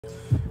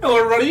Hello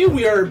everybody,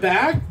 we are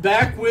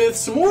back with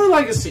some more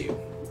Legacy.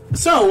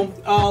 So,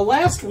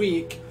 last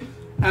week,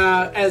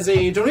 as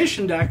a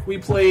donation deck, we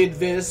played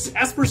this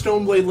Esper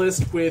Stoneblade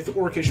list with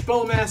Orcish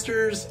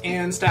Bowmasters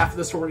and Staff of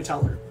the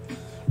Storyteller.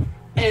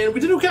 And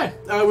we did okay.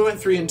 We went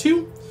 3 and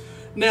 2.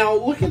 Now,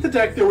 looking at the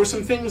deck, there were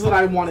some things that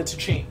I wanted to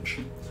change.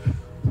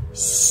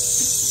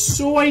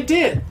 So I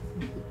did.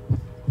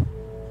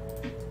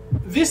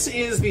 This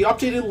is the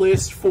updated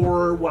list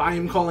for what I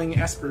am calling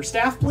Esper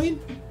Staffblade.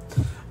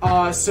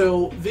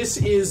 So this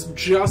is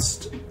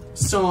just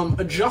some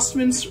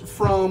adjustments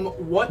from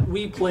what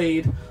we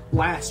played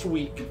last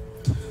week.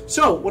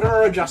 So, what are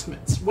our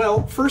adjustments?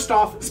 Well, first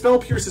off, Spell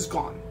Pierce is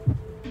gone.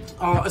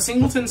 A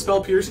singleton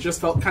Spell Pierce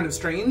just felt kind of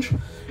strange,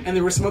 and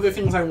there were some other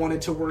things I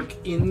wanted to work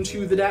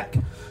into the deck,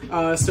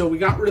 so we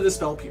got rid of the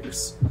Spell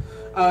Pierce.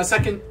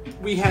 Second,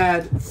 we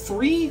had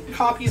 3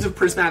 copies of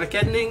Prismatic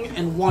Ending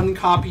and 1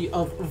 copy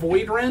of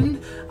Void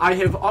Rend. I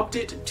have upped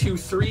it to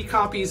 3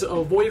 copies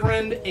of Void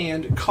Rend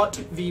and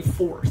cut the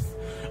 4th.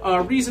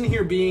 Reason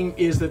here being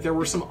is that there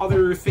were some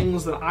other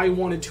things that I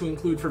wanted to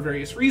include for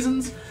various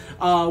reasons,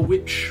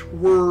 which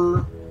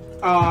were,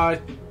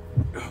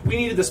 we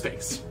needed the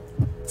space.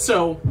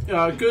 So,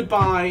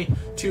 goodbye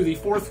to the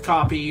 4th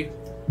copy.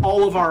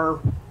 All of our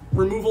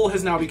removal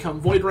has now become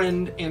Void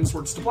Rend and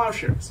Swords to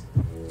Plowshares.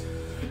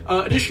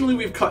 Additionally,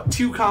 we've cut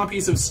 2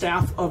 copies of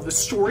Staff of the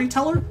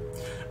Storyteller.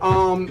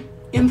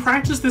 In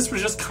practice, this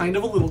was just kind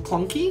of a little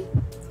clunky.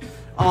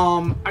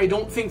 I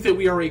don't think that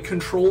we are a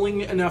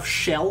controlling enough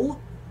shell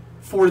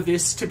for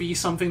this to be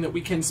something that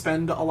we can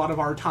spend a lot of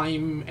our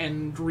time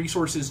and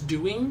resources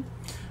doing.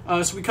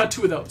 So we cut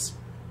 2 of those.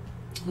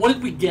 What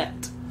did we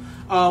get?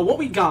 What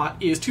we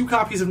got is 2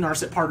 copies of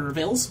Narset Parter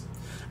Veils.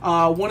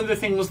 One of the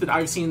things that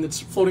I've seen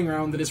that's floating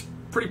around that is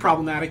pretty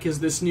problematic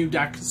is this new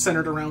deck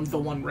centered around the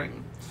One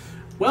Ring.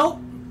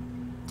 Well,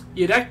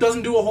 your deck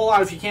doesn't do a whole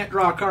lot if you can't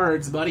draw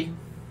cards, buddy.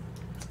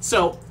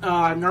 So,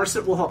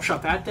 Narset will help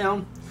shut that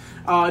down.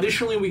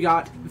 Additionally, we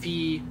got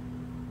the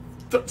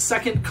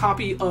 2nd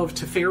copy of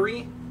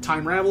Teferi,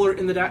 Time Raveler,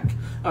 in the deck.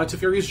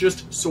 Teferi is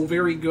just so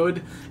very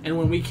good, and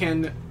when we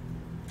can,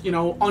 you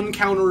know,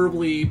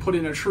 uncounterably put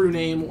in a True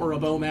Name or a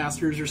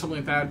Bowmasters or something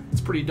like that, it's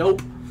pretty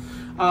dope.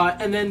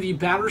 And then the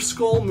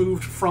Batterskull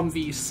moved from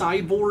the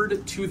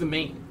sideboard to the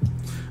main.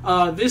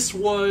 This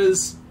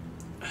was...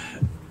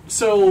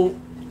 So,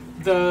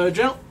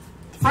 the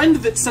friend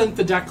that sent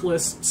the deck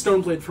list,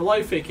 Stoneblade for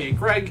Life, aka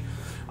Greg,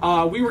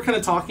 we were kind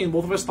of talking, and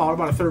both of us thought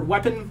about a 3rd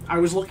weapon. I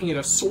was looking at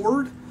a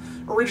sword,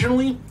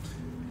 originally,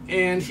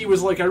 and he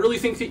was like, I really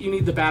think that you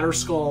need the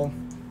Batterskull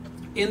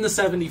in the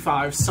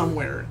 75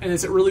 somewhere, and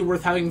is it really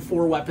worth having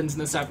 4 weapons in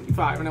the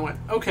 75? And I went,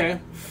 okay,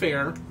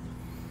 fair.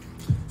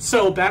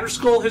 So,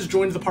 Batterskull has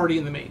joined the party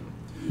in the main.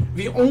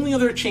 The only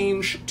other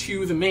change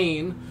to the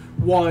main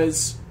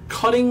was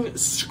cutting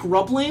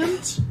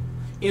Scrubland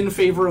in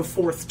favor of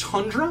 4th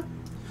Tundra,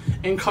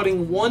 and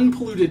cutting 1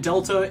 Polluted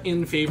Delta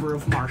in favor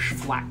of Marsh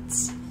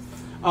Flats.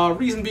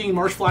 Reason being,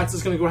 Marsh Flats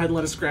is going to go ahead and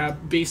let us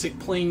grab basic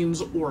Plains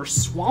or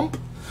Swamp,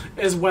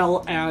 as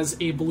well as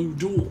a Blue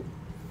Dual.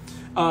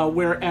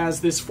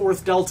 Whereas this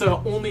 4th Delta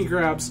only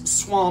grabs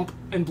Swamp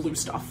and blue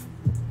stuff,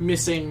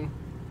 missing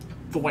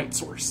the white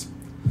source.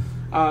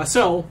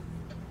 So,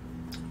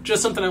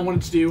 just something I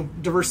wanted to do,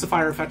 diversify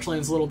our fetch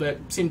lands a little bit,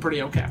 seemed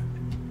pretty okay.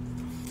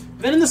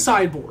 Then in the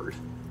sideboard,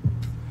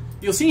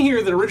 you'll see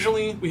here that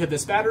originally we had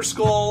this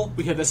Batterskull,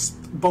 we had this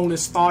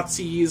bonus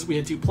Thoughtseize, we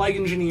had 2 Plague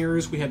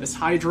Engineers, we had this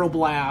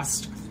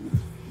Hydroblast.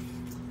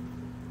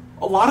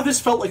 A lot of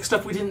this felt like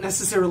stuff we didn't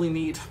necessarily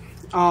need.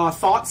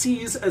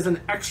 Thoughtseize as an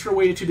extra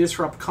way to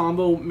disrupt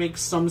combo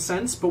makes some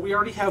sense, but we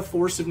already have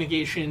Force of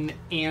Negation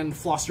and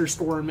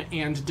Flusterstorm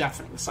and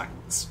Deafening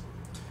Silence.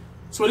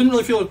 So I didn't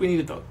really feel like we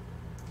needed those.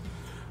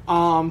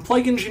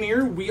 Plague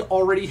Engineer, we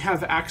already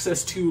have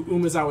access to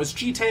Umezawa's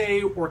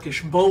Jite,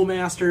 Orcish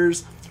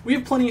Bowmasters. We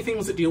have plenty of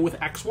things that deal with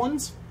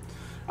X1s,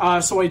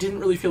 so I didn't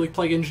really feel like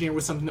Plague Engineer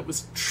was something that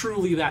was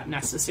truly that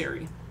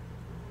necessary.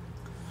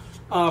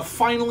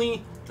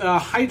 Finally,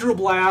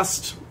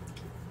 Hydroblast.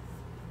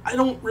 I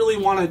don't really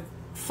want to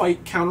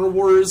fight counter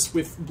wars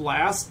with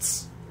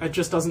blasts. It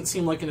just doesn't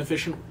seem like an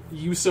efficient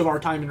use of our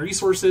time and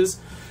resources.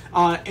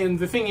 And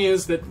the thing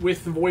is that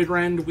with Void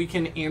Rend, we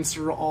can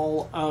answer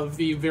all of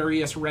the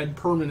various red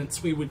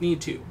permanents we would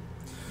need to.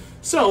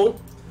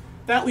 So,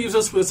 that leaves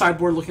us with a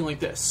sideboard looking like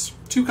this.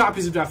 2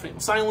 copies of Deafening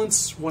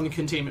Silence, 1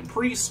 Containment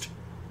Priest,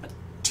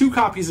 2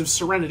 copies of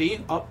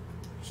Serenity, up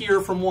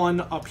here from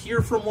 1, up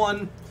here from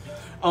 1,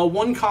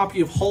 1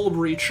 copy of Hull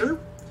Breacher,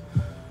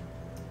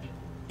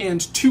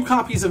 and 2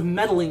 copies of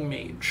Meddling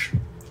Mage.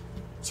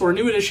 So our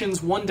new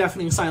additions, 1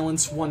 Deafening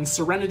Silence, 1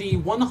 Serenity,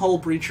 1 Hull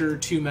Breacher,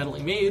 2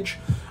 Meddling Mage,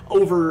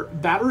 over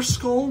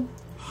Batterskull,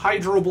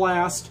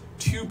 Hydroblast,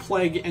 2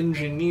 Plague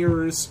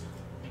Engineers,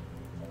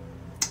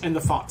 and the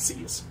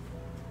Thoughtseize.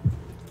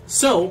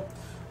 So,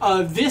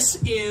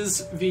 this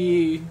is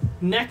the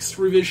next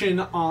revision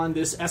on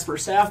this Esper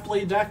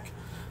Staffblade deck.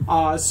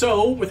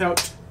 So,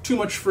 without too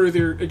much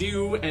further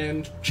ado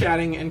and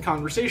chatting and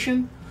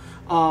conversation,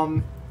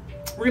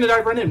 we're going to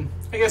dive right in.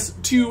 I guess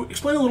to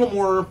explain a little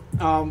more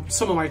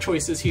some of my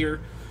choices here,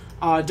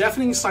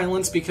 Deafening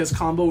Silence, because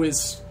combo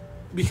is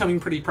becoming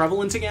pretty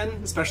prevalent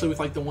again, especially with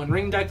like the One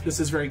Ring deck. This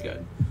is very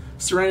good.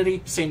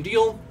 Serenity, same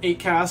deal. 8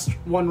 cast,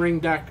 One Ring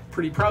deck,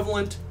 pretty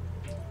prevalent.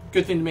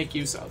 Good thing to make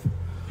use of.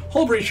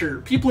 Hull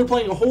Breacher. People are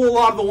playing a whole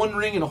lot of the One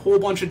Ring and a whole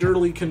bunch of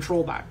dirtily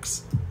control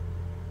decks.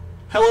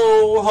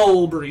 Hello,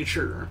 Hull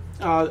Breacher.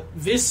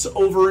 This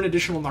over an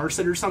additional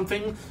Narset or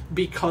something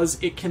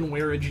because it can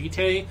wear a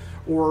GT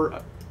or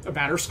a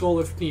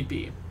Batterskull if need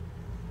be.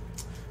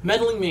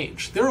 Meddling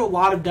Mage. There are a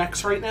lot of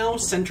decks right now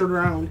centered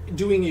around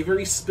doing a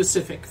very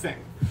specific thing.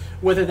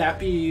 Whether that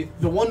be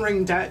the One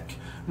Ring deck,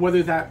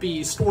 whether that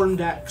be Storm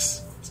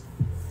decks,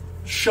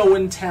 Show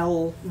and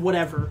Tell,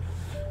 whatever.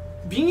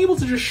 Being able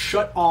to just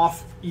shut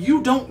off,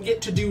 you don't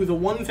get to do the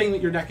one thing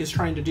that your deck is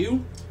trying to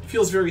do,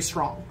 feels very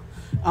strong.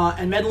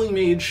 And Meddling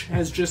Mage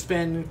has just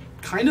been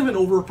kind of an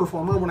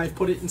overperformer when I've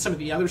put it in some of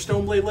the other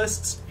Stoneblade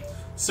lists.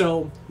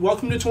 So,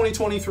 welcome to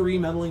 2023,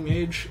 Meddling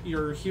Mage.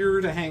 You're here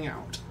to hang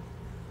out.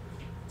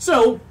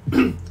 So,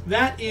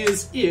 that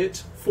is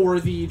it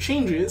for the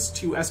changes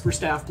to Esper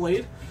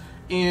Staffblade.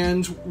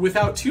 And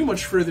without too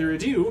much further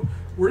ado,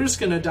 we're just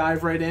going to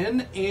dive right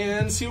in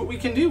and see what we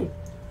can do.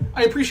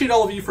 I appreciate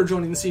all of you for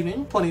joining this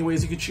evening. Plenty of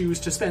ways you could choose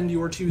to spend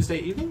your Tuesday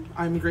evening.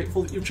 I'm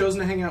grateful that you've chosen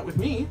to hang out with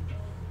me.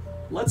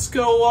 Let's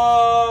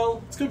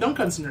go dunk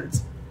on some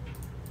nerds.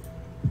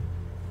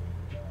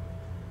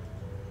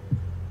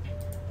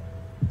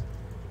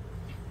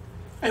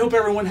 I hope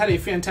everyone had a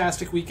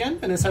fantastic weekend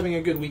and is having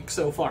a good week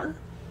so far.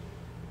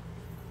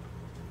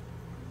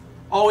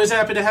 Always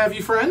happy to have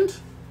you, friend.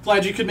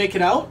 Glad you could make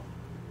it out.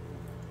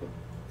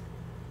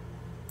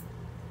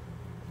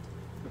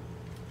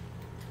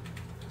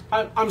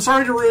 I'm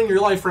sorry to ruin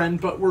your life,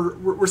 friend, but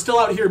we're still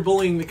out here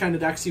bullying the kind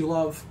of decks you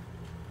love.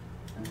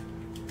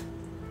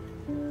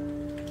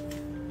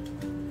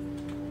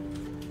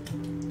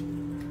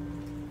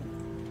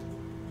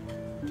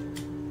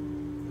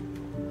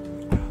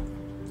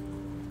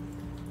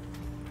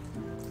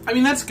 I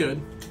mean, that's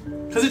good,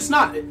 because it's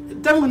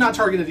definitely not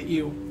targeted at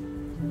you.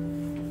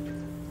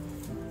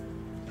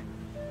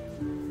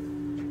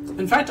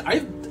 In fact,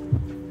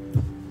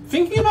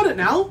 thinking about it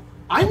now,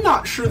 I'm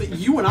not sure that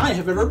you and I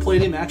have ever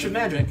played a match of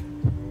Magic.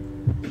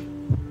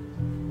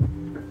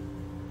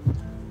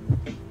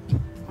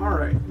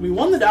 Alright, we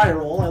won the die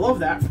roll. I love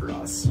that for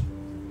us.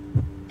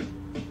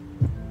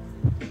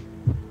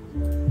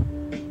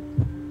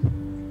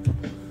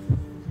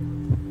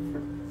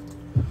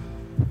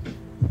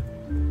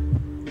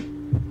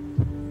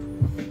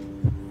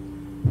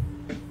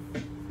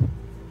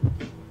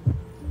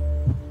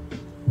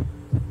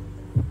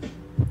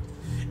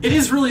 It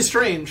is really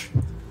strange.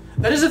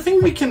 That is a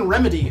thing we can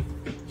remedy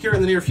here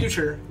in the near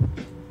future.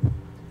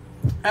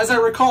 As I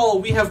recall,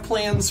 we have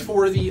plans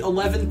for the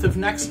 11th of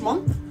next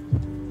month.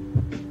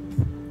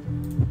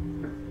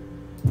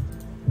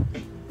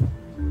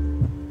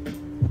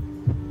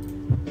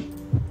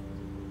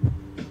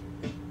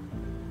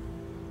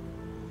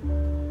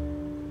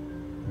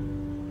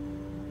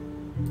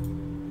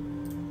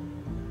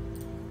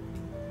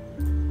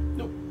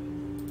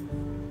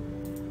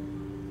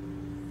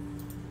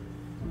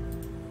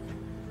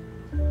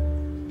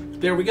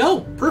 There we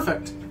go.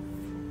 Perfect.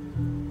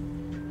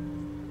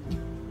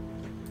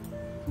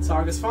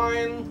 Saga's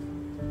fine.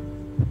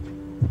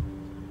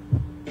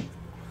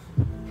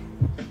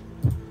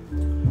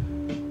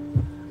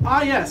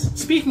 Ah, yes.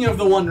 Speaking of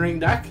the One Ring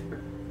deck,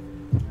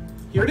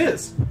 here it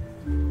is.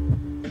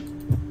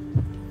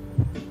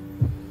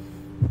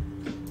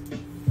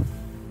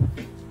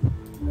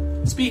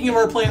 Speaking of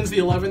our plans the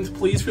 11th,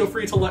 please feel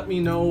free to let me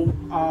know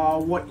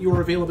what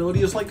your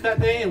availability is like that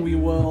day, and we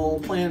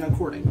will plan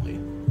accordingly.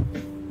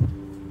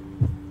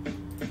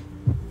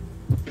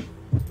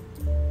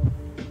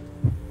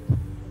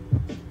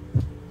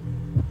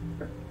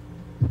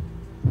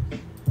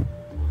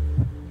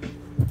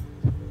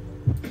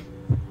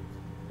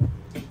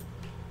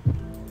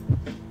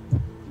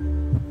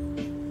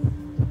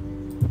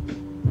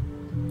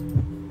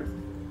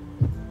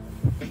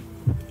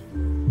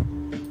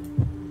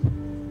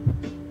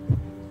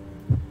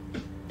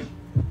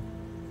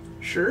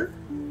 Sure.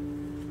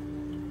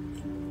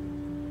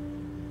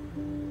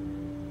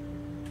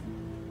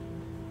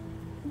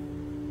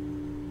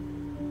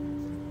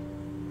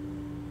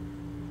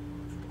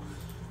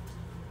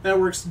 That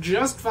works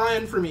just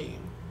fine for me.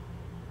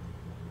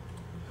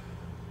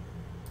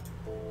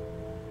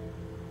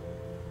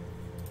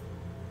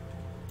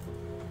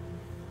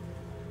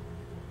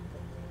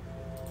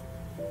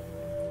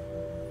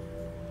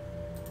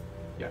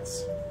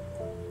 Yes.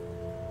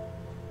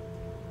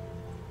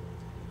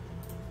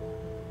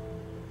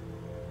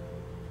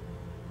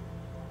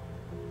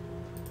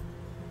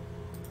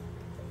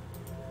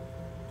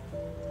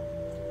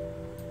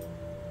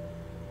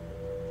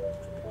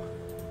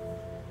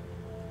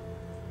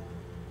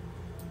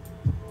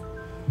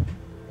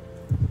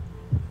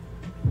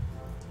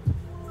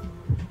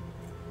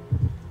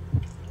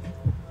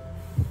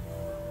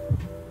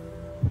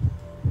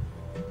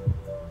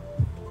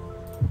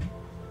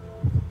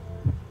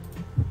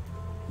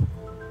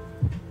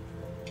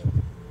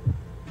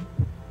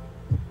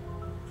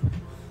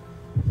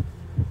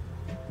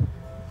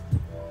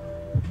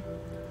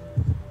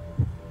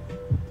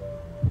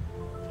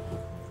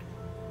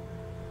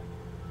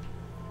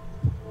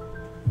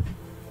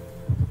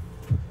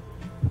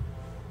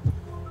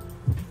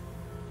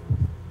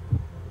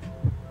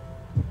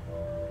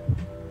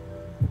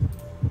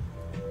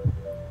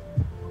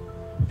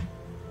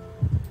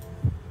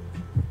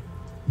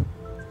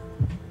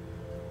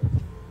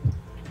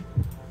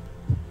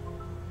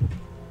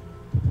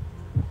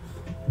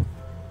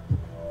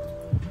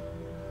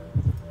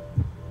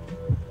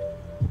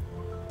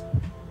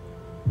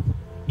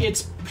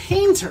 It's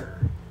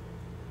Painter.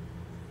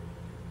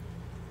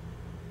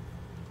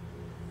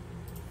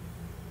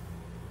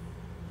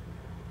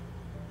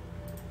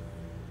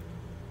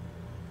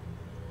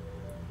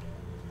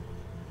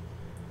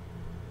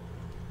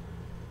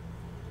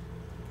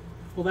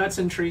 Well, that's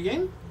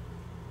intriguing.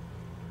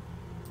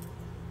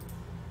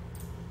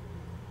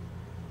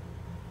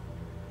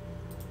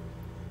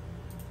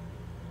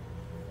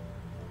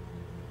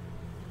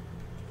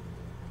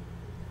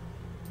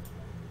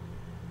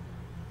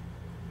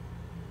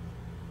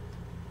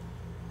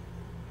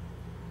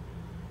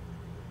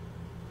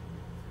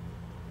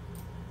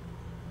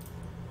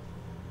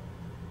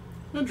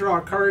 I'm gonna draw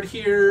a card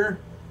here.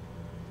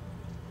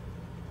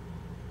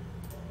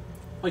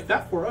 Like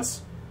that for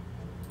us.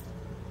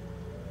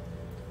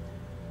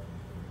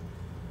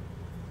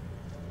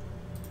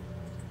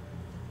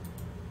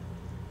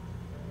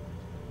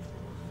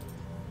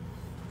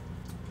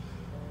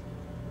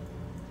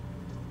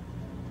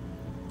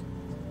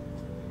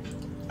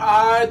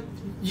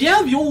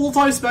 Yeah, the old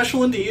toy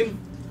special indeed.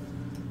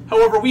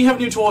 However, we have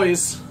new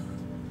toys.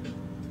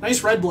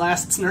 Nice red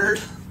blasts,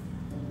 nerd.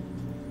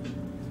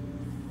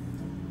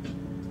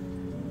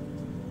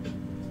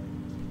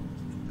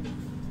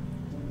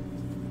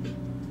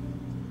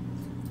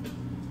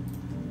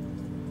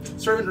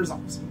 Servant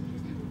resolves.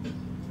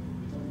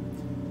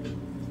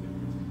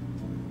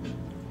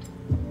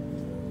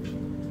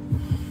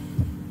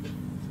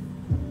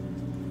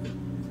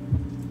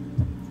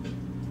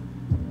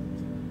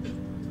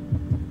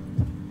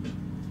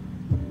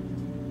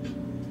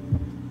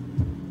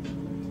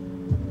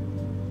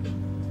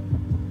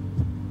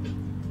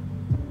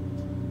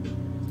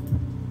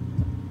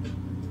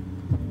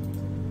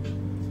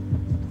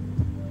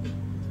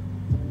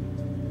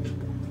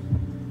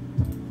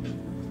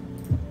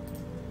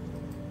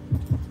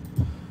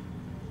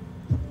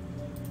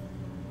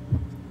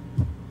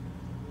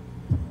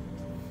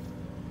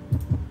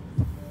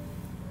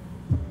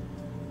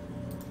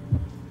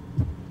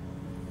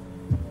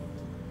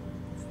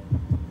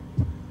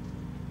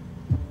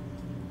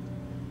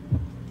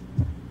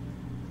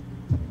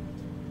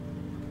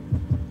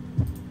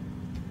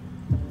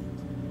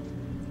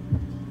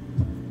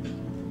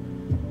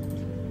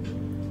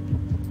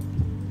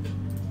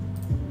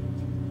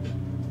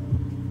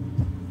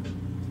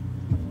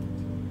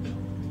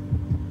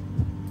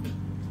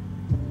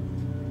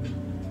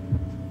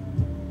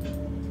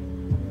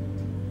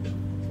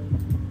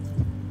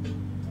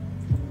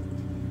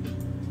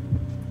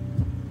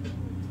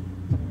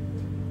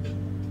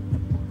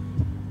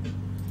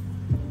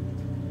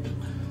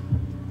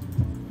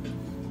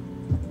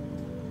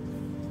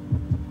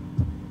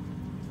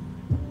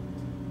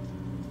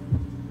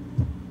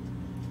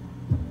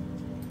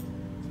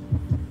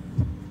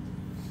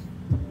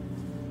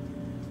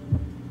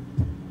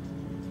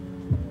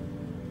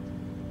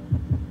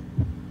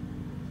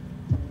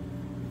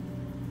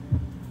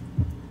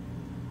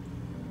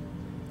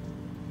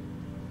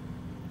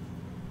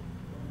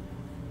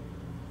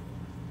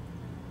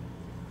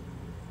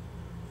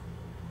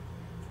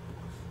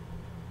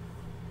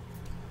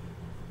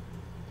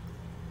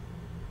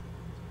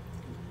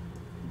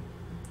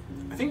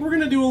 I think we're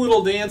going to do a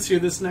little dance here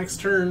this next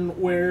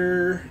turn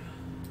where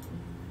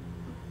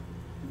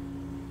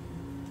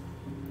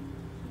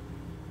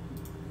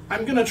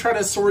I'm going to try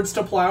to Swords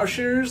to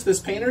Plowshares this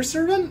Painter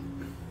Servant.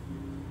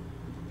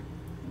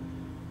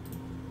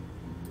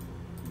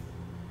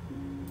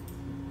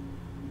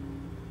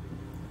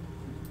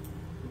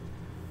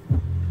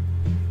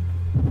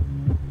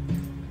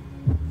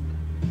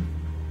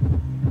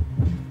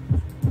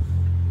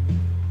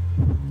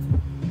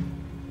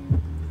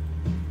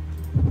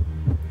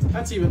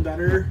 That's even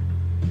better.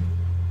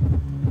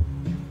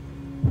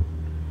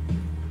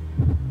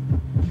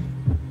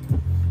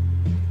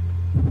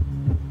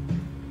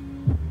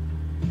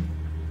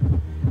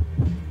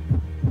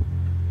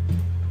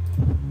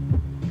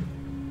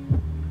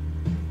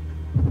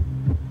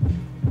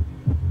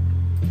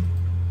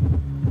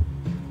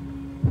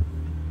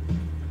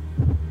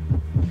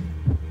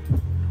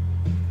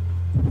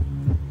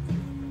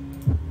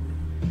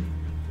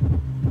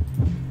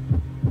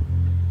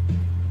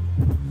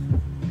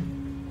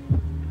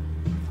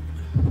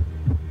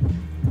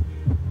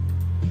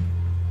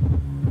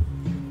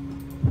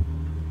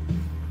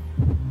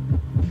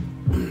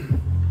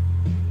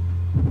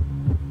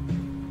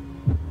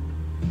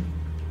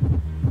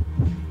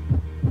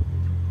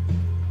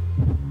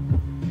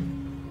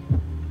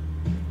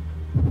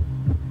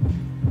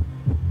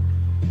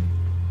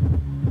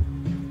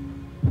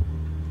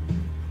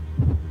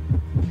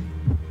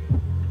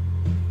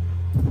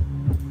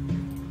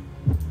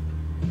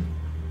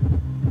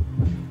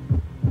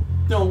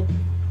 No.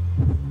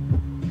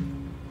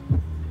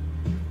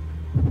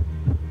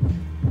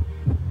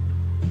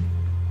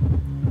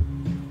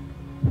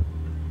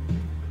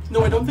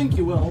 No, I don't think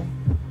you will.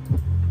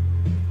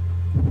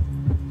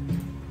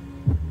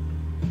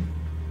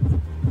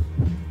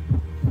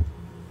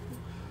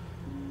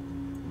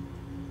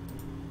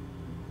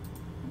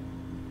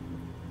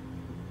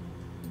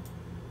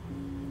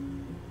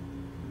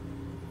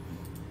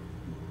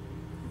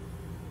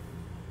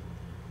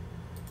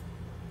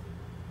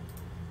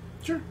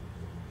 Sure.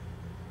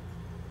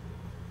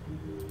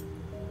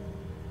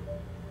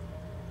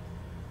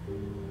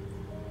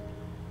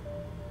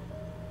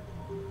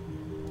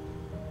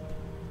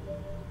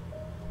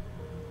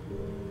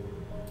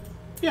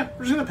 Yeah,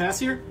 we're just gonna pass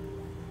here.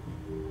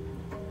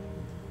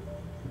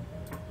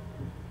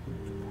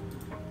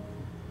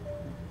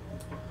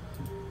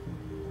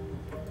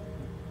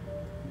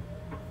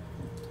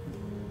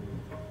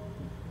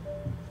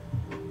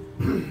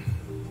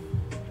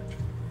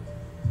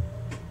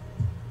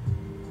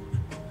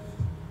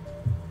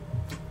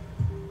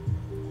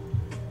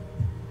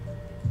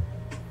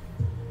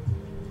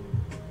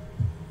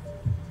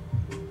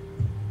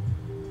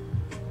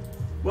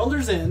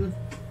 Welder's in.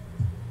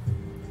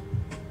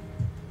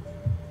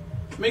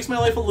 Makes my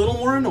life a little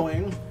more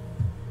annoying.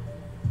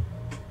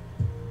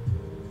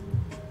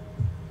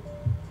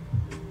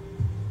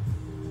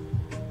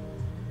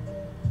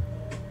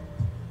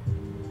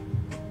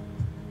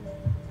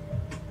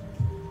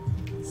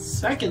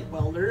 Second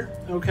welder,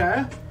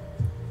 okay.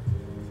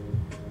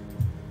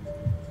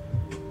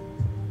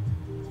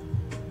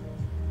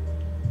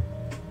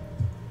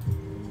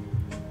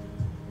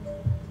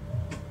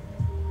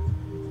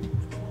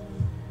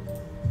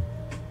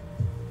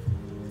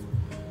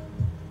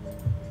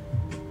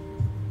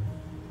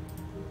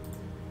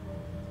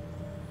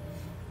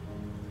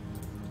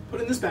 Put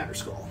in this batter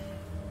skull.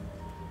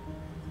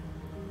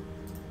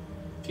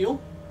 Teal.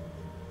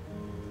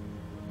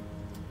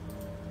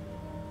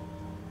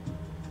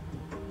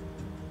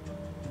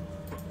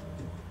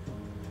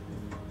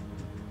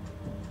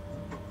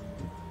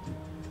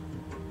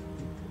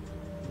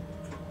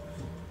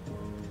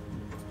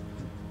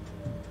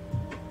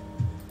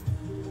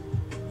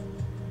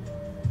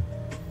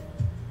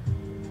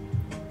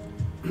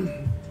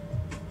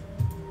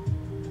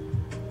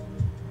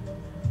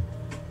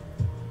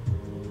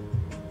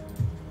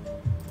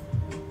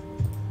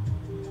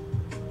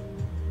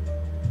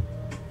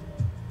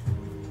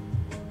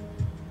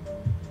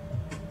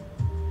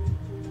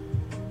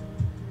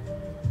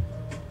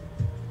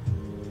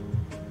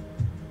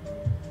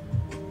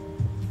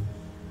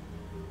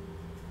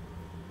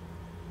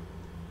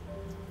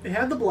 They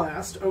had the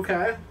blast,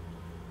 okay.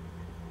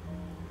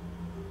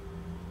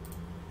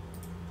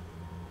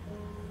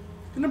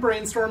 Gonna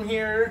brainstorm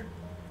here.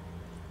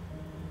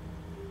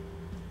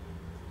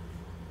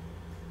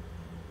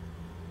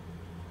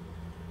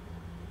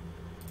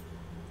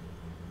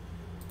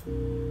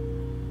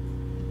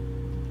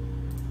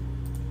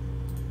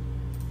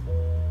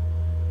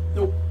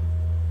 Nope.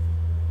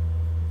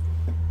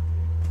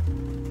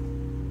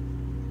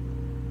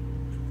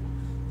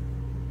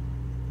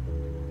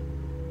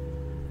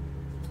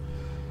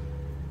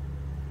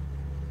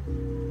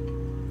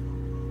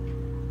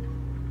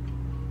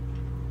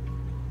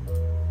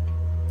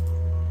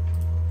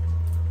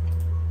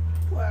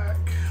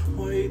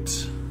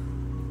 White.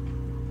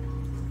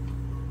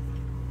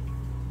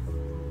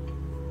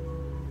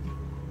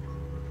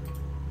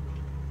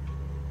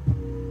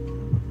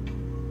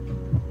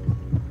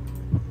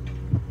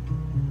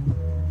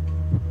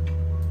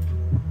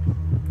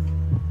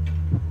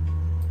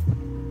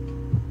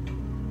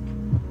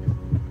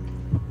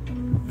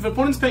 If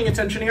opponent's paying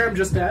attention here, I'm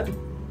just dead.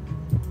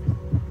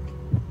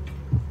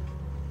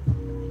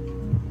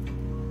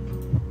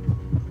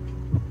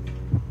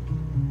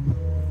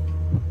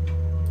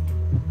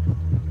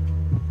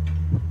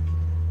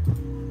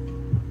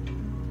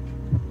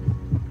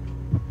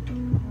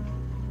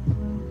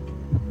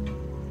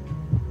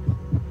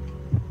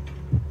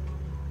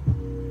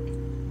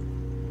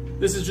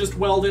 This is just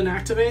weld in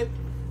activate.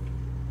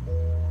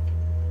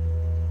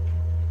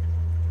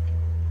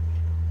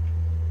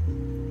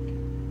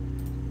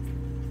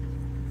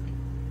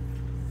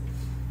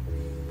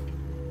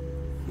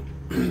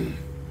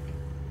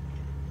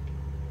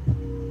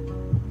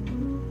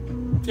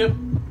 Yep.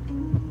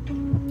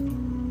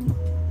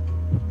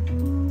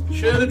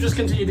 Should have just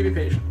continued to be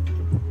patient.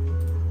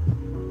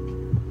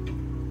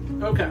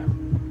 Okay.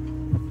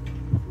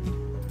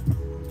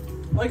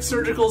 I like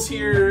surgicals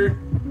here.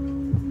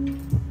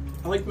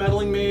 I like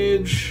Meddling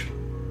Mage.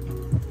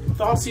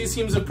 Thoughtseize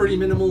seems a pretty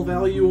minimal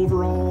value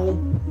overall.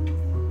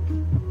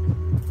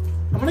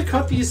 I'm gonna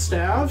cut these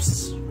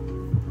staves.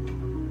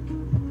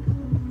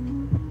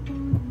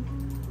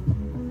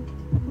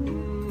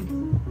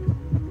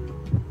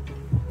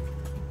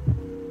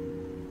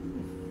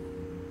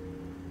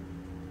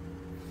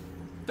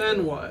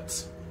 Then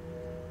what?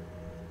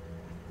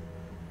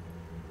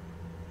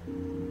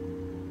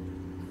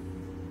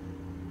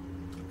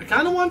 I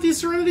kind of want these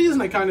Serenities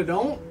and I kind of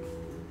don't.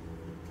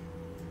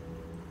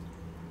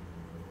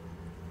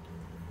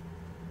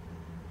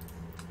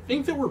 I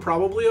think that we're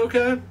probably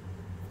okay.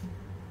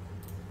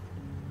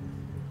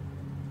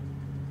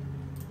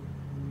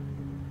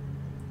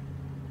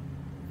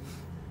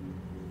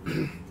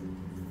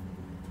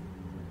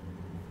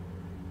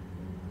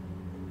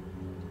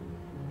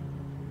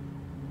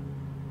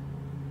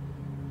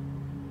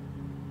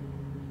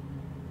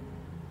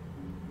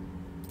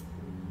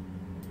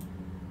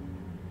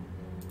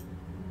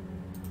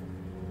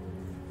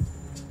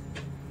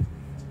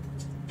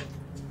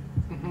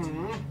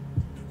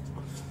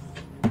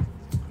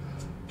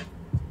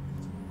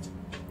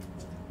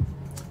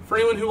 For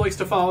anyone who likes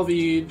to follow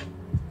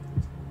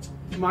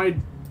my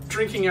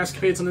drinking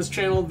escapades on this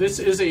channel, this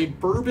is a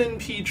bourbon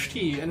peach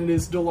tea, and it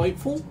is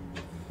delightful.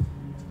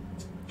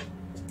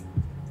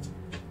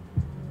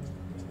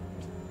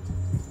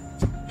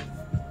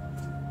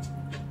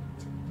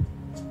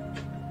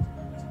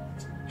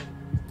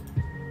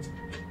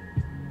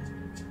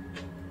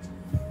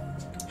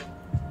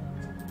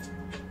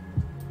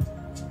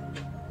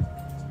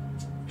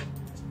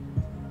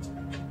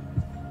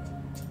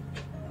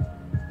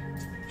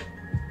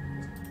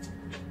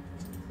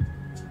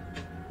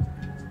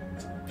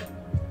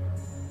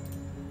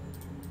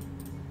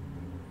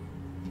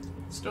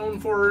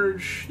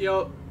 Stoneforge,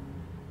 yep.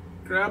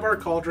 Grab our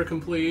cauldron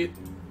complete.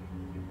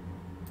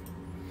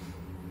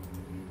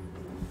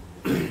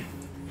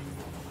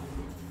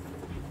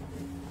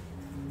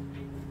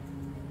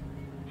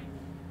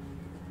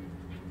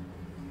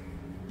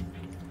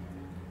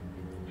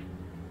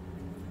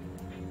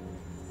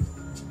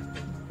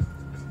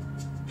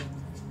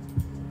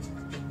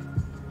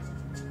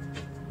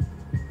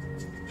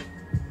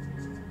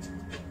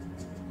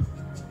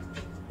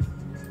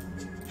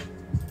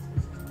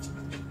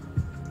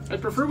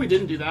 I'd prefer we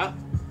didn't do that,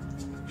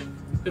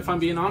 if I'm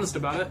being honest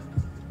about it.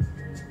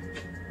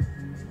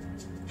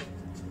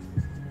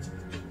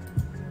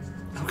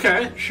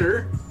 Okay,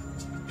 sure.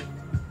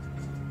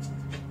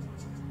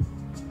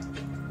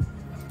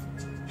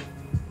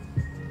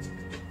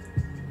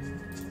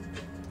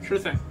 Sure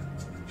thing.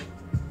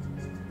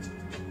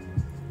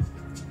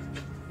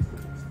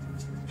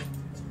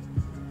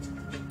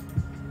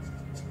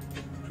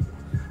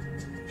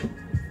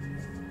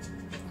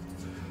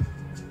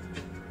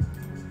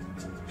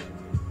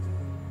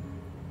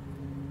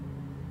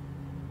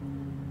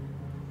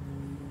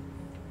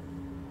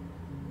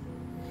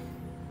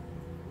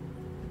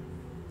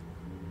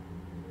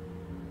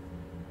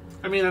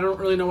 I mean, I don't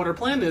really know what our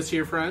plan is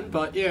here, friend,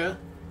 but yeah.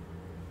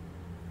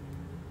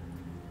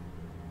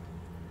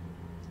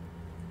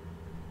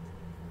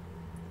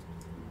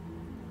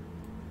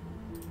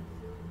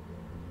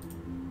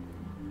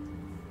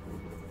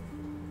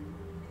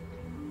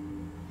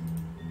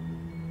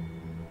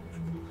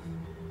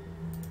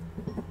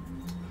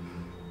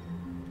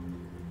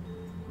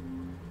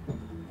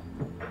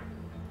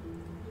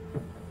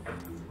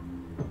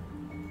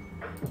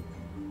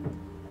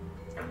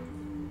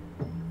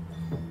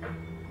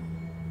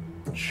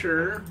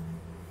 Sure.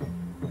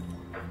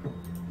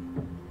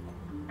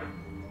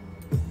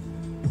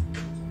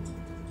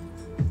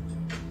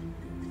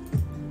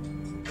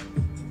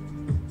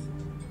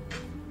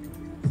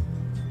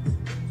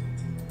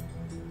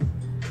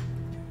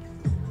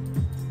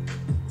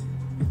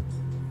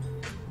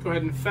 Go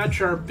ahead and fetch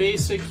our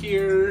basic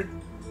here.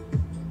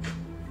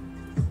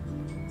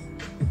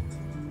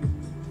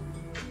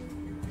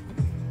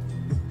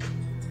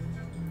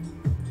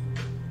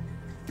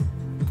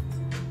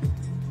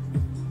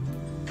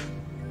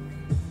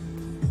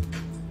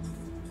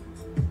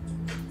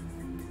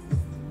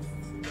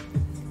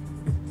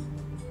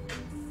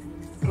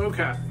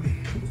 Okay.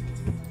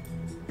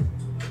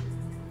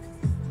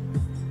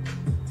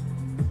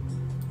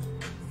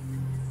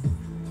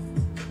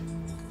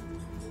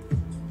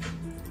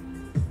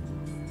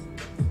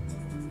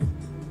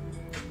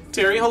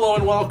 Terry, hello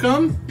and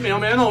welcome.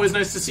 Mailman, always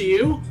nice to see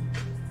you.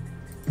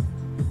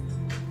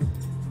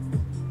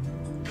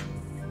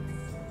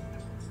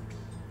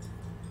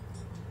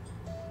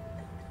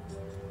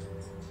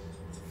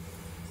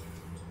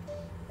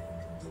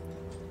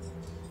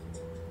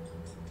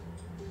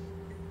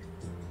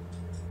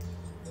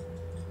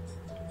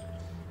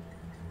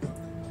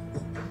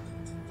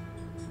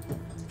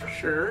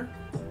 Sure.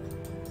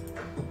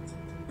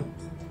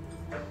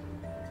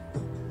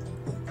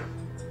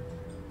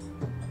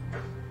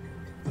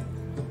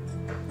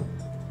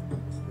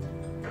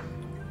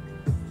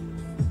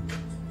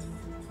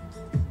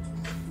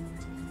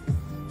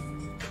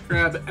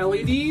 Grab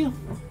LED.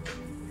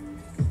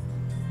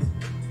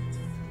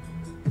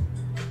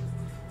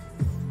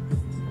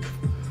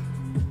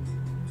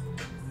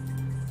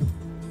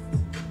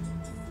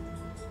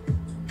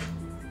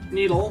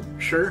 Needle,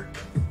 sure.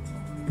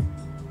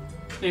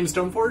 Name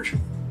Stoneforge.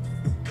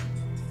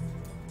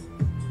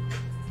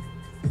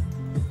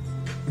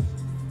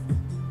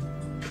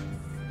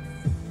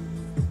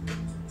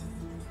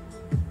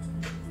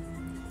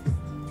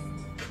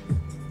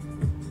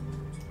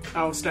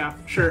 Oh, staff.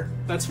 Sure.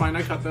 That's fine.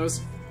 I cut those.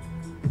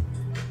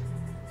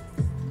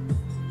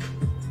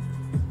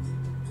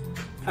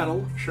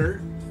 Petal.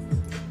 Sure.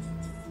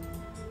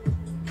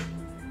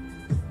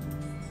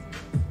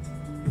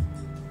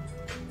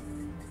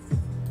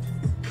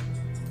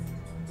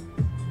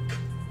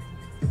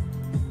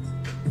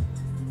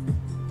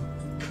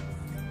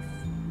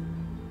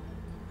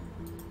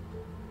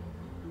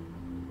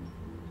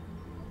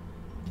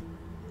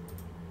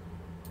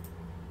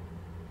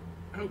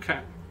 Okay.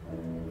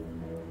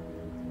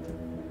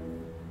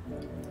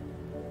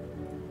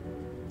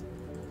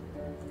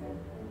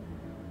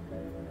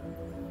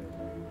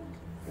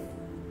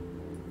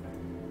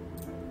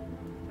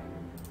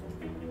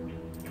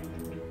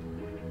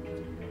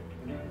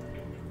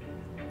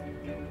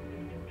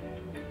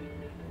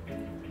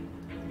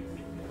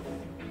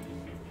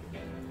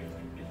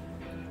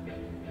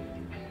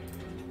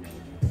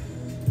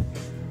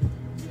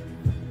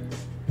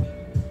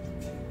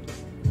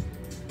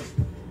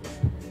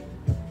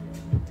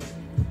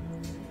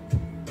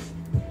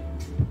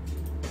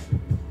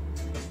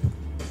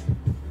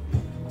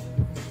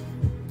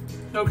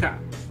 Okay.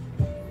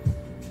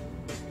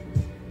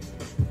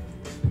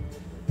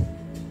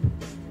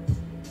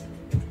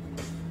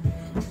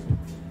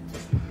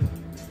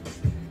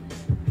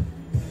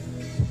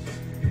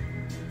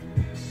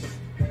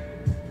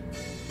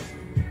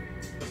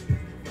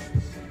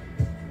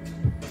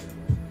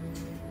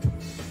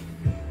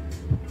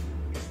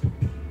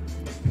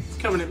 It's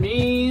coming at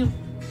me.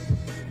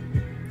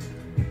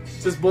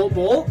 Is this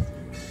Bolt?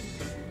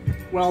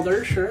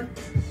 Welder, sure.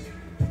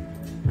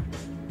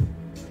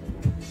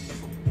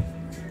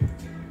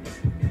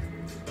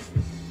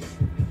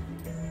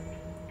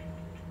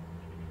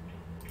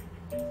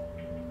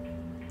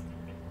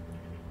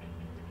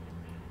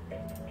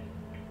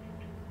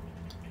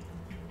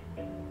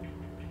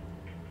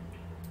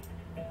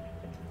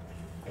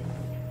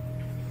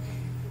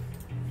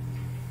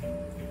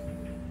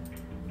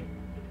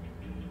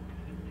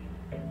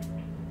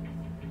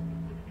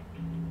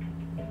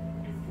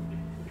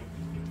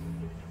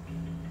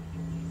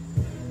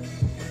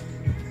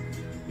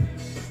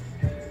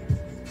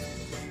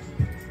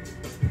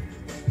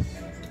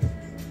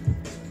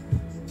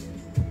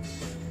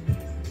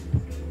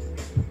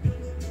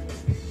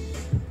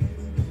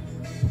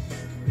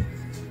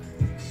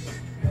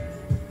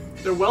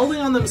 They're welding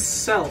on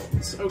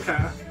themselves.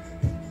 Okay.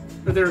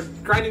 Or they're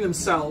grinding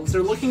themselves.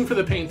 They're looking for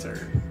the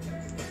painter.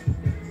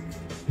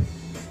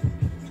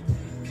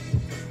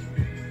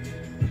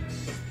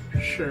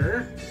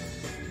 Sure.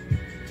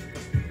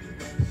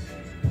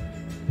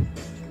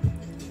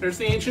 There's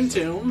the ancient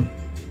tomb.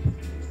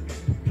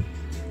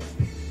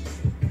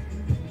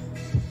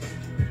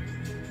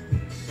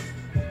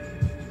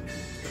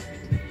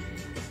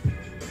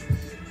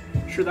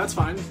 Sure, that's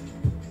fine.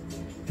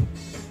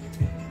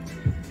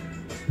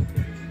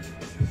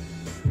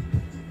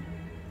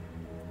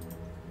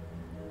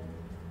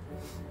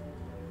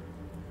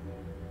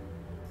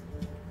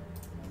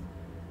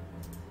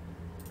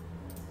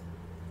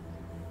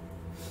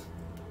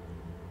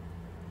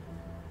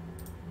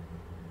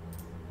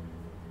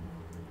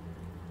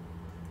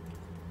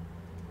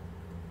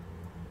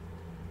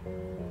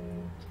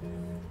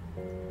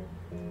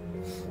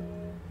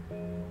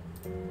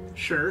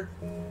 Sure.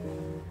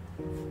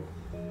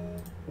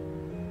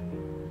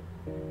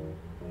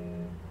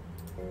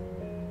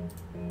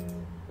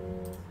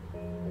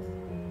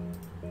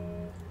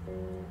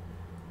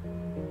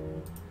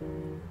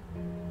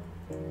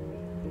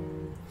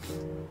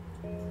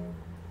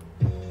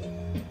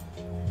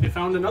 They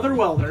found another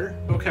welder.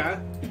 Okay.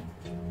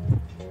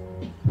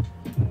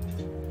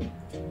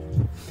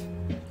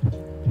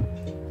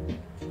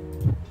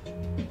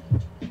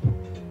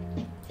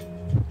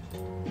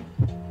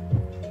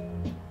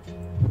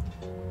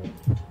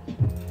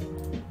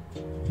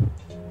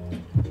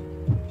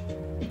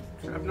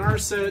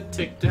 Narset,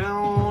 tick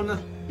down.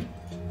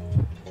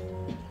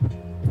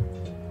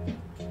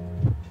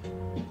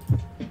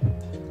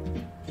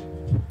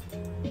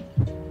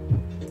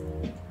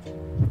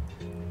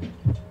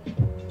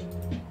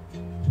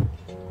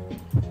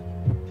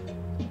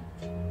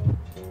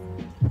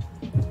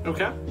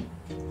 Okay.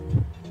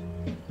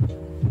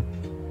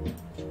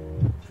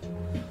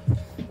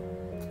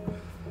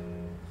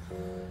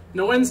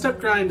 No end step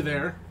grind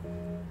there.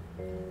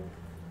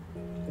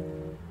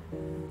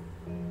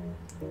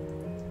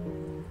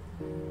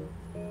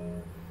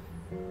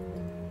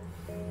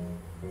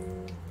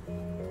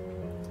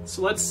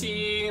 So let's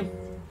see.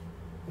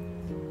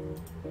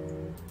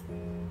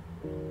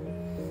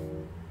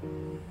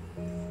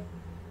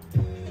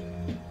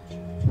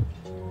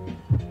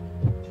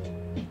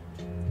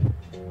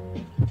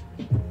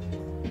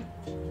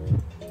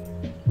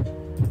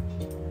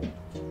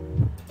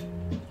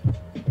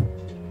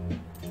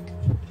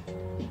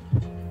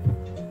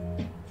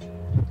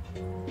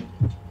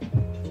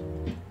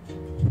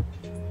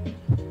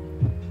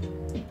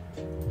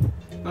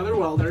 Another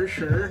welder,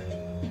 sure.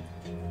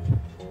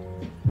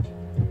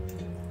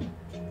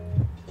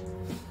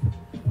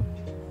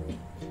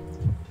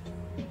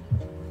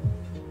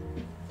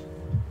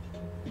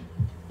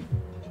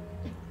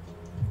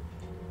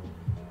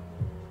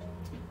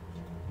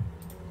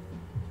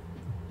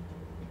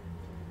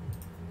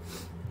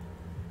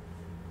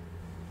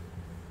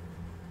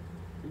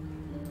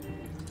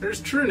 There's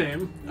true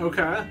name.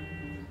 Okay.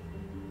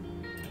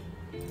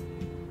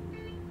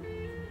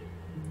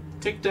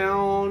 Tick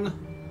down.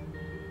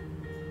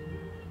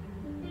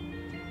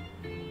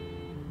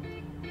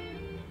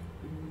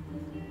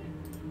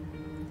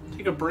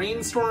 Take a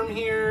brainstorm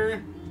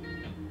here.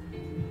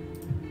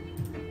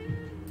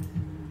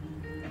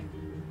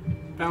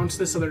 Bounce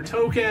this other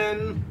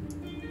token.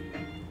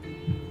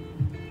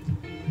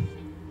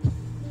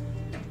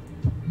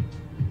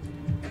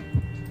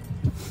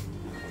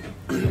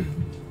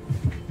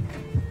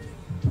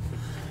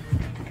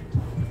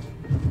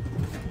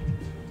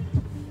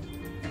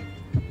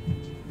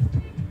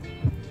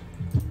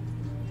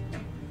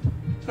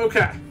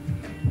 Okay.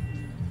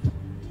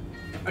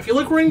 I feel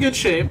like we're in good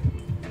shape.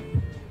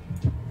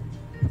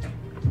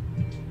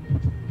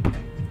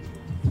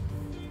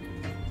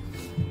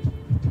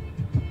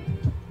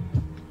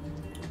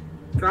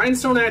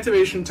 Grindstone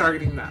activation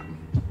targeting them.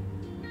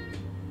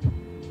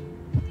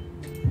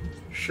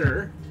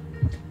 sure.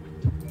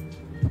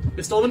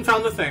 We still haven't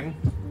found the thing.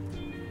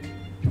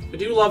 I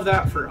do love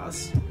that for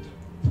us.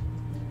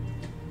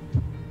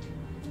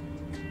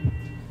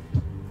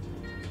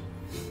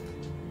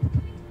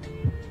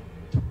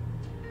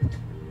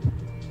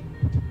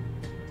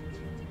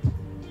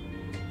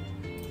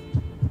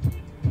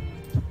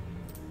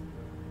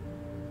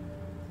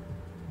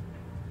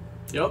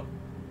 Yep.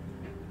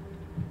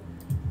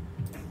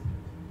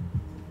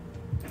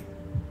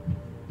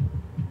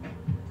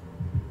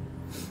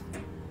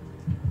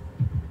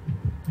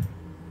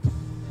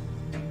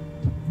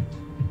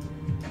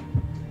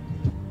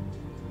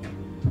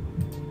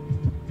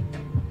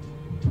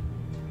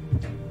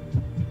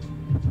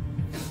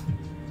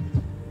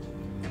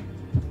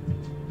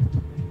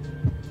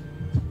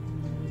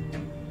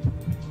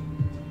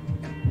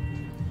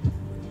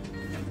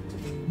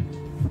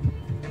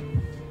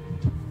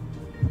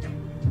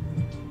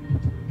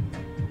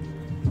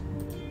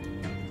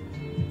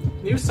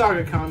 New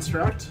Saga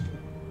construct.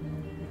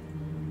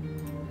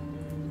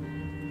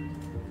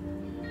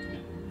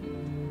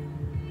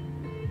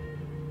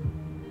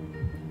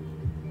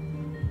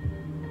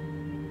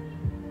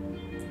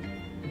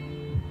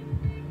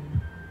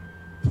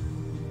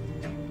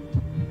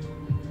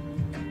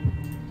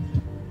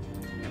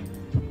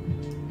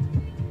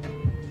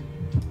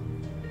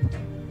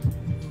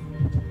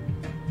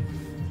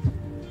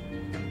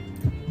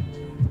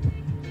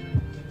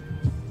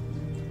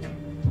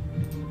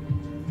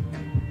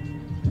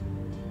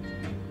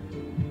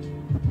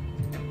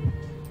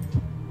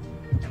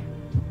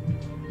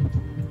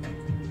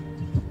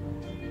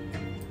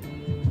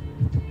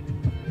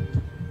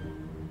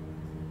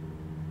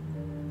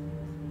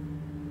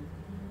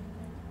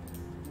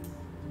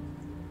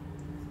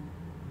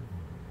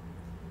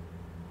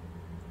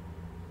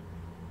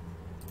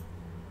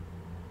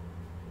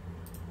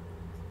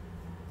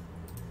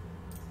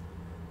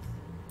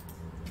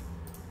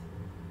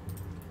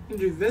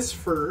 Do this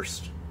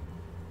first.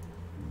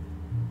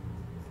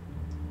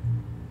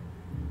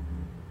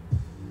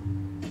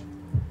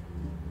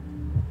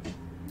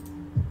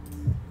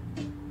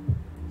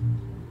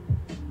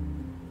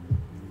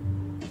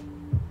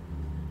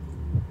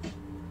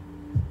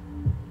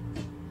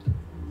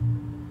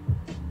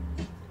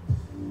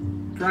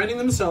 Grinding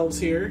themselves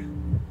here.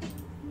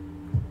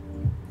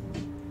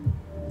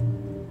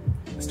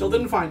 Still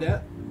didn't find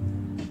it.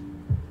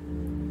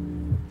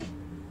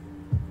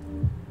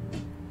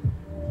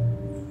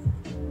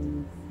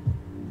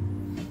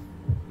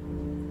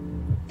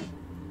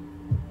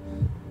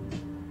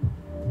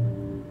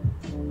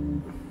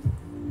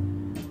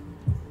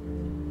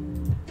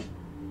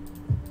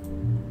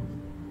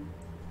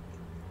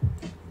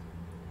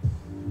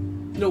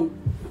 No.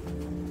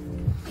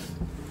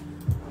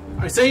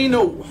 I say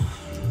no.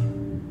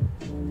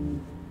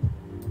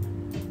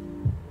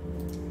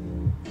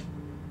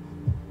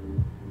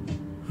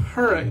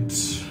 All right.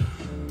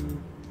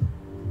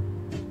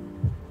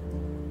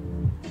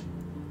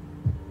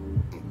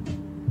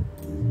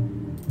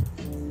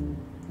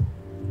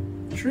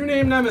 True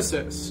name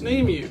Nemesis.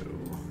 Name you.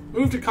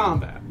 Move to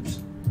combat.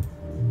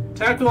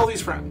 Attack with all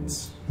these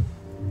friends.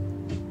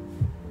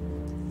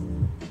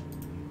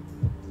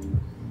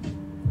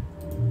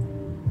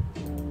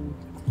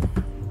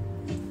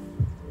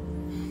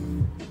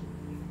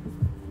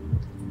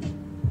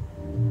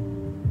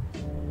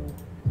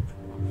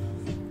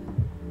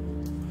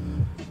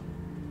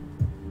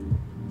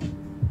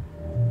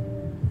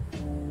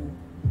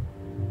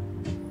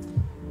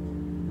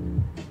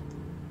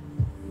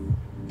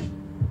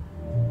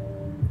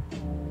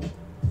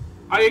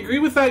 I agree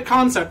with that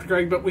concept,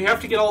 Greg, but we have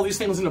to get all these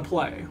things into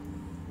play.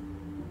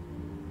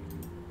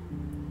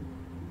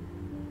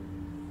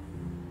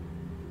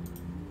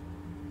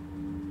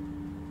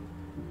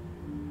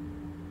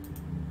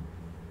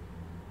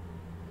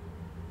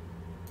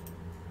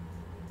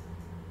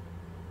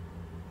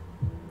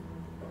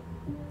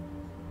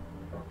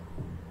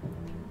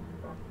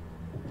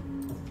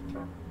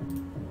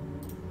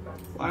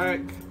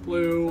 Black,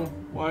 blue,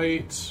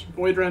 white,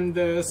 Void Rend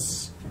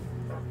this.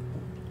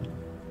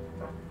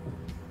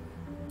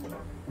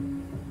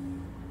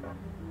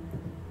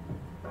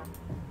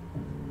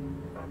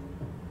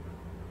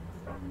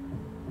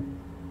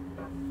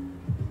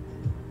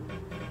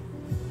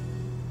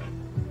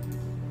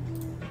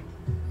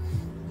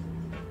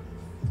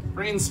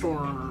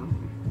 Brainstorm.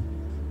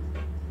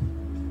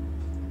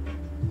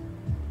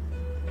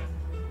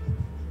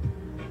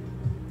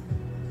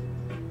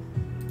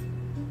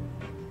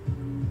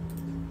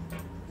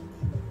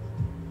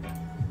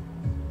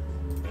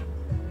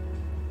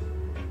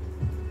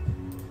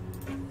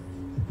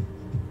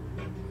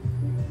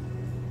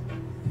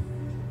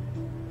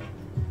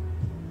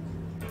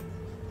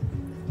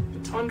 The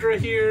Tundra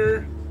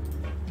here.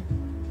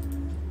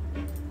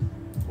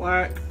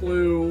 Black,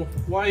 blue,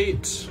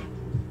 white.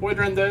 Void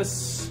Rend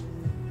this.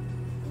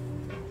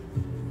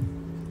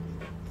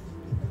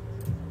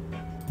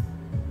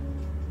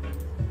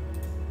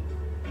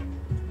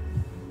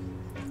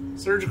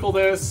 Surgical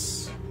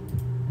this.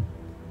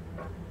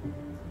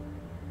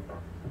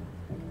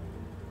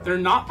 They're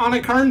not on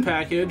a Karn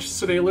package,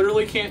 so they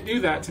literally can't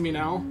do that to me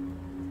now.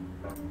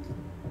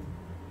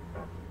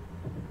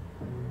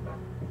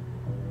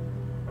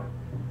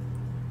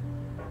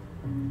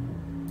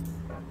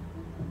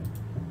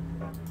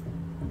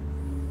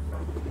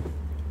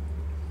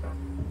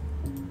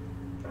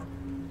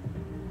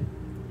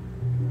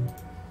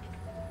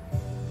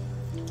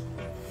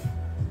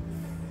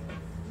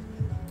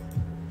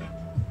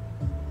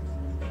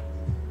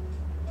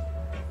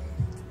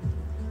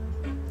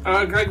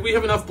 Greg, we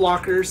have enough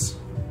blockers.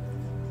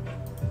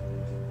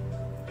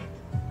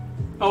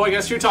 Oh, I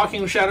guess you're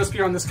talking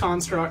Shadowspear on this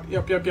construct.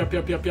 Yep.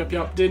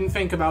 Didn't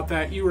think about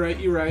that. You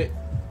right.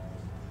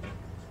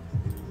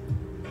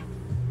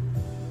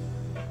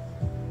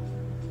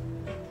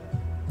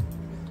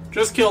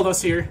 Just killed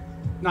us here.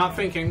 Not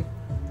thinking.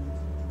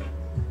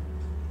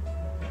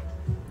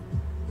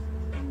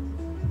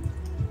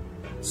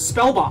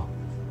 Spellbomb.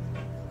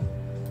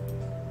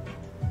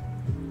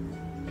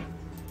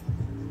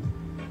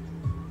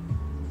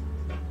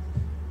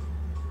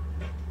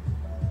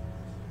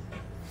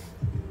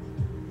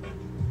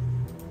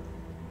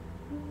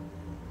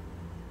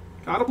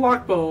 Gotta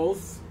block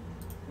both.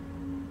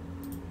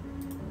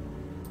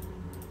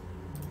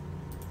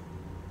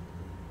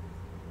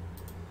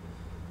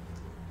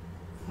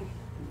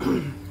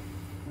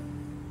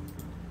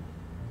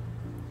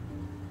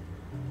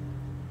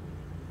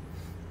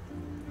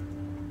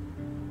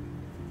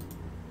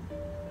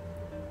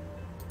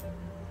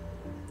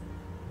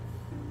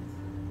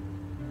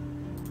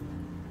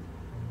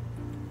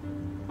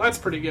 That's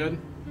pretty good.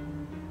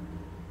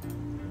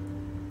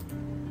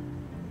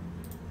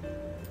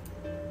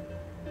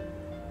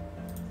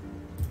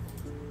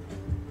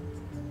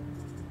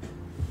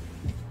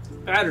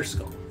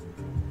 Batterskull.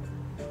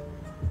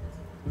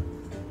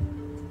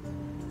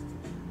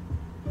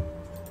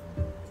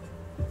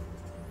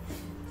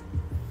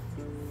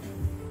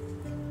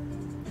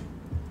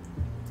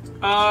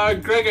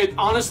 Greg, I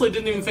honestly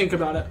didn't even think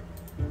about it.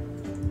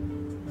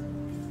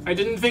 I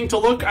didn't think to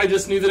look, I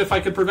just knew that if I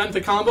could prevent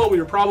the combo, we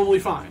were probably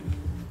fine.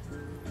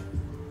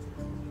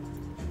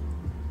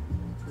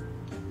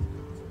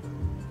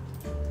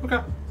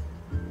 Okay.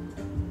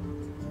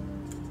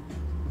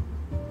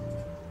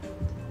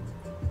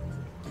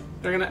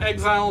 They're gonna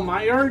exile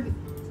my yard?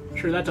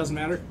 Sure, that doesn't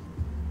matter.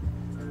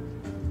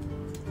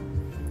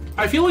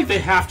 I feel like they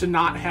have to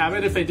not have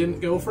it if they didn't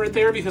go for it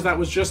there, because that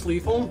was just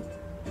lethal.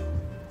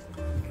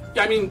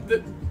 Yeah, I mean,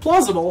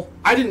 plausible.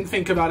 I didn't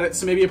think about it,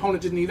 so maybe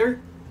opponent didn't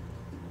either.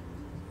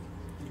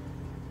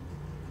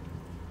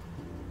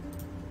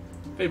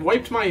 They've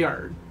wiped my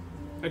yard.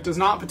 It does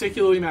not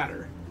particularly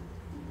matter.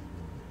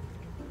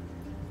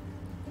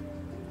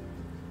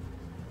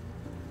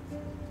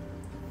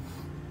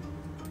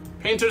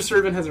 Painter's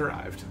Servant has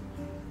arrived.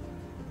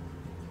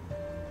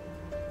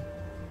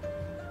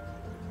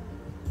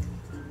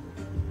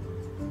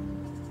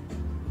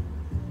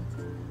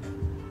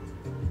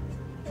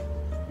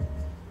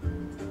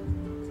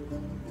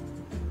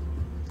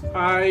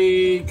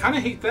 I kind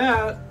of hate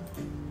that.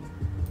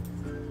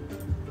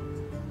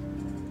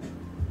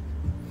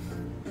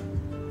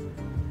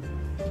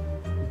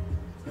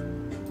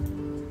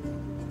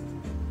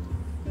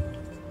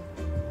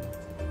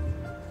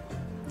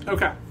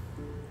 Okay.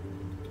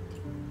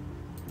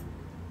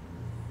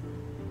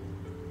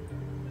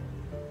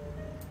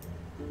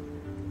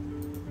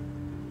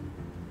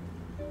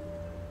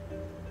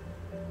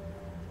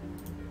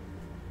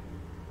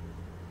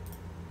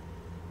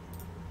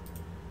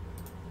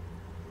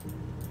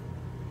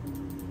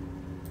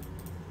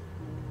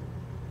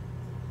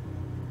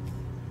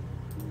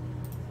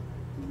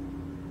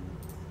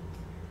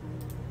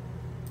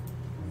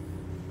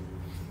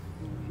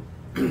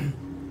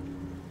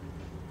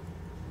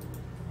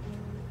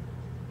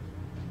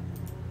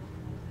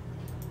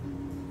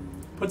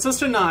 Puts us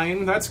to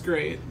 9. That's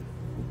great.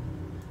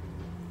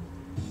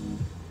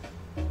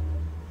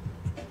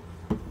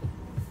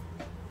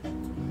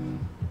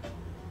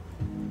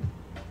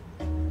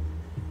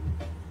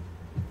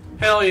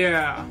 Hell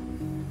yeah.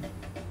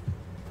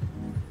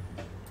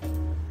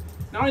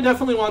 Now I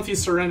definitely want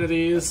these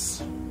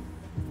Serenities.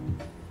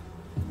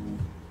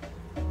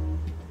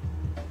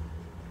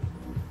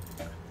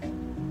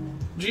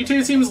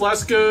 GTA seems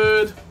less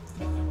good.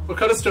 We'll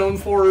cut a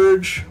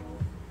Stoneforge.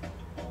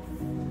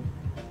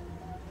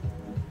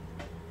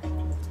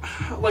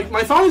 Like,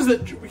 my thought is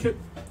that we could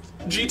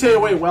GTA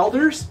away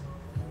Welders.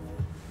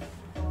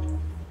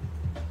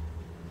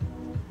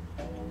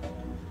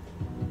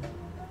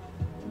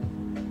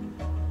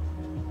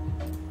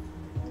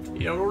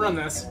 Yeah, we'll run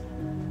this.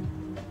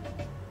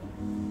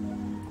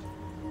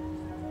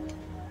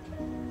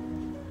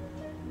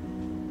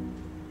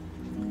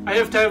 I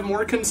have to have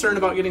more concern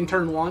about getting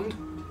turn 1.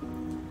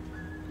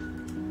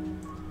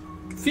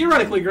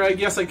 Theoretically, Greg,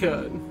 yes I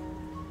could.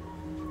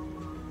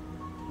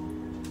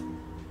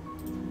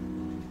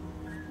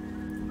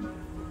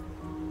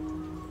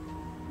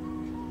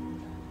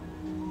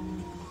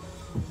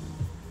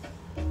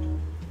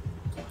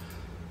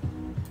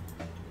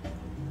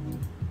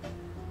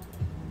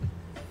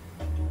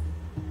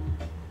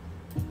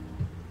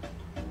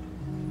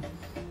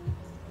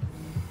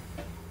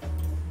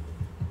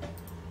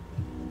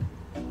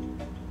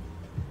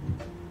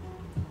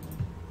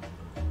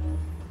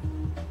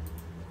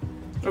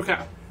 Okay.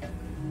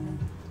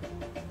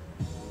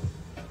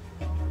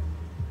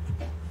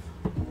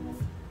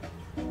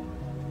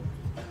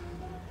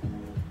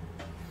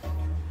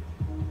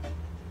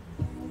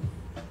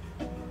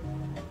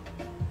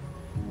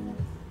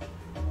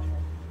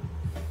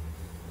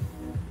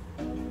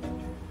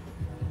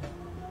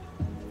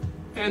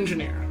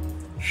 Engineer.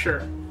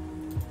 Sure.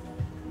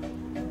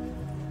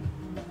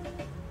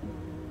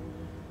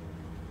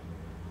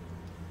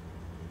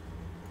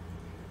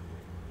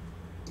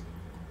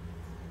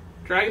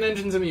 Dragon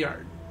engines in the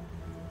yard.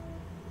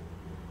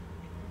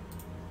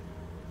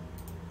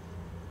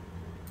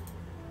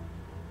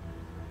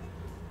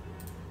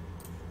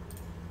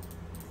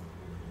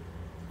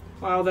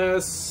 Plow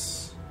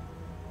this.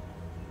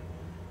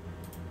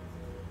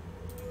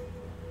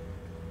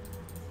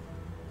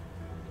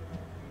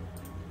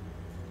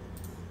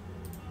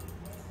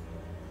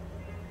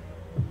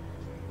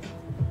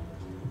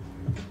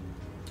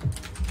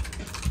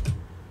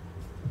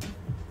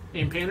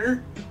 Game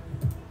painter.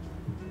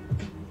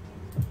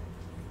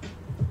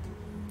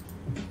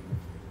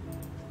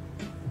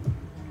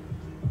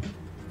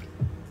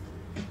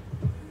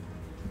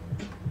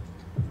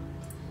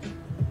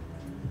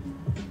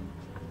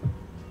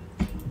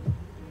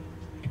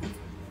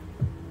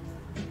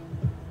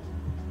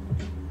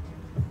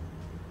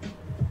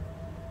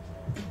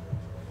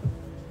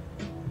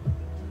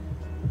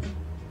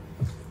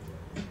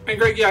 And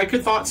Greg, yeah, I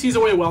could Thoughtseize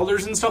away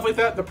welders and stuff like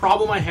that. The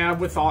problem I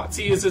have with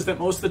Thoughtseize is that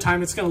most of the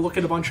time it's going to look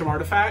at a bunch of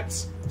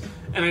artifacts,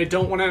 and I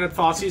don't want to end up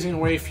Thoughtseizing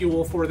away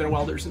fuel for their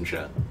welders and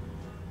shit.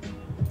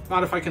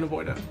 Not if I can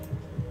avoid it.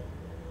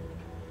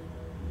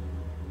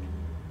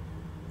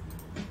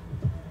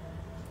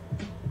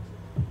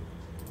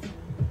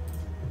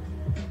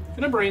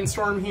 Gonna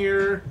brainstorm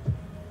here.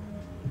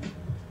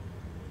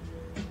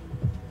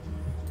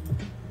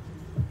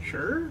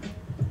 Sure.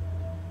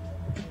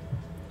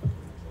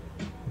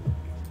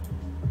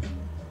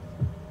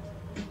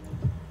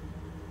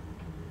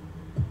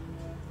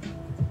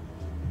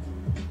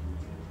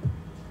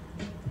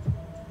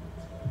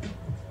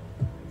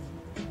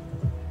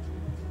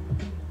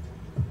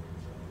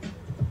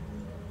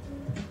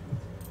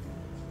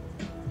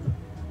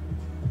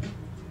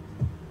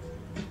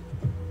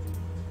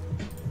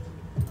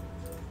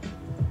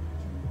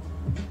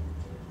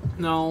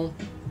 No.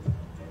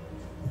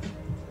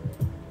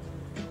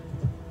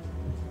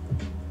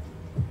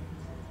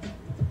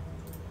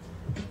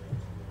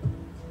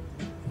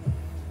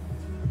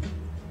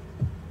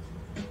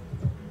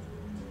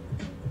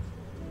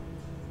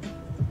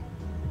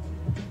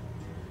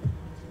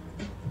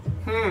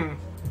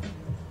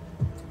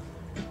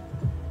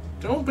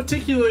 Don't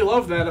particularly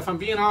love that, if I'm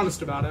being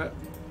honest about it.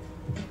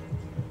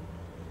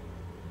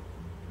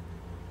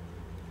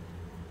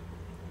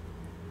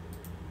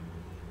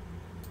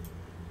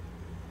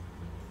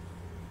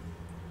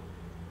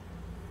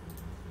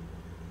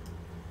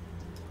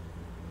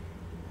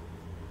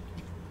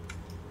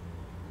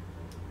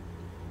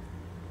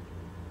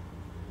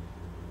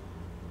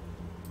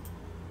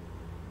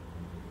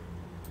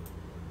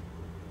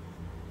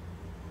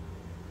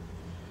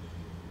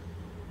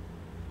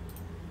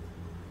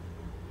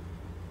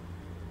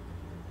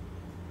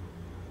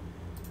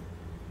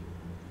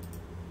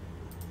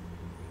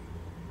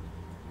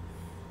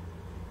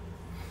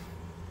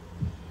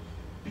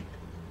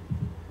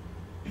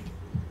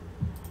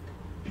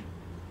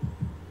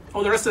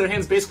 Oh, the rest of their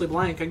hand's basically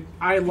blank.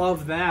 I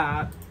love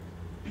that.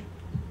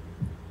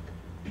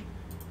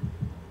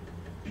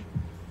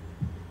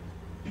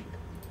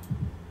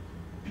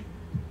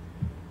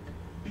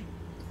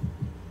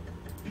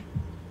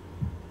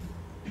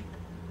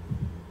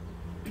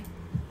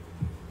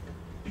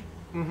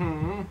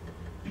 Mm-hmm.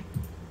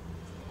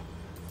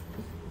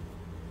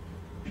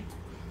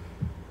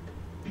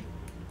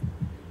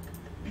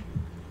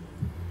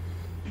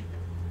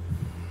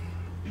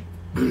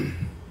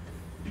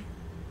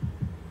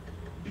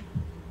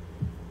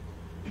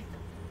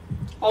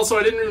 Also,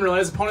 I didn't even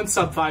realize opponent's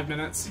sub 5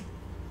 minutes.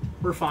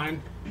 We're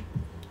fine.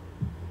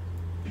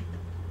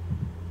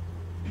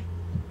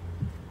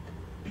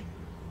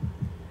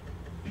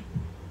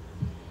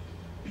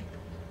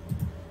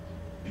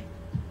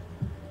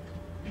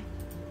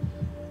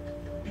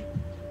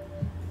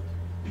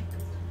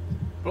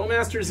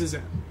 Bowmasters is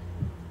in.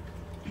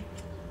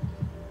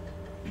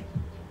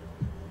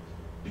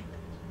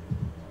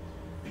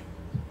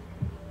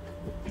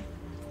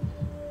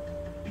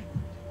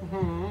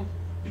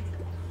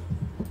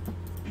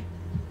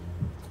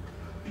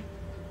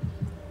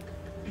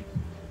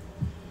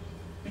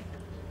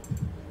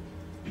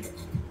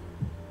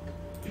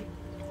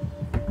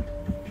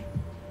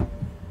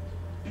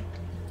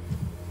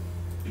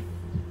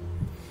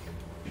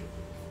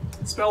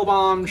 Spell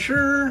bomb,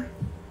 sure.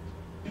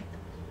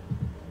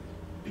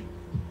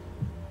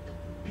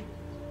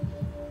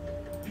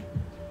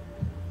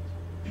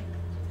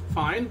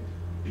 Fine.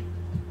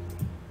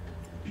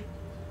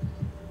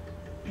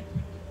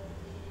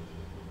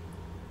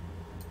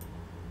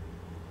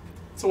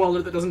 It's a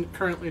welder that doesn't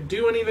currently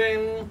do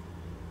anything.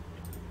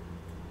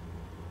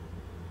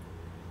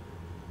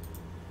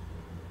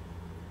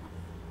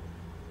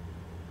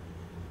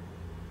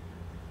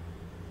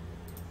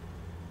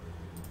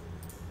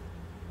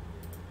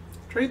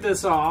 Trade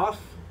this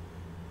off.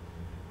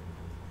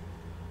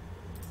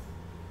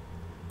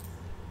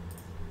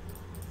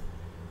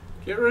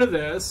 Get rid of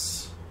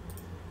this.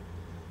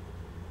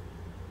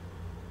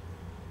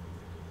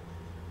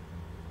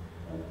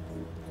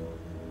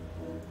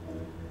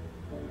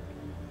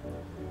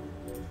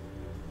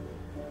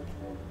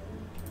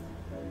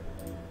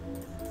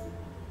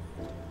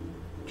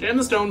 Jam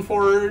the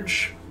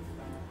Stoneforge.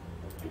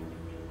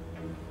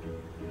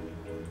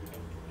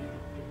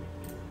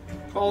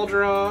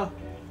 Cauldra.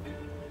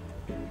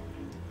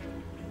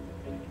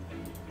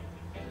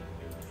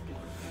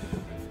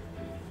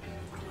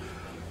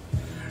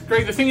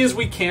 Greg, the thing is,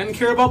 we can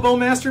care about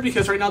Bowmaster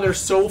because right now they're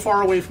so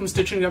far away from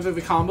stitching together the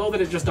combo that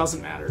it just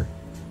doesn't matter.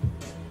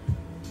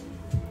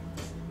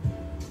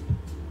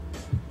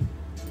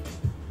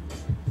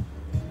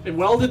 A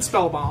welded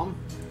spell bomb,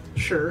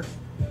 sure.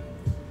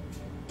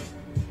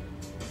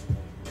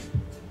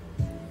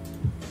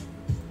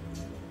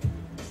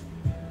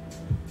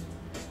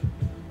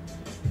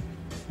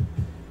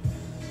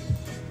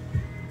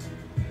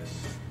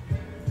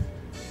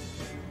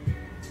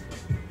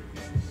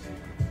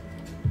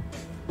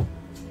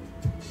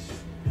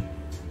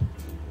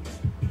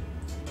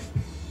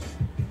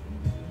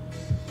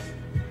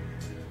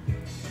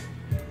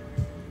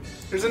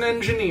 There's an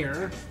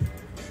engineer.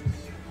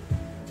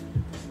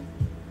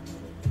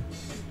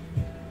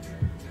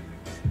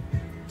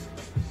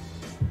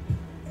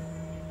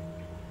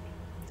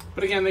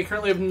 But again, they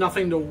currently have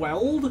nothing to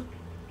weld.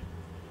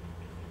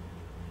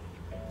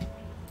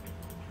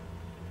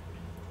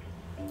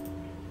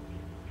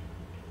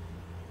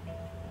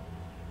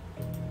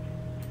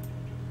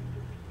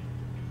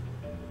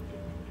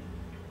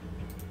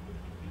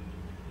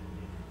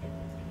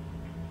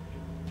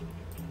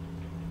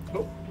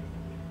 Oh.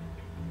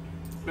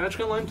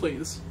 Magic online,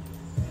 please.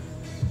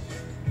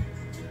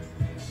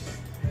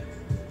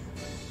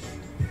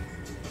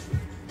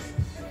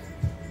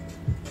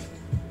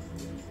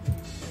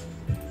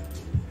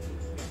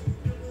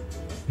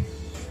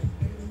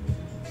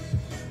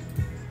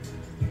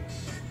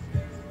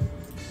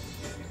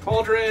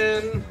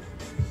 Cauldron.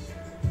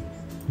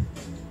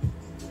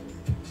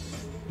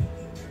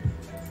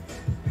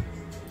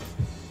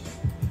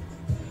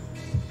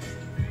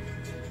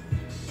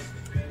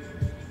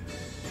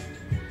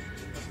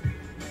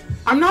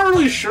 I'm not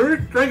really sure,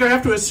 Greg. I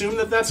have to assume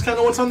that that's kind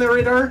of what's on their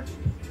radar.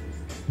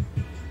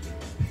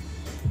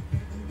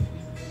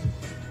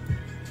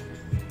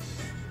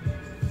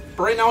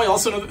 But right now I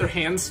also know that their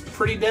hand's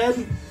pretty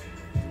dead.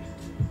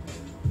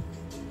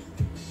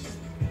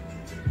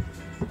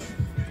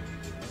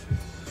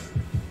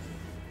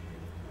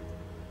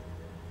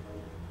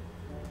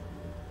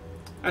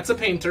 That's a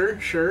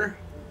painter, sure.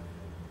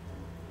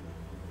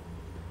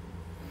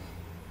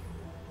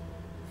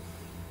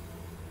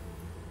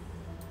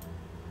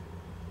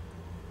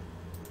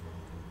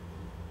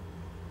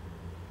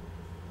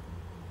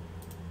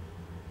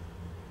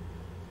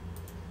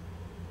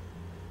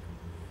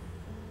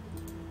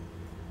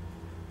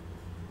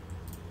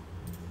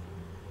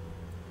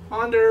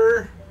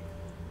 Ponder.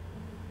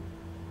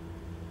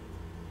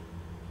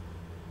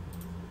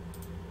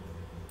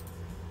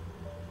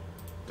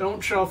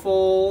 Don't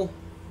shuffle.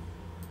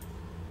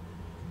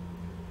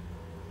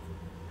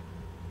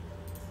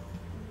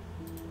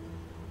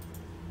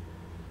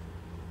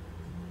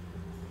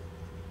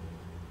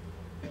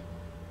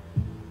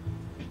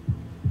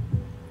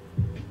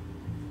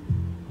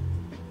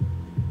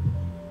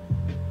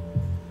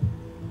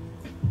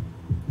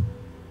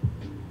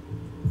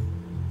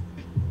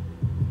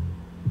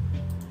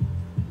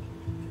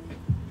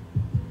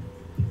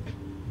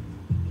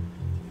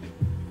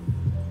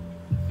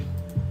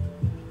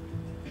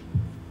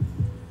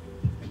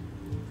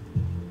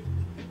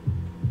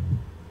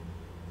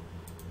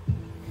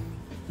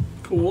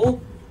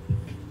 Cool.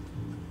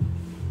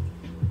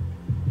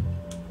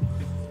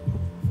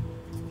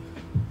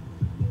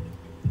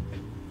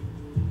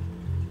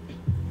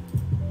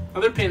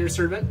 Other painter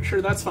servant,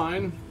 sure, that's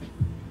fine.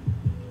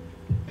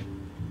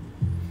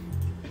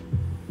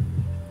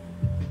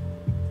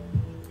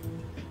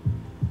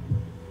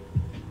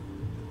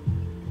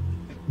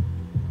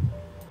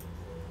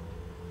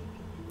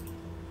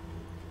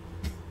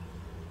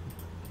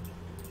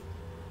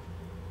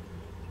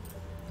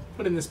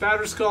 Put in this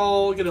Batter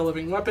Skull, get a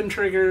living weapon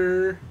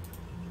trigger.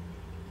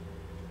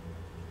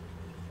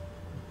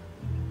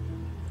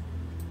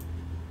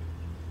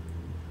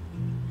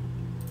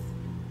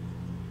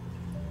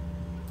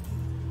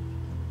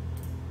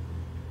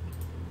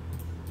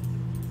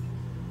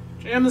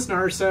 Jam this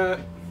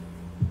Narset.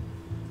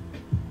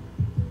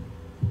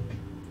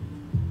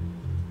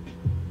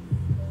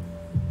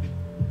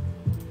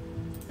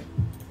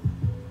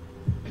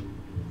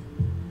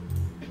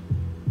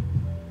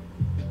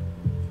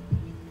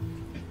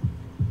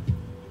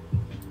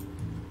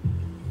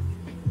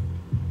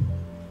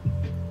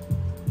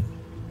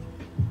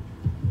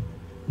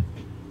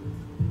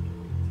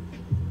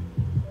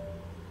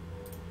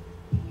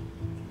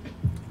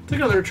 Take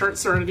another chart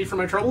Serenity for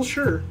my troubles,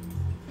 sure.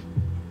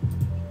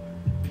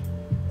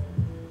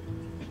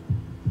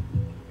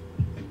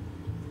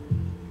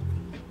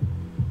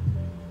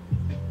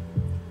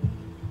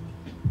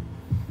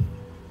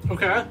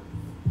 Okay.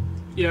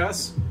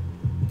 Yes.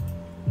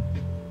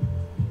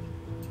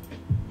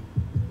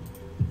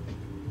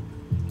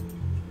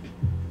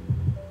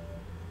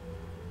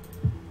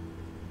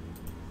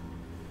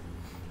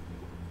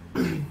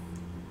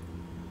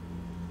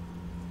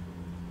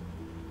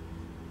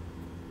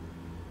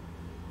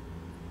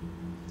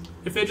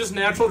 If they just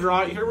natural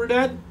draw it here, we're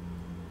dead.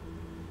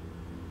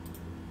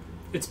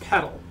 It's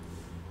Petal.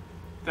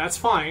 That's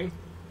fine.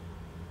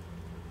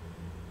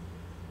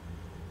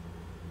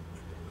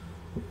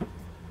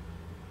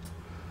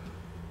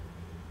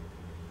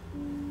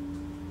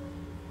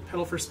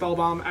 Petal for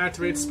Spellbomb,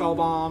 activate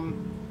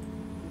Spellbomb.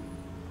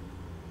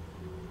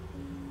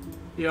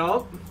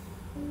 Yup.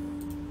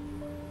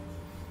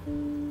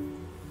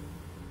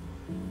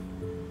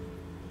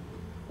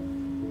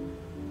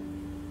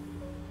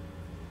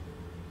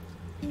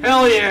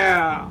 Hell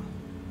yeah!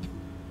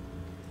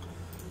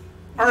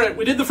 Alright,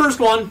 we did the first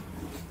one.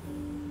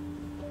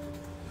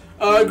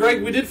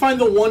 Greg, we did find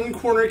the one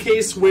corner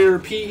case where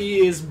PE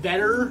is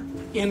better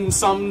to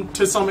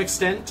some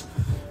extent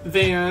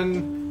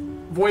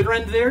than Void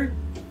Rend there.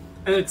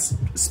 And it's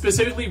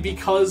specifically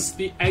because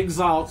the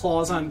exile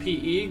clause on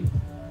PE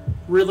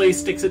really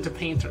sticks it to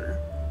Painter.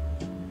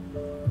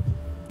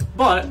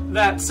 But,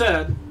 that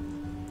said,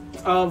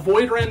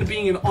 Void Rend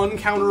being an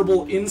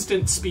uncounterable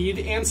instant speed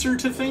answer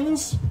to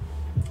things,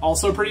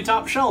 also pretty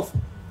top shelf.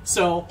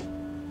 So,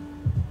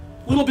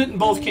 a little bit in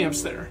both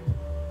camps there.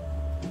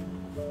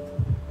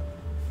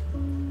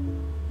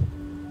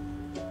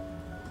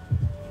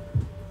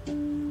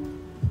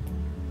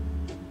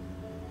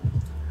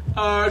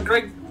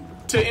 Greg,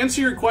 to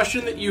answer your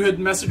question that you had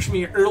messaged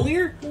me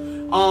earlier,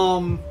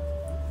 Hull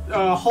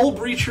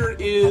Breacher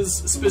is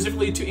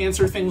specifically to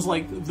answer things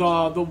like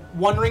the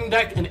One Ring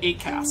deck and 8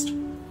 cast.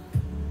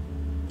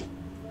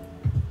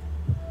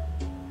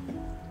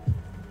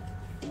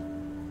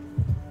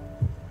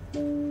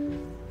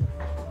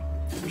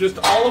 Just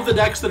all of the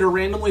decks that are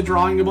randomly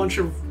drawing a bunch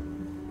of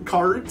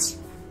cards,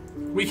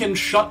 we can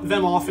shut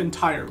them off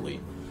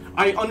entirely.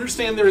 I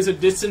understand there is a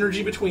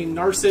dyssynergy between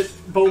Narset,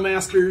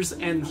 Bowmasters,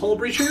 and Hull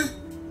Breacher.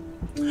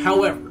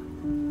 However,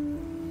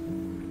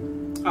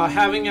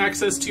 having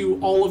access to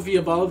all of the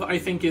above, I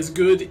think, is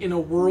good in a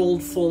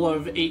world full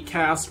of 8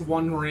 cast,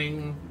 1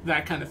 ring,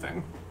 that kind of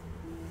thing.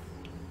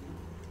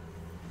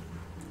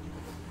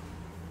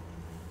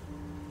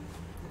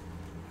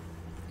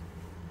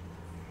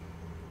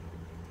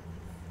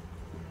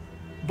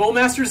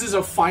 Bowmasters is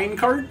a fine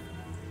card.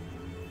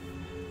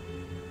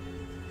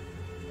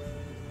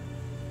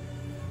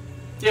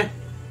 Yeah.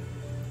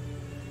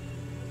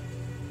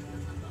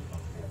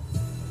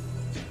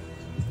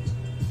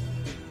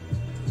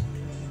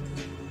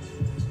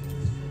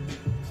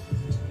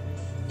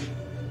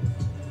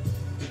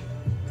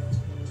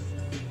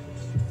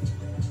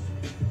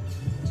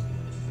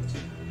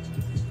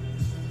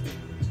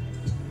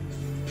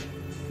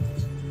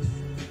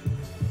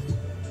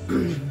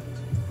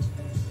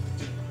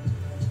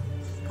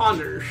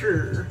 Ponder,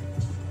 sure.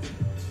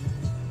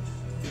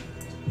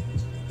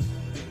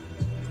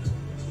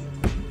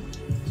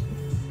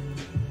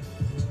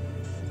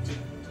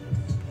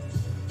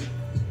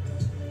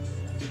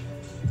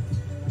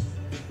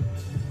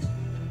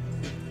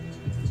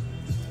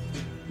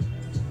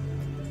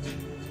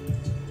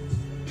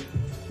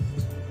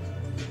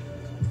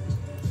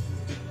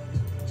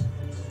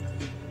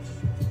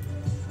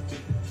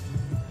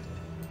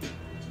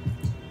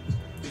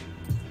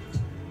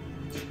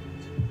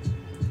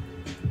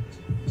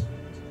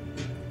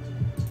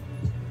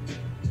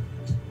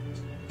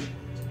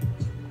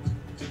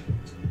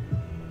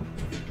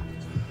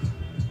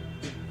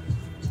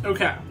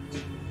 Okay.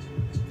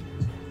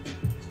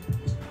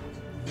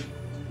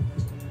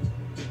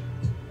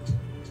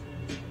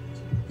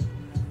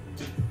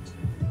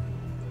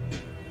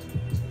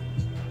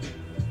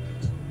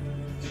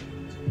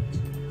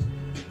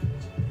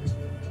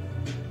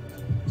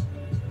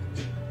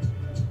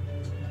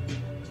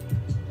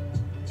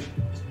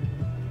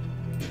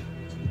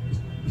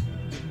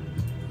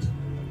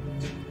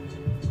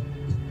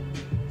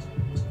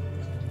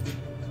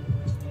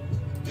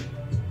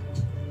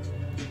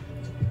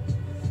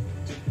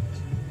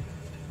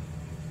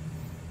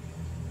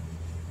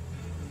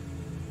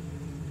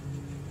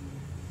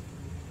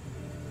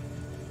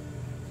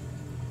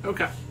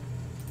 Okay.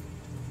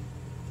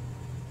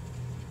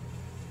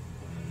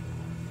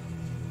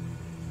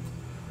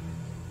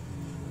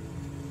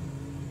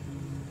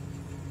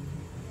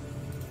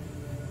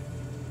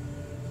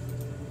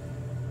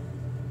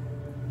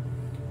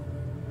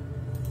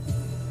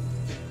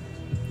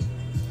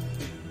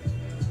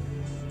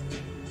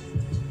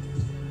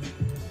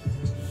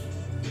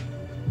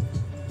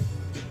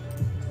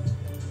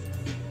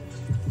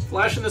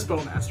 Flash in this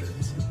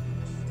Bowmasters.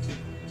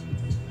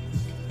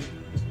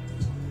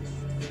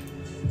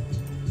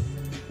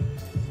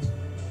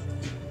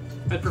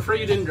 I'd prefer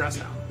you didn't dress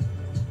down.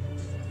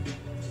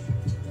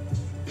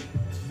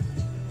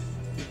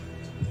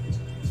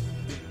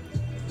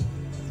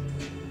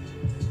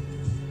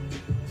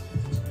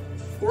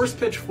 Force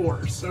pitch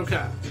force,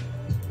 okay.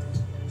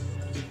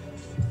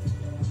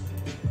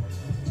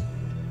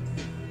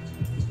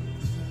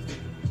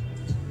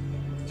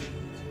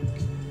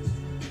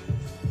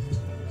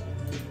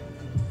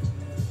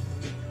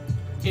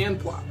 And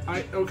plow.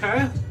 Okay.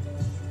 I'm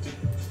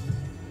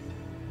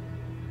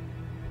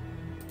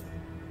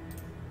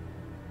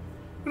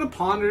gonna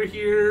ponder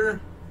here.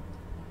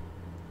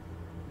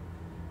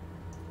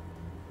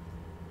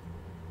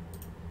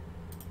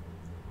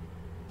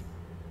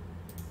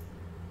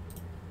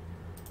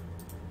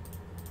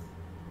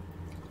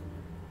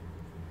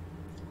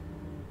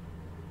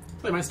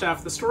 Play my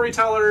Staff the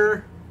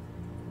Storyteller.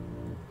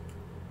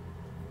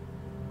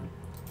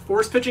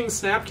 Force pitching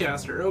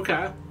Snapcaster,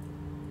 okay.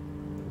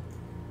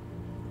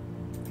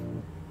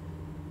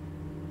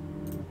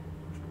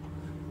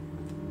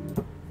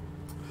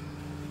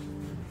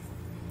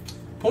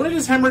 Opponent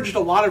has hemorrhaged a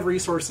lot of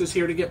resources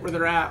here to get where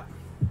they're at.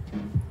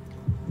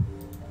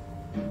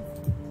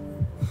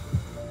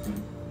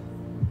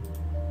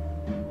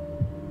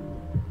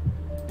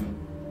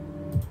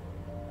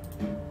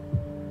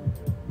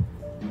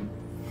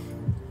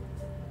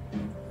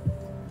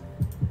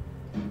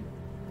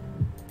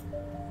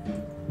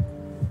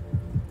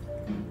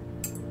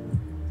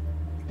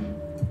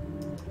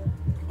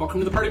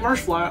 Welcome to the party,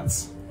 Marsh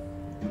Flats.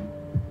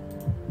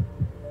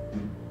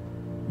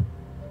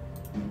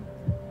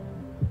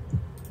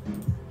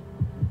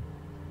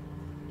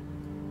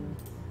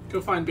 Go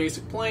find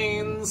basic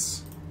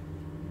planes.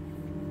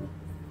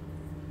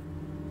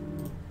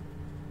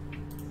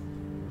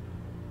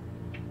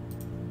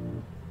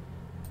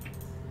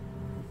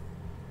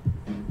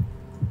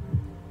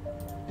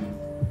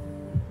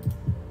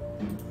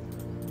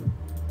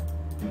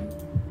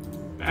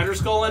 Badger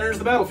Skull enters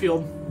the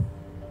battlefield.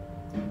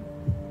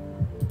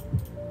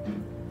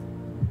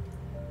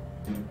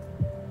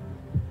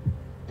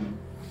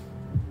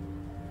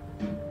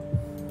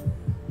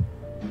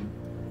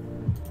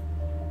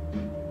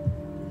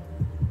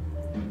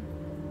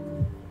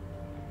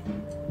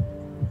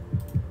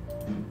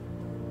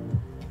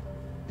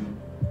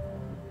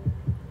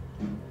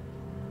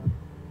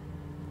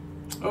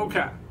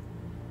 Okay.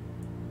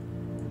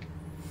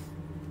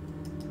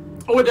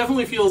 Oh, it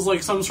definitely feels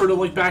like some sort of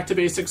like back to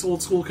basics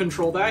old school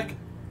control deck.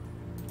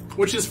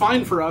 Which is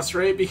fine for us,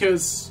 right?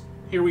 Because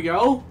here we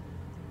go.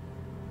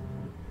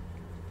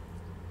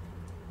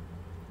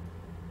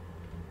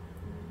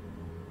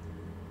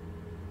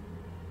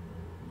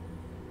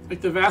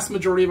 Like the vast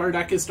majority of our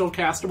deck is still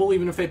castable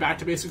even if they back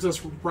to basics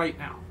us right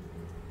now.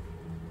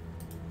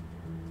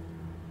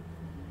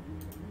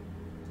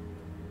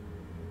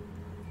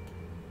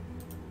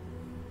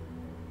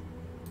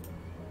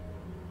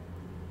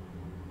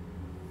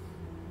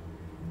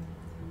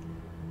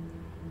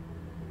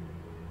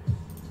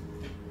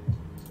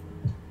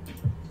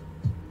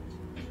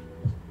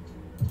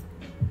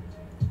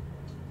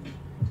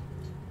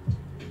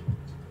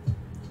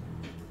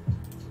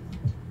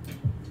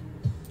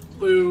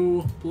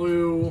 Blue,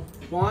 blue,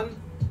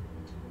 1.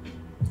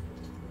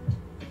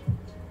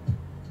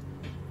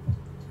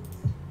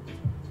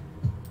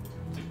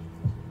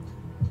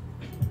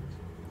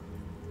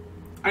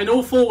 I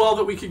know full well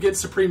that we could get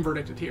Supreme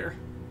Verdicted here.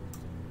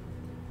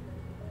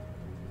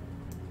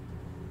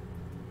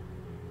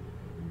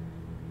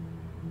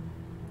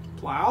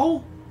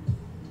 Plow?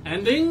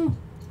 Ending?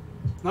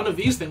 None of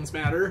these things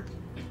matter.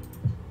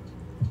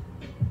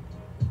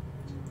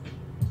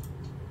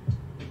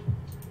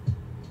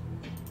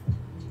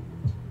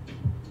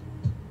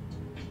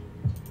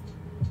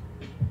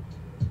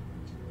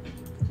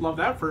 Love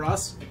that for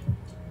us.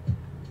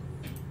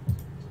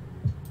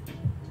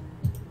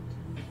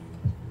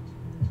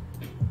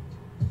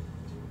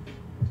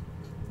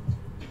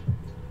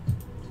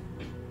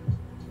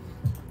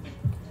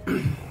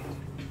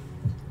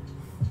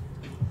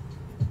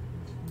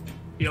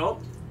 Yup.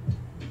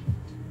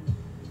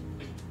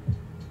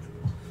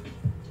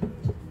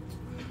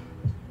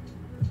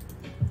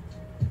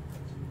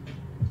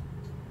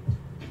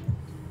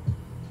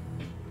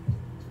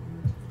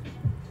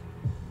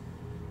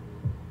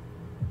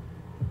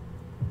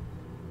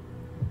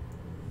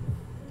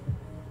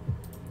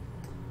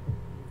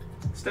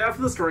 Staff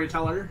of the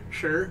Storyteller,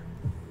 sure.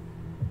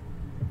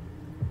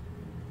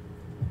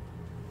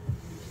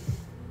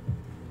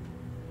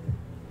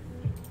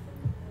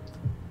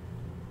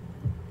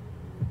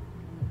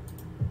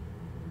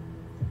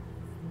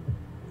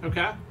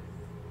 Okay.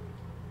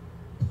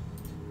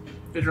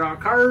 They draw a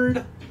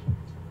card.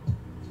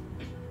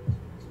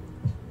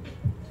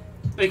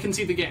 They can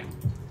see the game.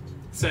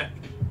 Sick.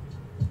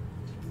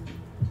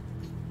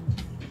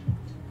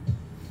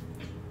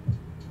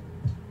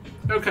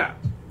 Okay.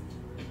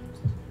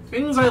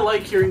 Things I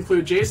like here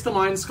include Jace the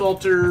Mind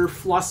Sculptor,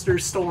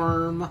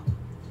 Flusterstorm.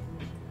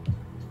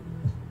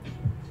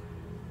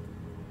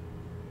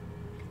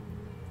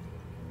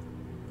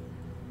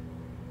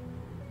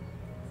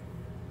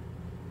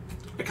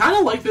 I kind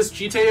of like this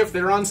GTA if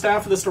they're on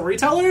Staff of the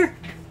Storyteller.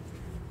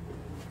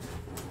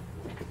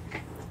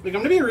 Like,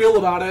 I'm gonna be real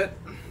about it.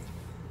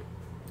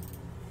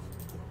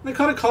 They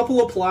cut a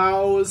couple of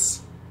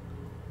plows.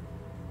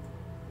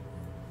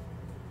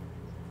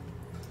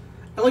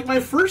 And, like, my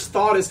first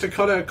thought is to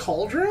cut a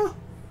Cauldra.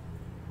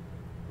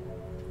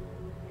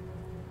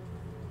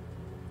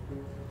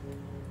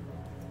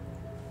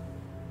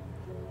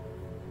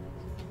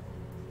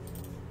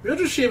 Maybe I'll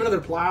just shave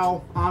another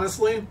plow,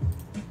 honestly.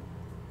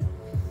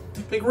 I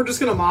think we're just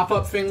gonna mop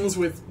up things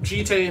with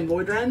GT and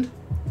Void Rend.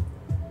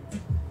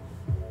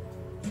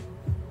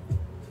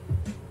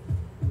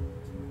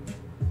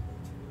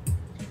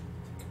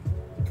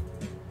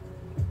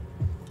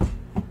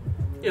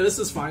 Yeah, this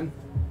is fine.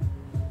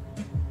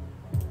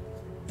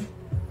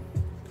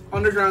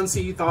 Underground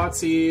Sea,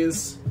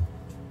 Thoughtseize.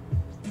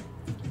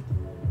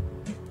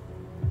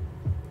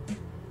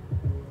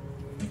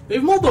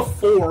 They've mulled a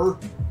 4.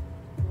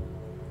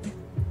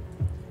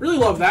 Really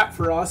love that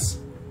for us.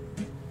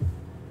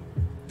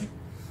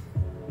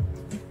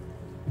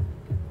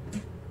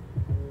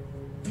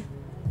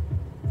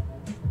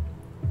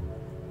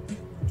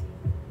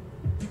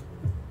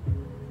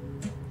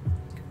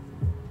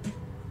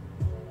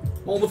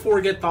 Mull the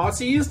 4, get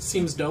Thoughtseized.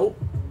 Seems dope.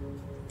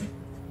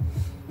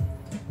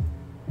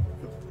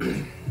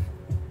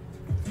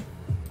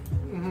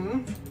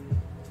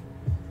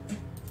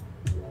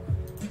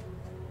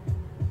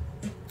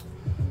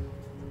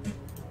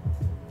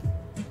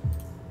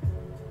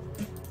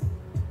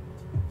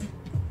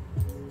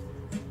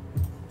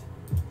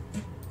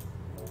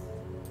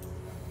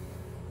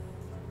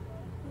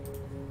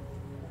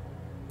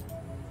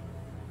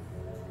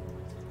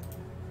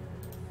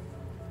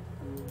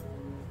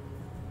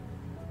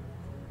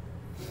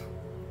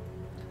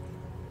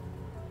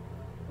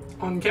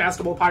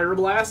 Uncastable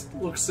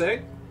Pyroblast looks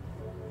sick.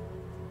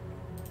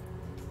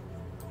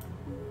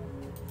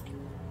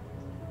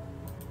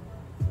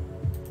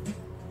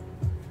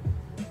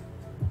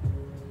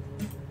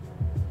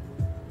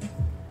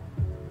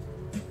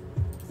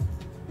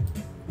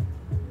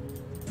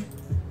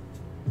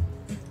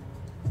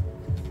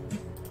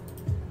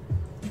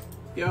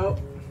 Yup.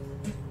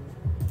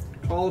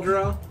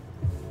 Cauldra.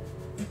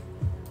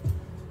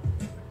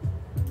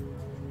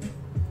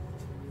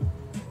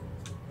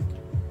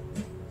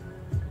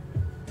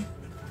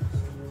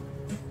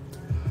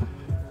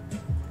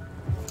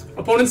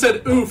 Opponent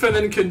said oof and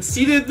then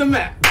conceded the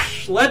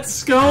match.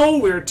 Let's go.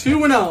 We're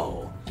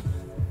 2-0.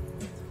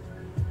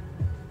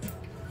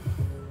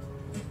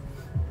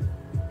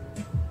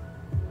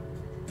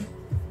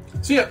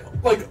 So yeah,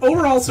 like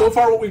overall so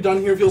far what we've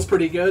done here feels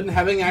pretty good.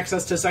 Having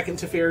access to second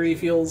Teferi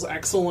feels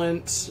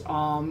excellent.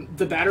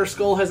 The Batter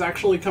Skull has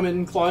actually come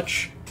in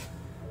clutch.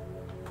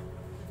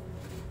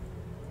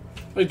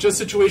 Like just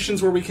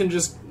situations where we can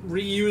just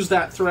reuse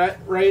that threat,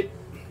 right?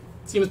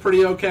 Seems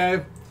pretty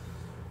okay.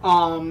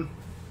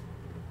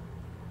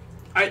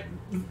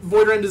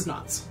 Void Rend is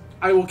nuts.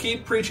 I will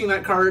keep preaching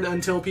that card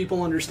until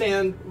people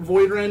understand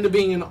Void Rend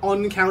being an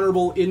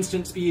uncounterable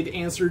instant speed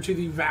answer to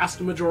the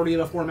vast majority of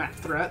the format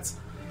threats.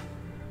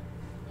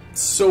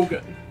 So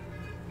good.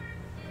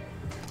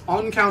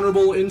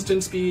 Uncounterable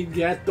instant speed,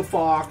 get the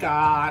fuck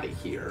out of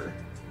here.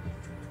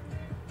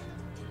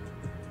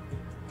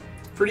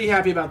 Pretty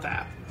happy about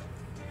that.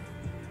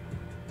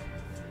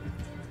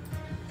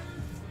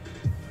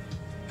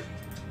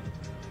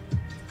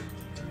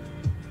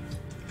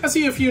 I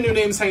see a few new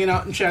names hanging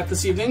out in chat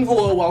this evening.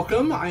 Hello,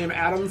 welcome. I am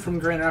Adam from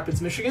Grand Rapids,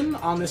 Michigan.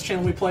 On this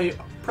channel we play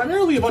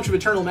primarily a bunch of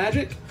Eternal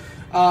Magic,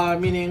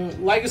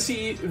 meaning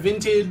Legacy,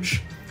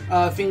 Vintage,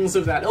 things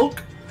of that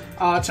ilk.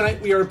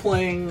 Tonight we are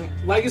playing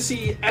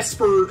Legacy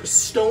Esper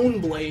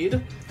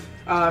Stoneblade,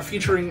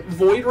 featuring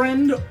Void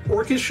Rend,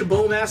 Orcish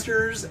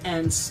Bowmasters,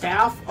 and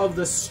Staff of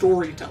the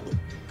Storyteller.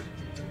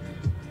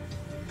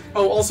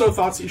 Oh, also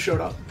Thoughtseize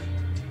showed up.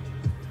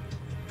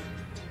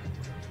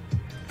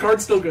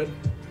 Card's still good.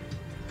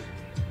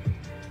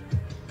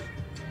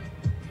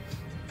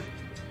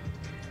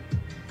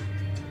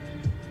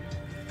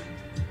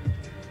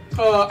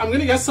 I'm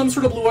gonna guess some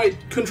sort of blue-white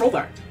control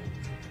deck.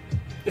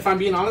 If I'm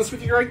being honest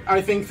with you, Greg,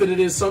 I think that it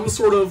is some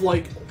sort of,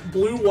 like,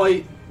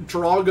 blue-white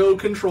Drago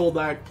control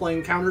deck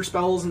playing counter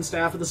spells and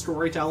Staff of the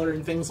Storyteller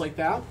and things like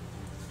that.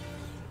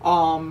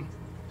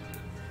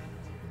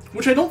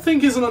 Which I don't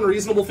think is an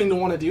unreasonable thing to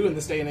want to do in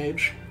this day and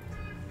age.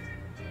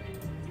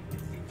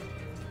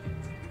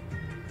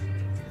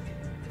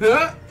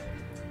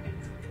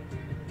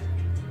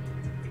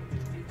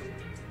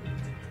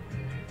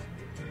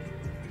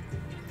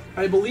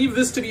 I believe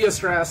this to be a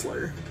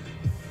Strassler.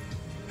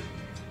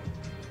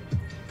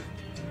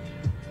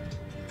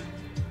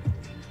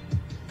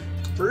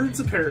 Birds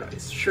of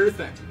Paradise, sure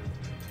thing.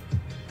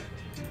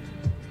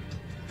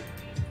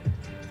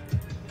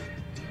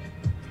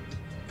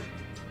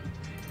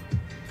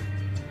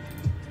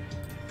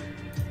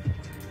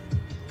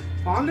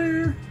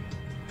 Ponder.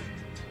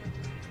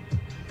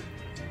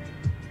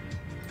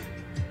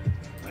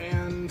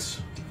 And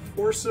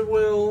Force of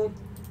Will.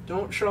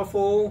 Don't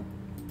shuffle.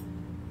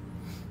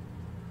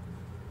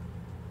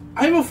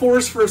 I have a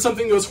force for if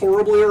something goes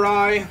horribly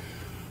awry.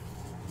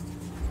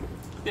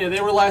 Yeah, they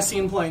were last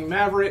seen playing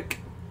Maverick.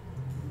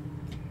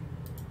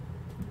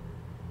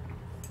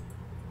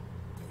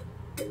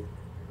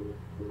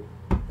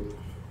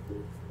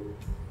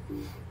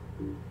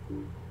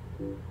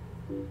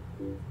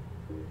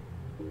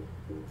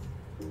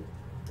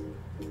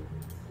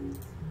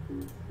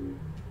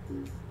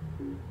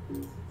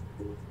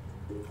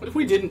 What if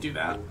we didn't do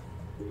that?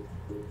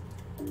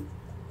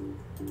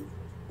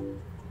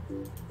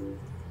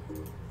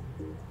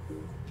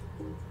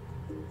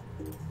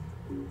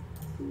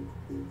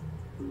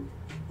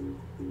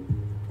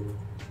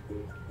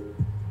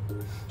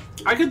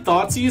 I could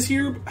Thoughtseize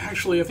here.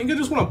 Actually, I think I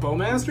just want a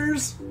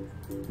Bowmasters.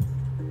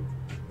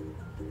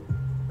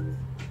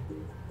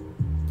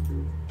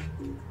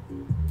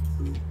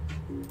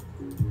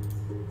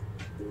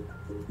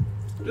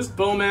 Just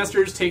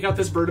Bowmasters, take out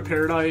this Bird of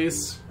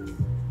Paradise.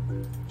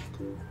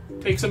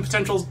 Take some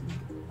potential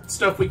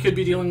stuff we could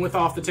be dealing with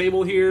off the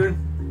table here.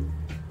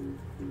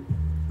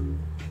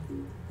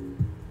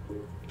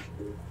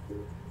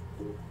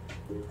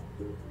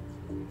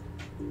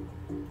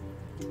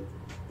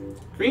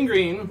 Green,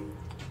 green.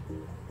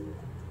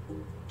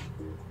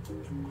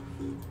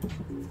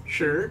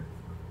 Sure.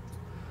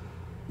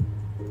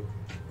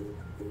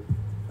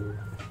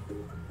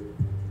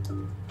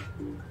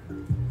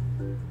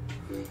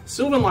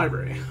 Sylvan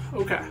Library.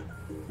 Okay.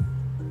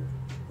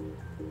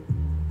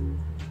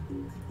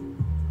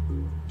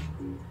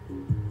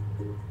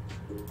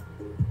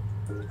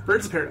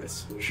 Birds of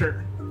Paradise.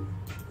 Sure.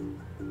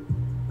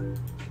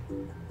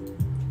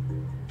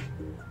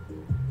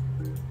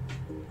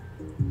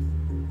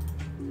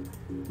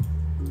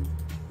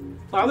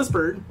 Plow this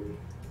bird.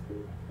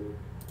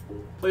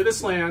 Play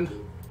this land.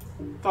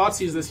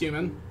 Thoughtseize this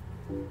human.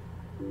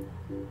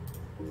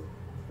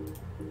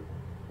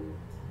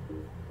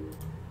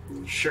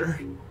 Sure.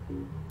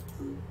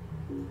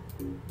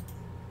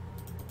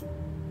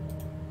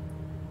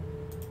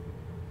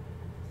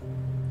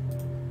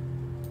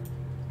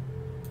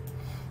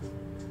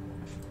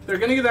 They're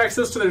gonna get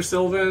access to their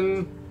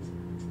Sylvan.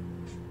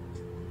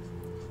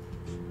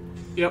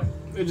 Yep,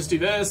 they just do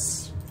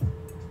this.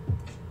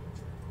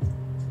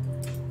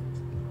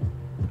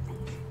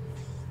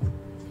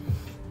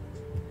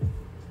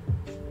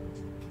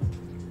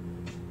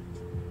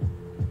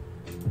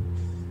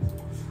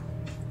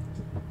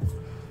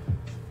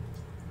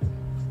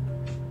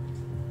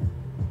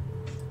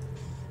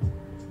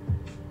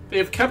 They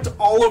have kept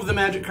all of the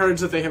magic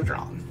cards that they have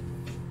drawn.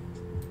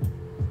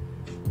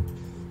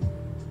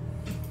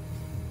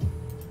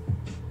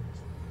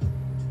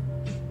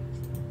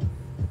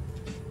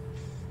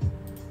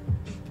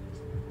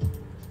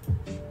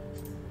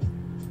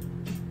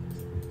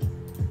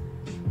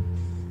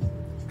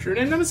 True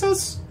Name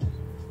Nemesis?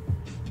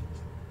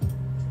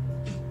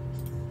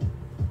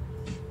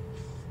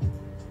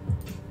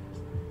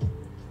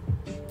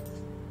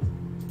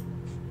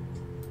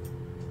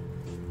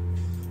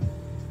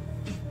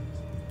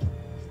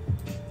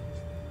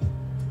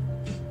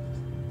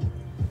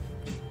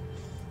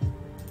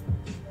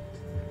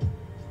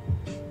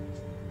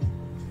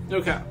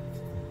 Okay.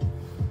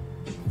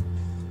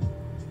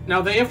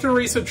 Now they have to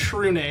erase a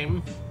true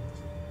name.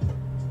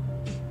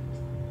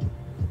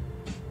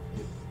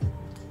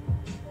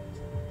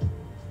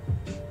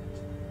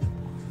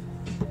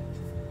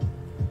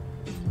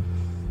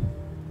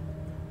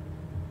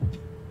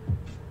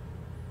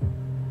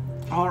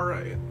 All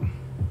right.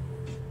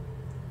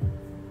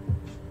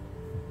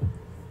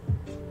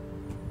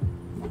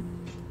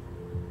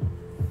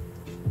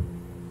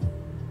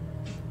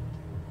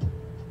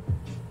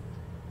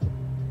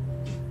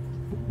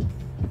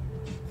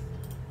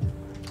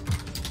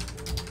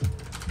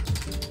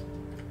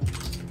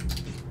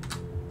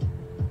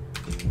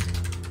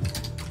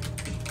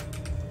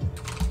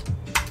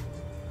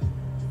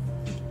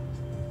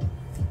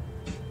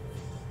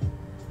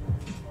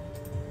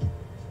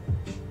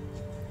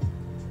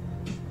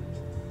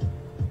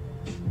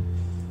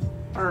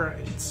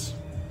 Alright.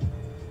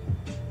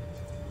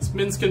 It's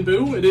Minsk and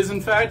Boo. It is,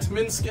 in fact,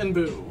 Minsk and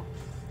Boo.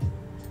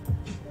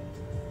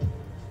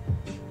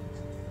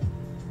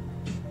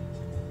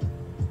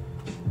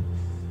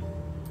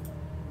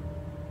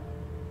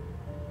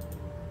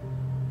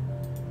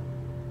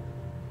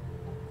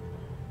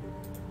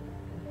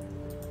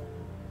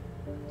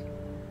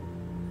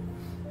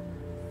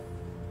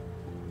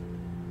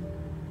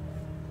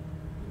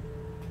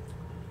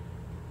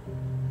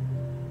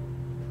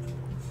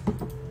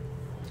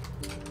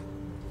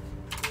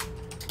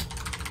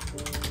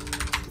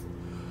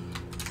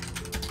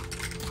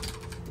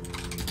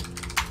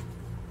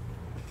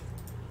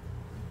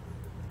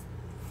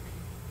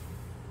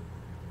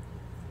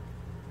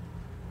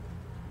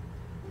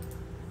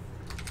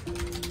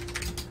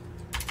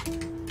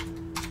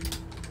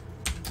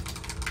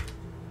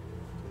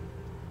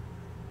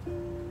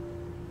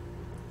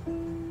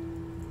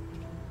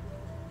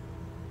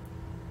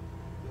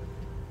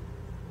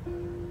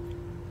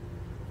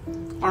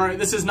 Alright,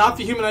 this is not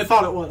the human I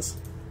thought it was.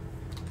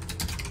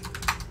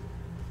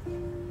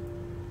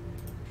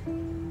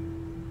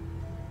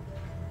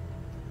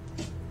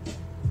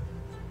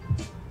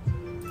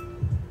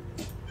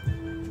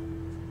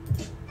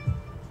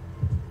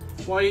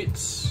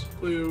 White,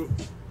 blue.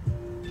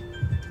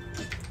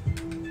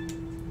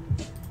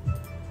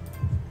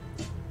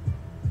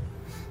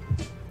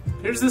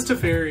 Here's this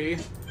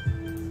Teferi.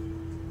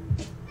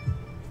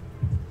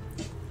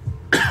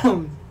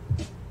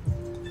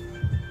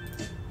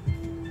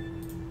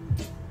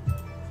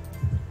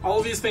 All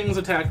of these things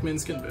attack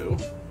Minsk and Boo.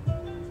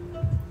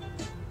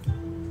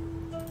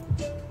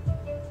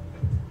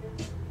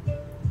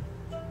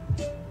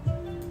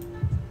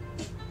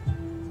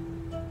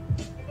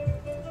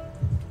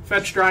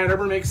 Fetch Dryad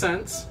Arbor makes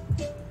sense.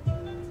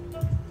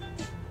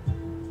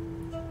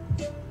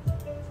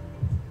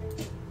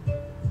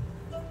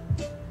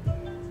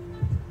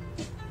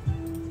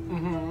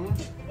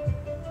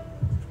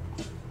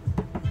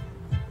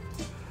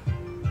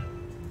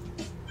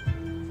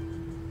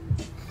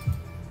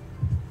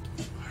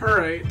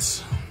 Alright.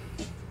 So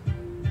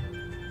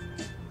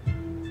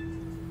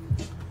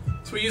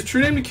we use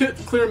True Name to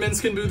clear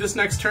Minskin Boo this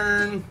next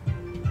turn.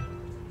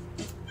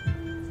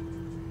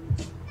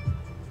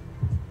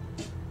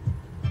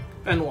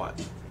 Then what?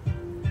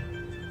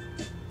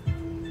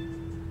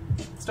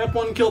 Step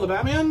 1, kill the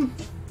Batman.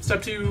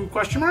 Step 2,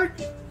 question mark?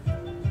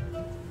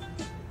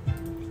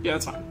 Yeah,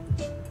 that's fine.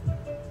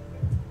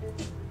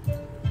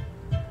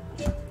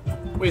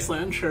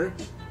 Wasteland, sure.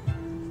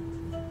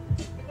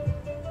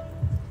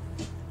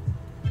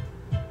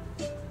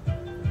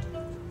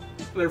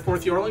 Their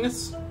 4th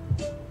Yorlingus.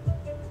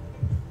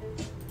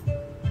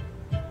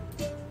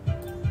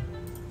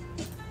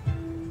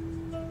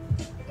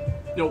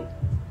 Nope.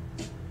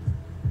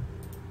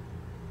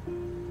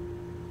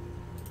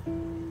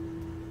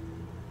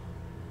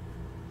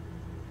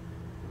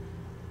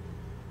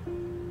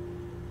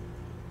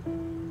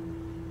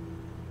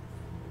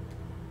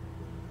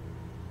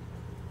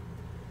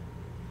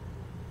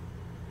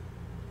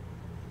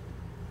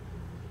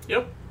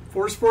 Yep.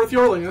 Force 4th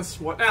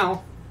Yorlingus. What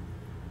now?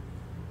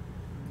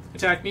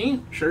 Attack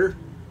me? Sure.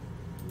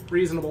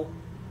 Reasonable.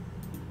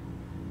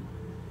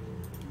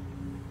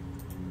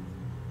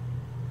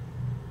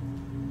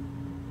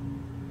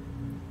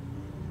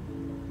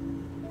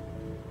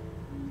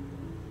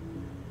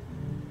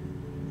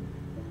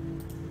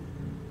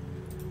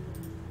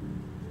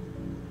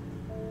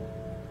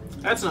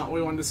 That's not what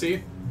we wanted to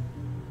see.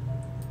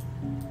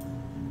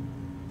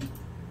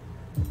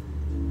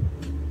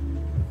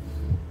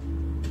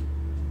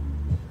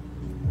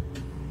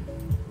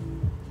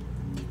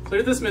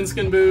 Clear this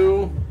Minskin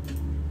Boo.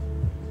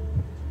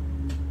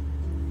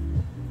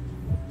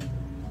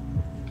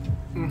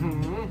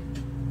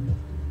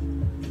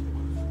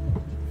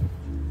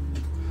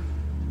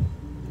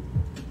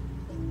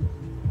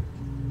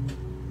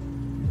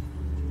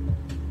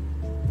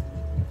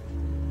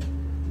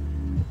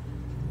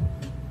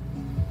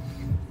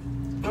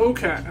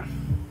 Okay.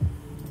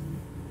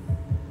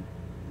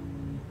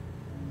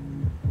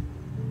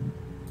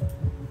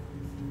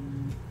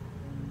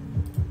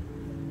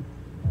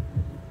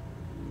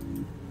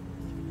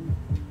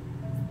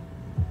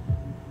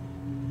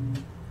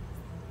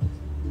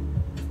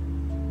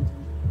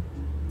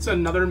 It's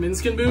another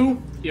Minskin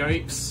Boo?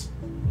 Yikes.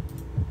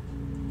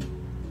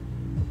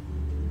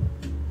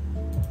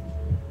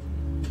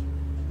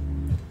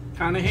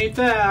 Kinda hate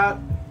that.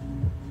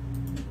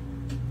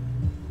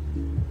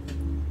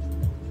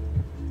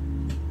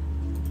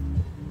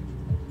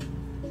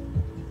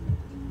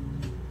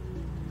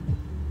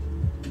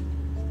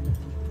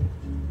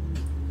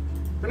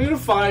 We're gonna get a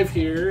 5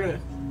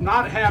 here.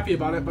 Not happy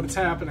about it, but it's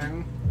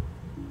happening.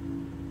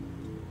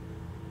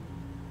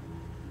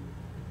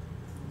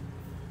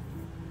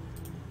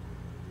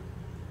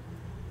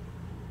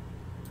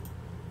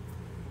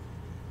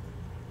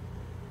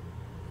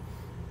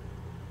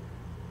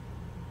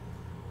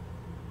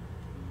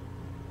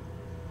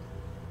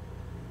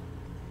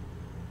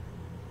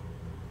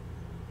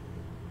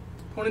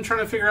 Opponent trying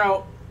to figure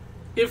out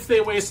if they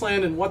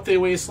wasteland and what they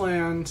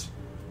wasteland.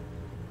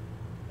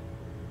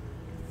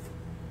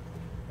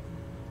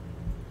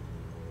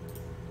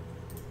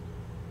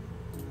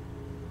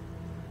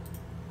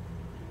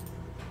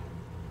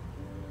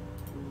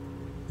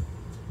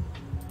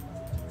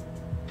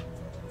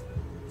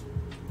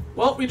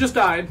 Well, we just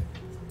died.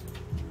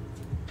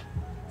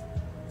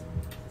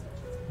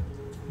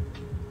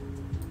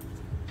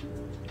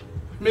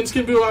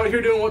 Minskin Boo out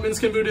here doing what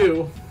Minskin Boo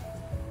do.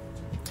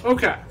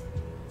 Okay.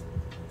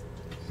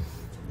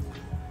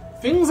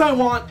 Things I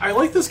want. I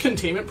like this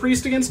Containment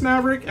Priest against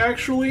Maverick,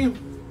 actually.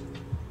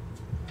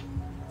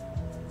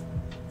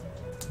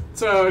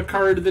 It's a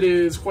card that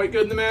is quite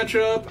good in the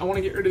matchup. I want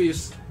to get rid of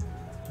these.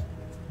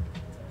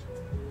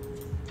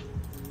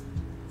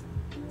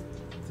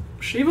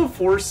 Shave of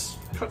Force.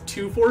 Cut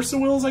 2 Force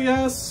of Wills, I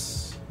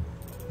guess.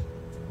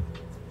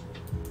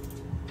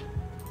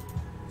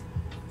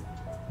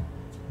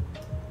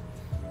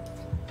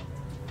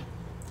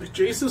 Like,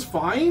 Jace is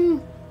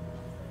fine.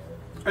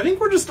 I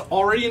think we're just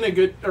already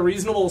in a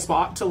reasonable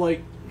spot to,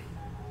 like,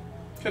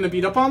 kind of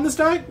beat up on this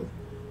deck.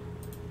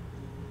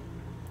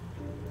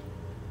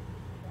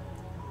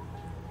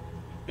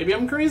 Maybe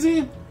I'm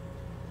crazy?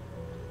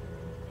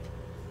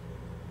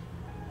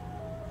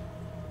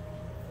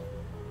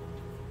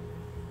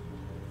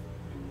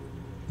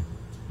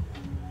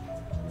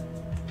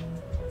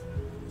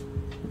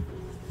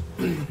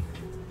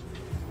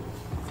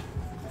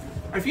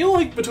 I feel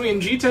like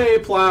between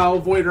Jite, Plow,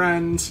 Void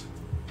Rend,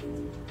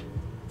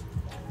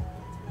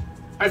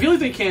 I feel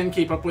like they can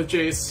keep up with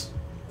Jace.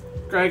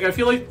 Greg, I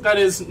feel like that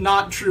is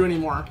not true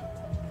anymore.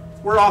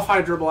 We're off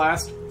Hydro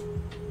Blast.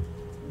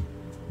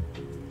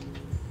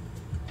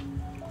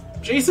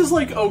 Jace is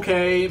like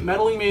okay.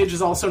 Meddling Mage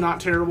is also not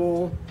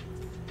terrible.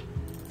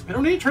 I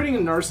don't hate trading a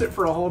Narset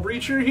for a Hull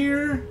Breacher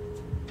here.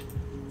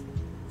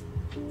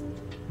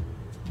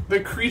 The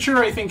creature,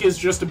 I think, is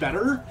just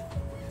better.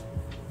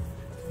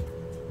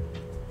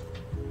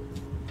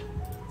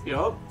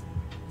 Yup.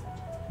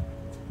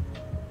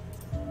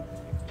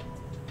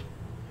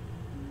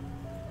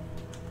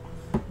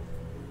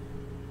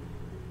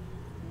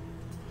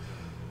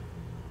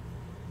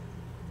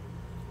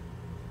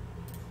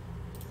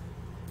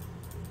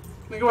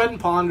 Let me go ahead and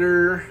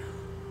ponder.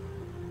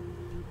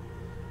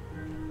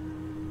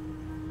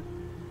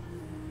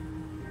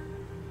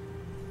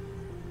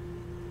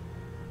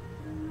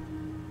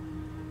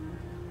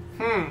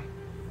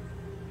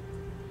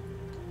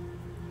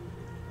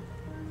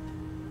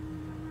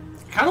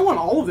 I kind of want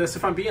all of this,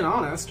 if I'm being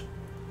honest.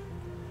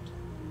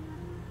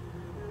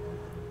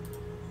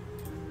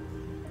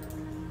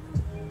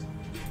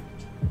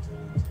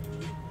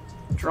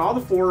 Draw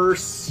the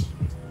Force.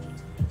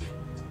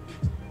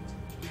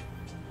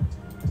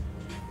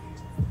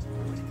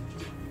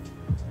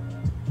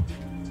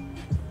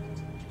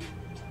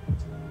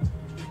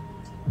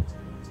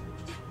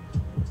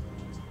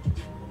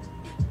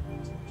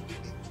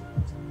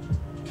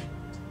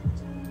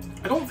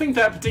 I don't think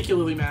that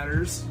particularly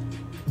matters.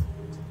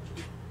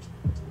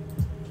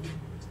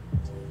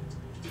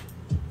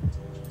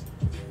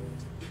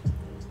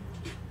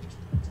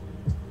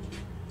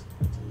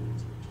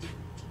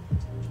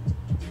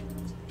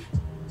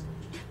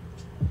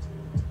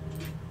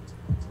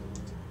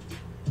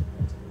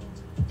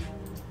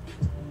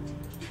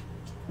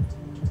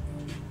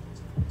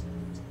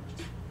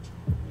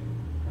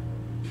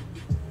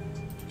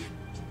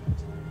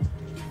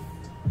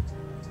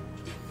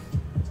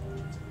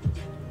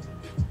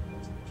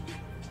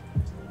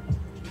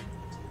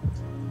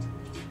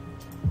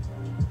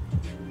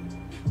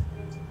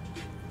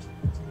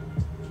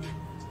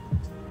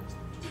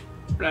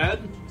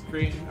 Red?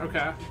 Green.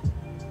 Okay.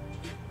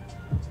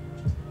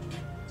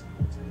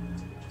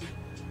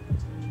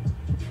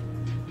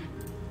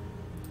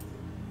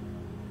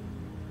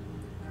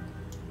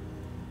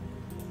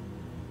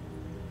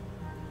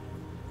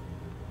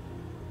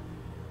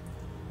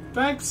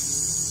 Thanks,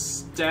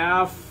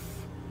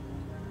 Staff.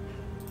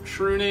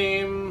 True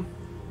name.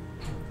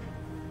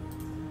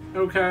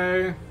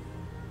 Okay.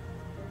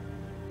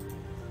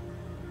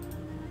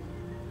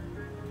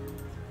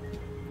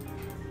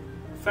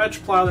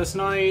 Fetch, plow this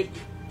night.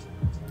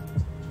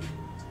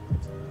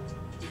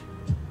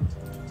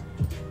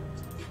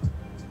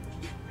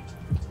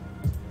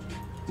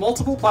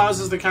 Multiple plows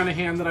is the kind of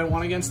hand that I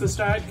want against this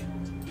deck.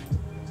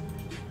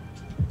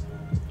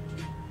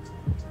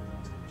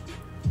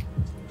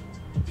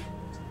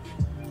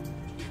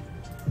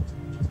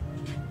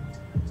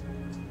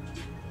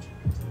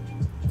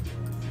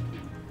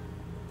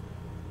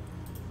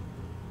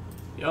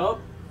 Yup.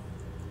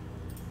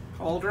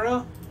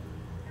 Caldra.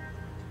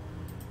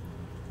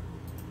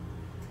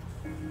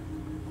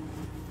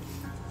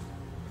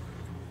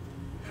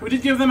 We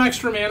did give them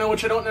extra mana,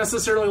 which I don't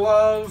necessarily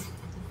love.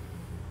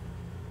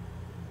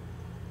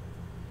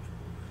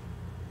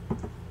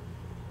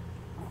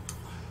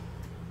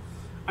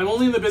 I'm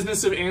only in the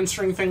business of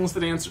answering things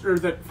that answer, or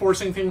that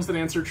forcing things that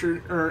answer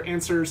true, or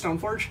answer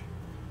Stoneforge.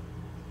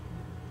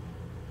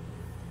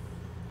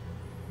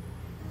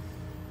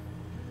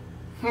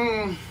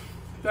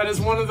 That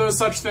is one of those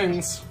such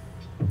things.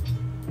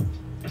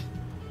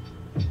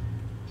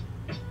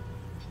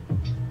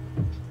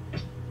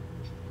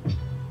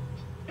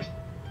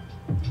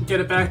 Get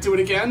it back to it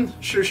again?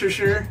 Sure, sure,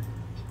 sure.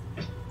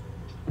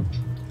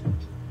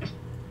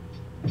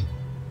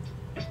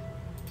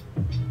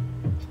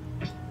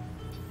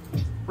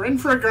 We're in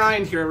for a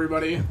grind here,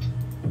 everybody.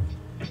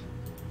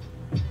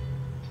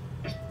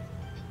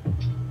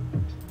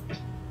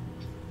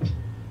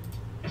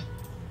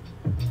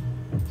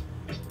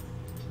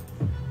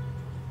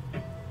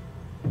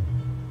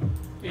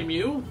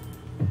 Emu?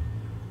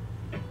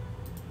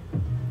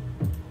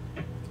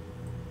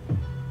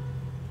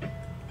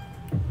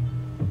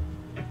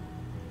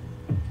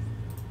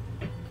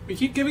 We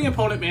keep giving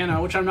opponent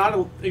mana, which I'm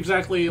not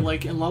exactly,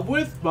 like, in love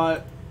with,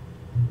 but...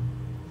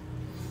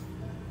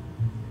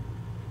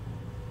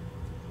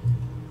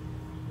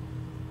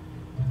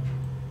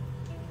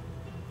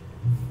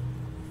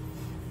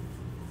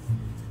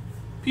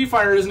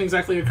 P-Fire isn't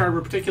exactly a card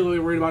we're particularly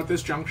worried about at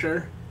this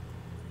juncture.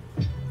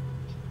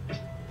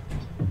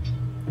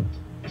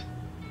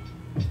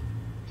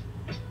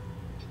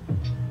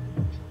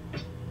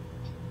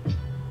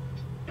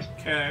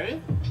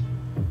 Okay.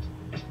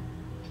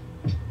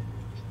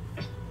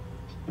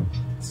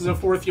 This is a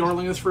fourth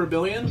Yorlingus for $1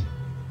 billion.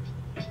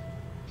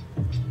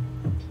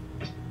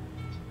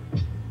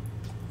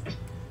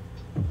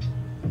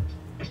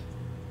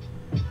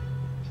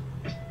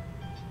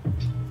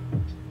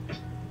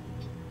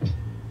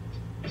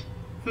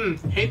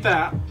 Hate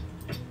that.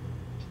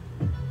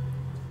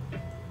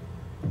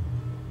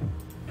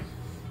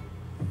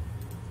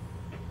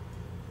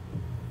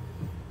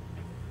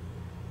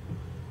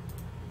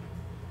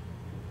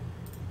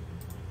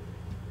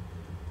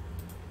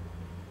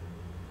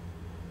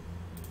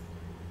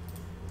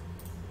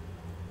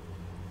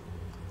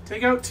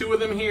 Take out 2 of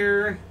them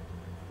here.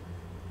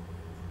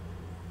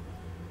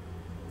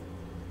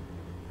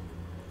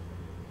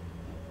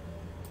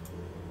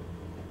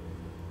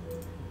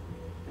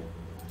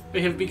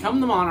 They have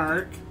become the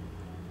Monarch.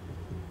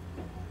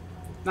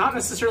 Not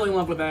necessarily in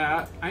love with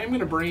that. I am going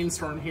to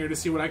brainstorm here to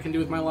see what I can do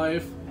with my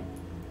life.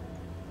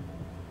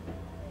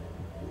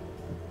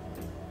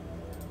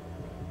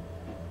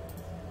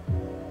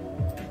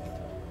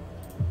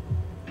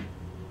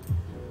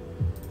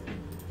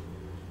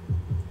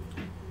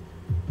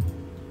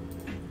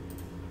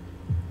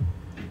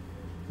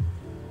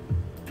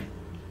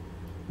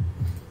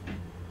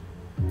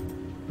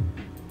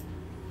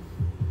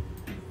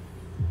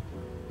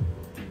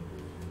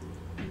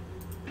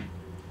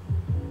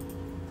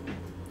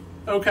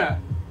 Okay.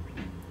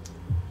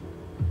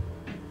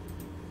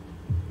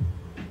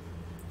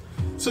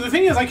 So the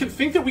thing is, I can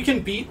think that we can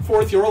beat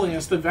 4th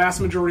Yorlingus the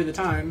vast majority of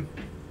the time.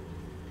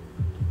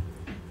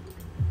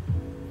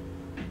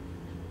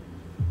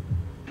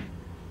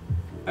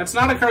 That's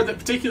not a card that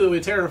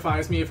particularly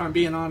terrifies me, if I'm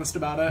being honest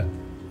about it.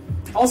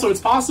 Also, it's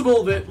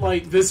possible that,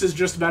 like, this is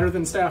just better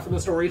than Staff of the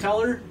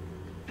Storyteller.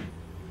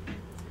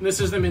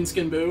 This is the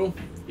Minskin Boo.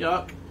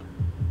 Yuck.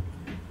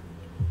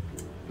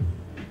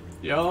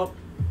 Yup.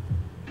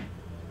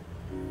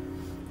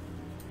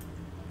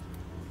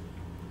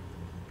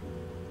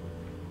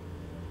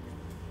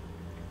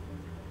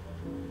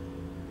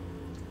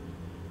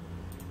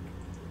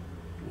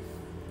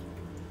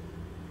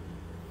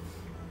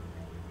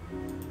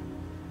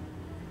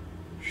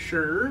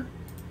 Sure.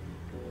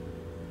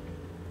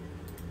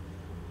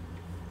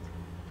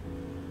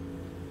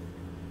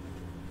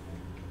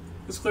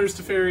 This clears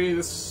to Fairy,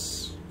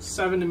 this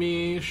 7 to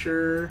me,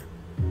 sure.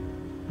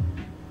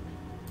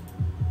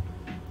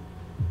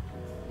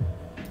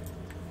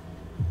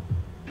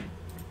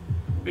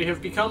 They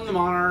have become the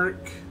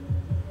Monarch.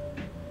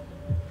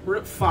 We're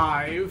at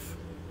 5.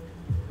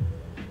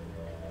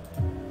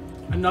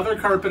 Another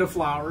Carpet of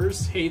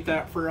Flowers. Hate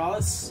that for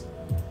us.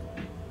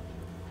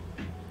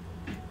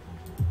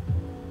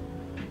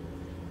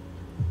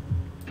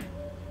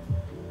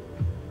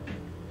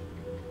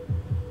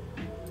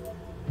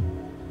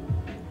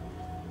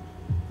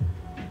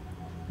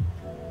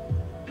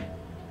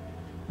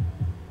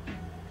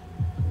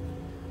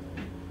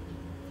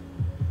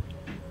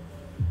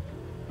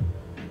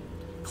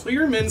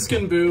 Clear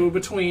Minskin Boo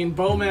between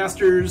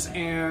Bowmasters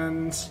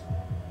and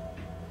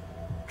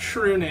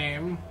True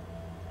Name.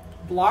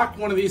 Block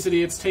one of these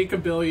idiots, take a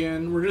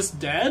billion. We're just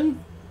dead?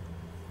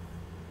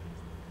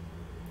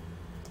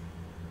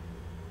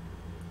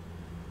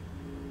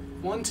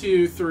 One,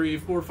 two, three,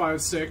 four,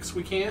 five, six.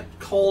 We can't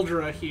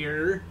Cauldra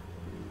here,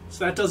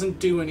 so that doesn't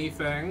do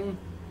anything.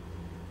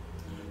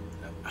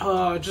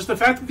 Just the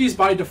fact that these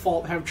by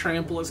default have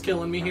Trample is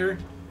killing me here.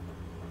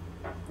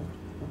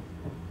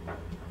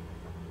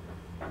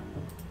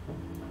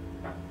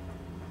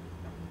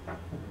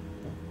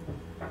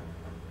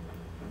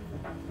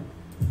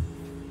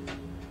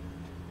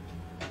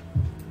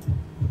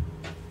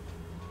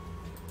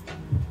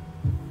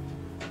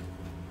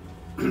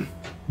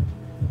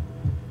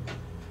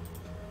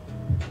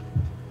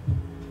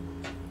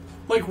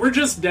 Like, we're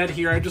just dead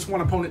here. I just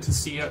want opponent to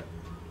see it.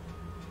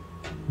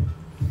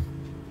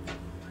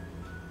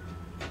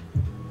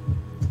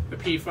 The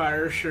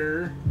P-Fire,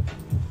 sure.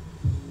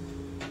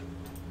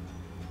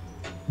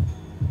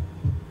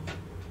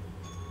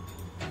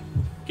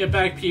 Get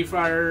back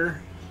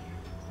P-Fire.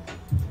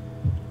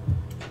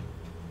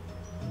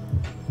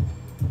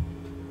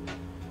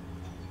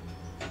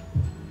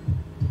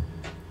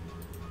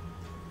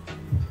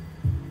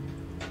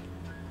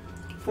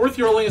 Fourth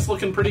Yorling is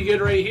looking pretty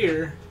good right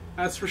here.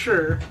 That's for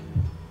sure.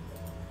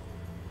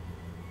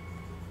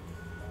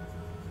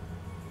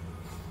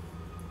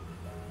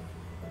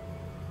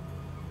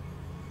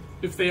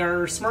 If they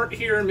are smart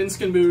here,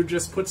 Minskin Boo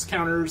just puts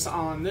counters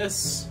on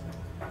this.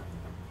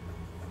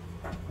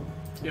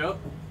 Yep.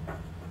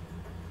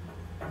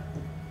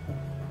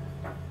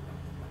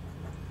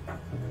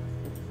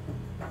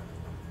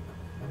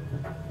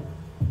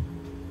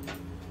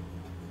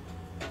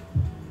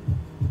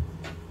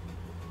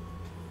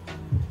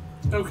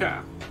 Okay.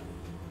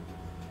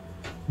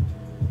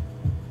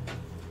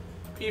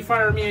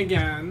 P-Fire me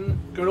again.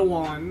 Go to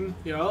 1.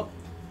 Yup.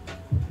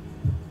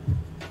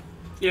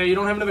 Yeah, you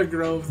don't have another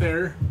Grove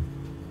there.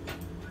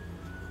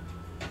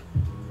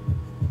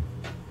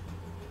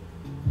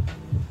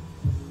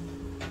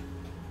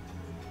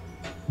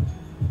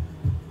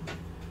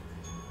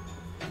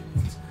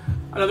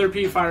 Another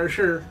P-Fire,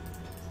 sure.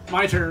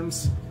 My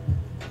terms.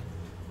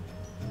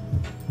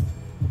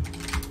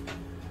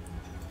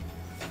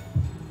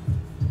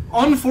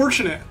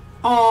 Unfortunate.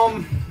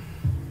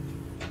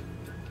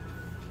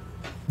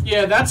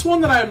 Yeah, that's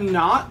one that I'm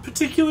not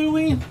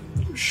particularly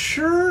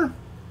sure.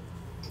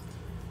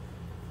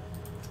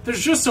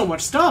 There's just so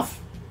much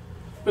stuff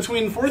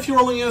between Fourth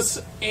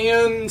Yorlingus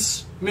and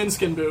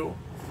Minskin Boo.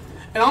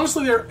 And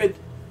honestly,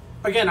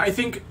 again, I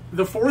think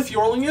the Fourth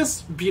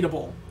Yorlingus,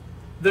 beatable.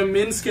 The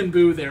Minskin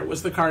Boo there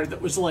was the card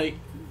that was, like,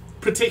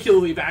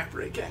 particularly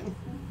backbreaking.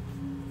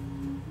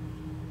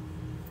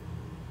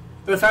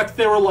 The fact that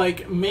they were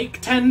like,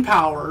 make 10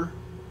 power,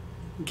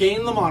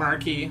 gain the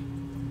monarchy,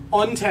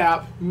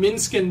 untap,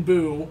 Minsk and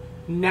Boo,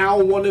 now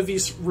one of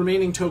these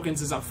remaining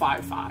tokens is a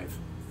 5/5.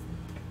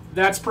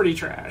 That's pretty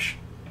trash.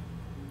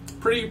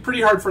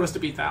 Pretty hard for us to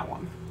beat that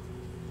one.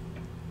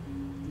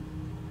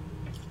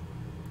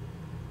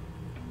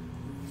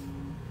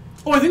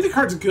 Oh, I think the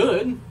card's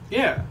good.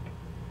 Yeah.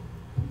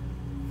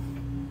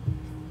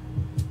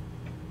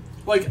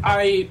 Like,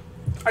 I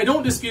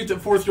don't dispute that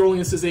Fourth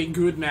Yorlingus is a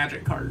good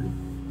Magic card.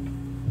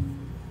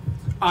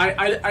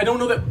 I don't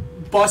know that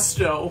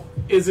Busto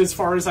is as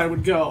far as I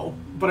would go,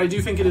 but I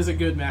do think it is a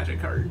good Magic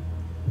card.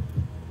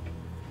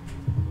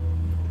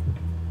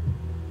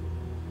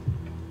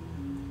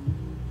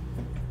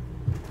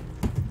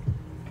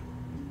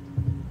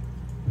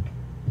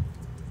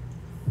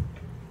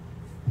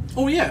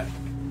 Oh, yeah.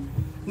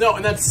 No,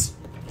 and that's...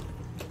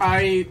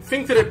 I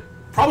think that it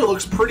probably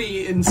looks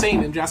pretty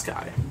insane in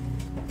Jeskai.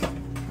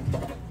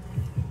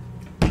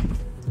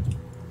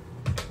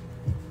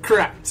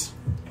 Correct.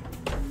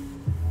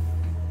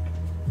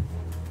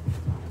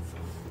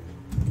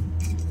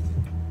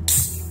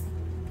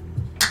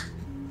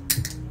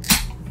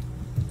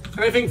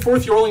 And I think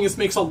Fourth Yorlingus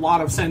makes a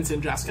lot of sense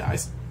in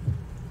Jeskai.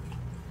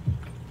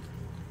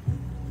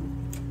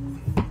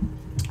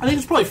 I think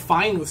it's probably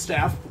fine with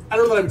Staff. I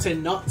don't know that I would say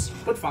nuts,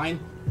 but fine.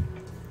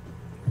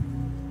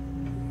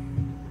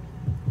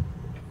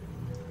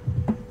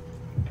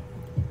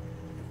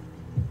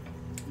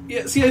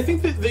 Yeah, see, I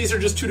think that these are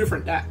just two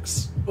different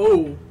decks.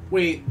 Oh,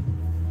 wait.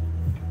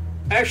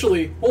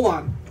 Actually, hold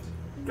on.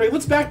 Great,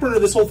 let's backburner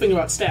this whole thing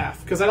about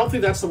Staff, because I don't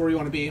think that's the where you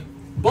want to be.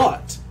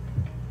 But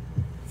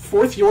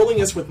Fourth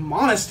Yorlingus with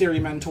Monastery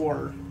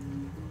Mentor,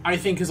 I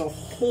think, is a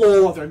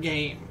whole other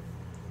game.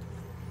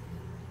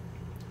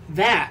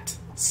 That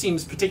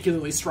seems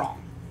particularly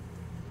strong.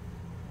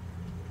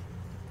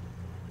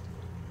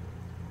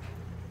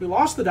 We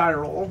lost the die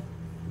roll.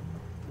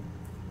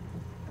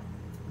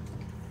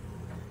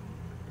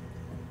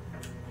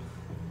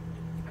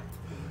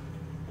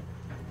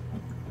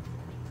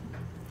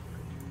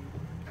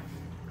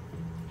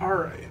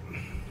 Alright.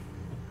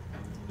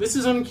 This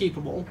is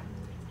unkeepable.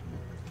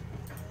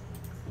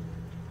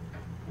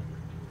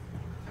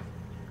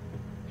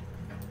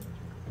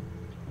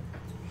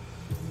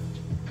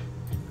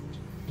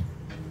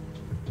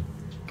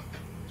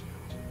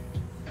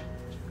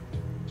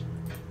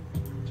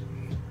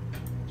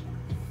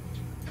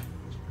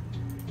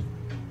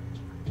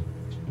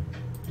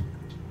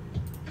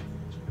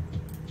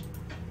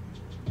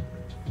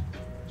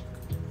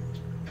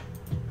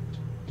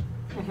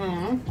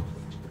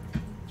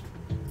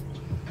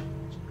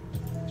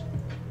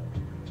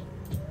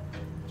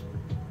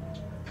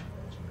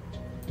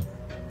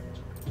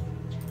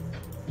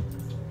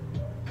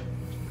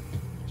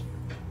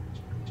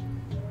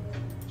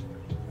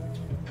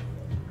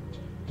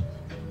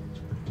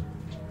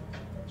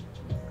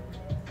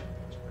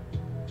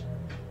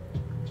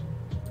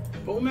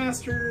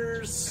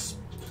 Bowmaster's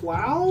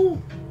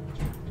Plow?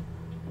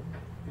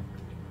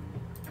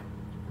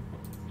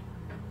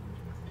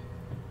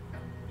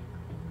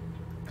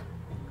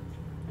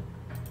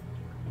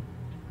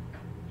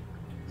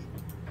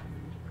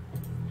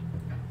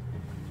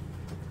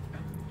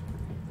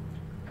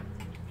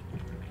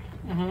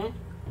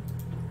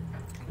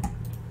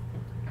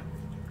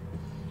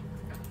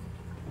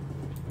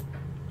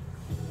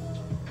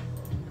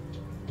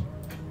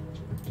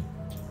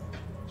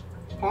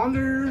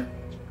 Ponder.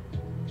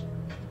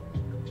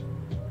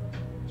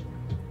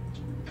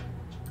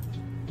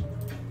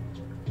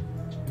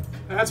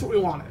 That's what we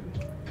wanted.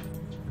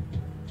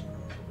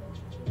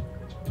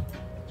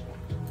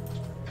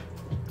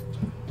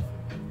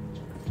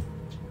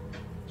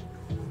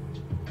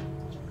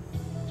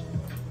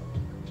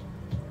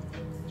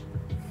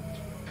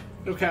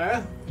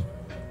 Okay.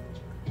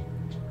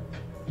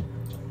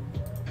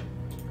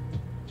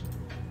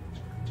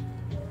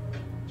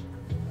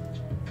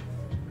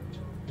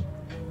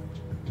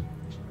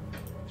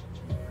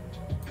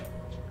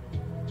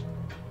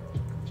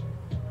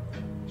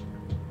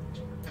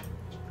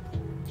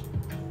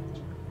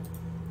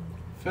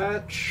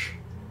 Fetch.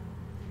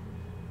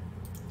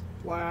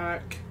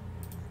 Black.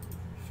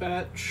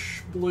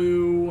 Fetch.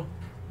 Blue.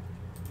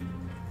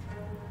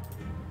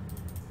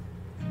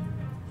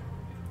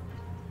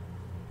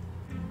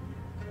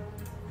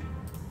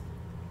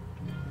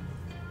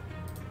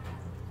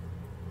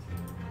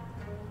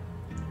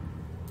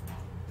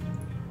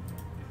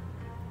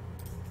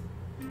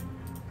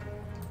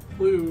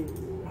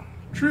 Blue.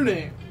 True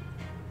name.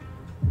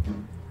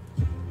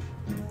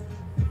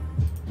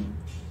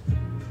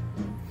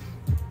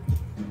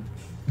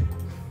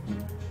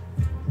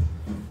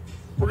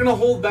 We're going to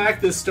hold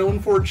back this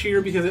Stoneforge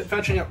here because it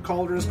fetching up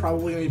Calder is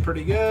probably going to be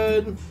pretty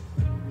good.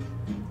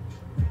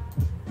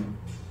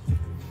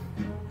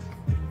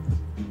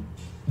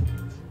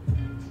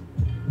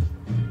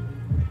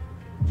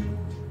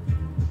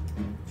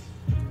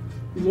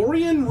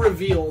 Lorien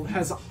Revealed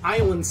has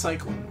Island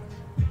Cycling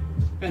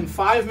and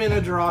 5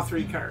 mana, draw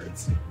 3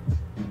 cards.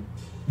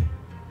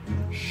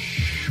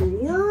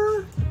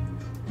 Sure?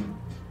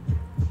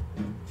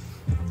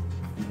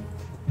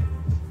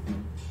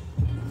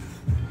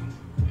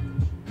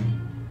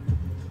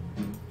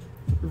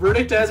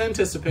 verdict as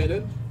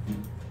anticipated.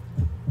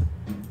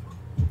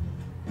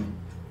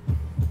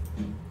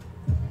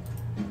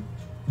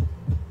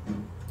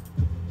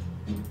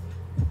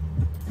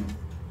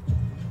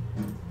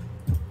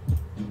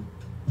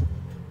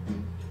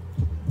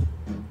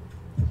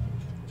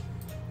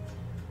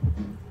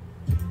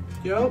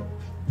 Yep.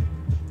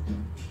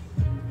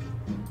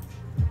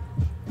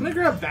 I'm gonna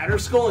grab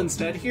Batterskull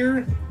instead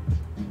here.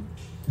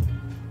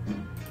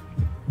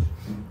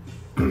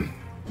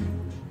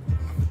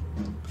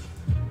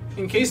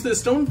 In case the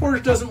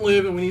Stoneforge doesn't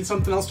live and we need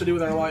something else to do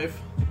with our life.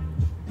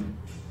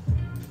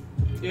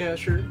 Yeah,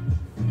 sure.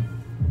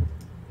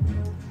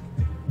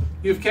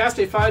 You've cast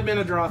a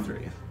 5-mana draw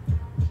 3.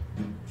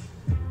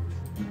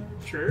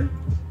 Sure.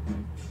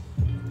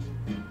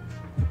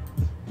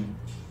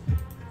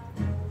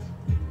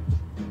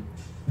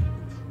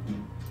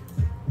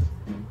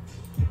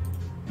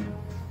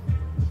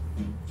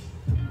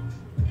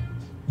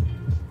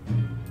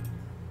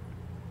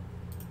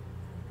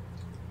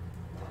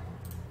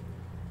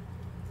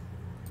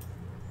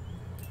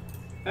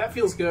 That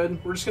feels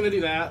good. We're just gonna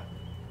do that.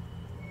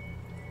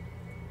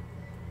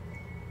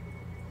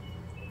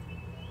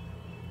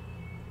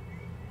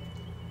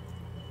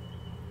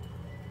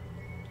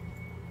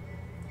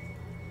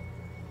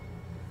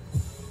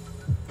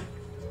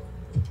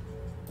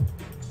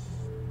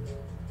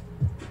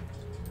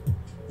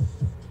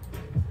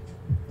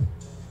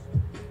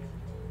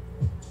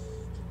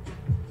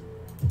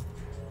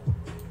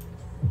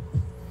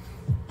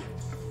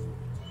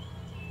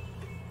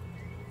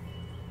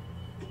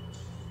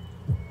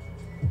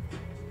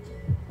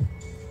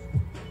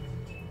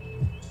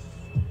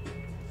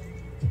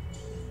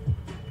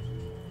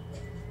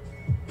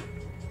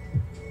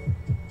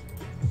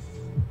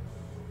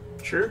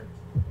 Sure.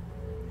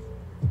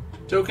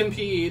 Token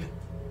PE'd.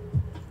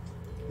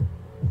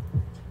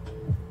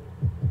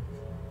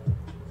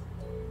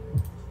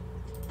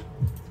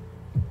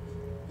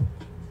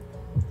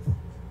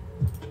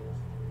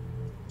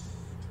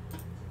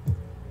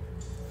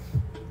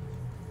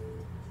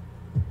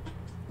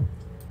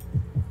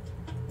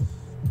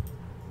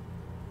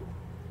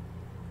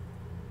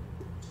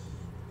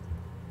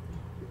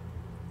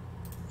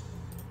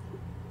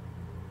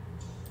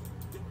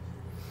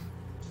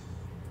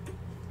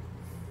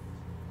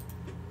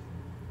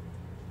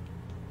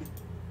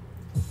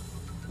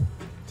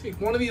 Take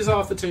one of these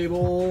off the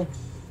table.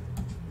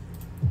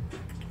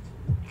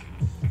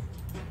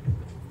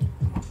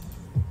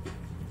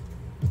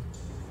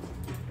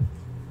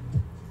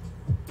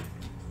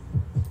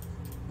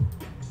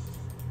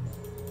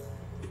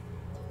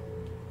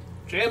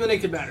 Jam the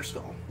Naked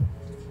Batterskull.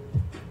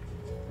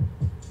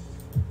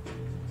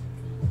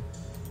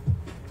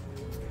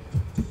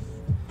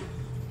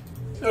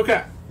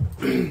 Okay.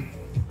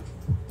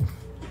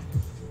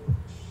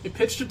 We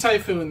pitched a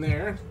Typhoon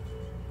there.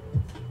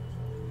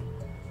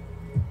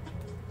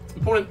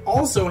 Opponent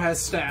also has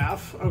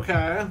Staff.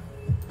 Okay.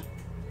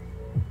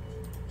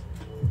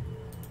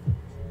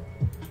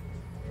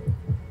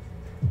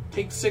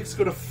 Take 6,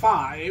 go to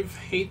 5.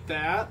 Hate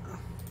that.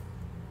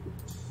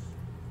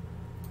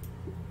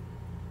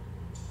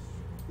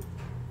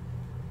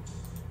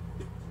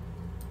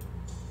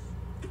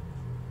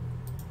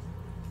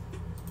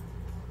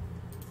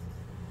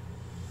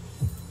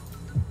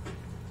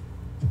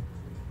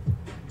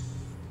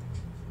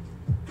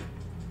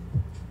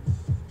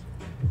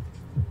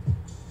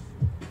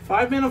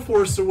 Five mana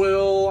Force of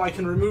Will. I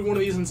can remove one of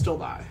these and still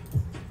die.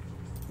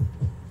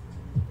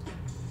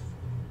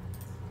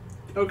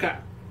 Okay.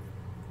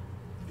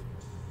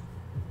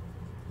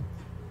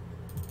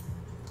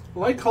 I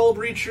like Hull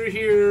Breacher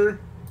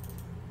here.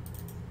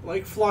 I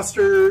like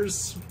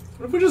Flusters.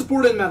 What if we just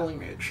board in Meddling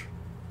Mage?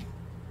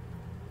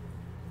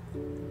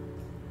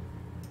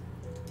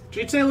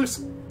 GTA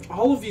looks...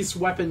 All of these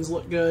weapons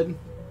look good.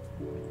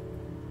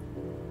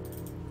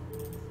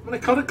 I'm gonna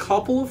cut a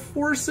couple of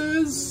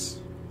forces.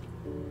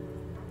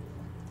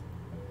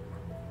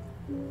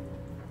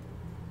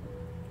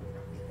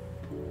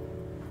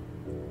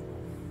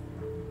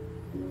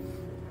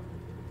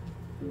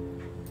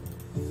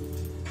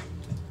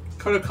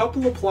 Cut a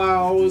couple of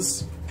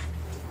plows.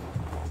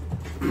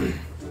 Trying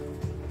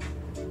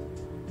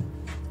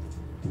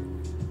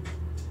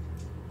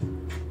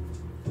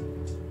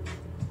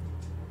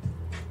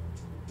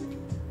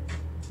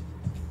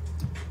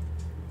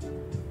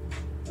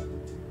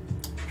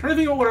to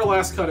think of what our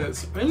last cut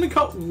is. I'm gonna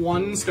cut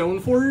one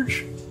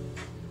Stoneforge.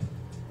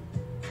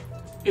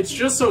 It's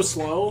just so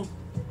slow.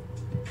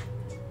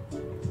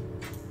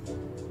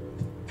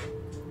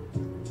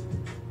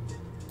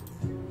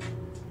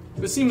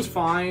 This seems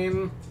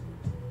fine.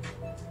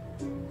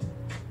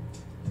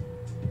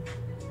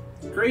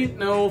 Great,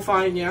 no,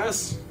 fine,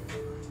 yes.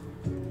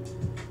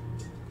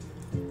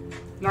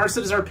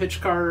 Narset is our pitch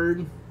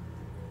card.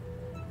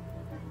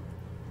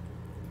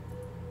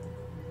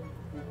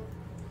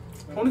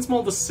 Opponent's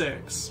mulled to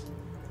 6.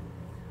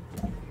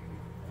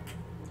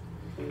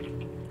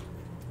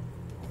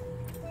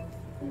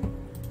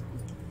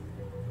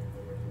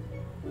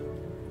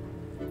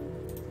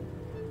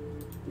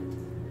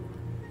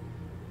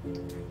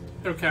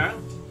 Okay.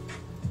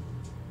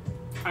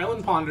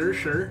 Island Ponder,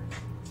 sure.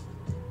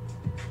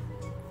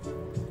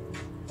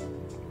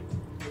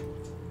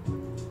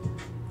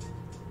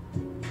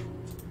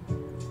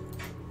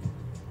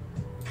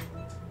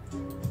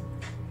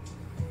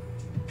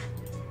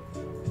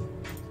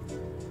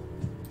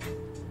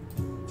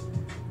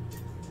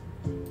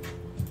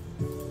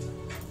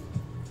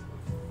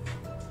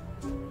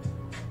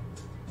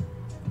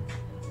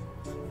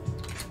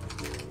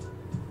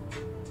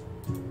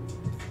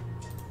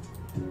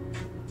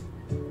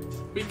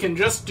 We can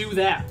just do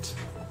that.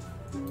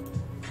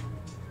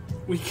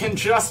 We can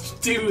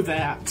just do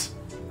that.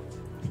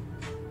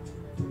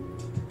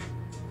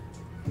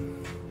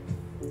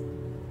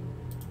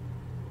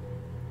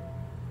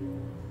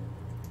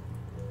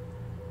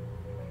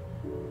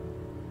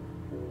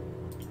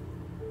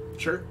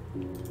 Sure.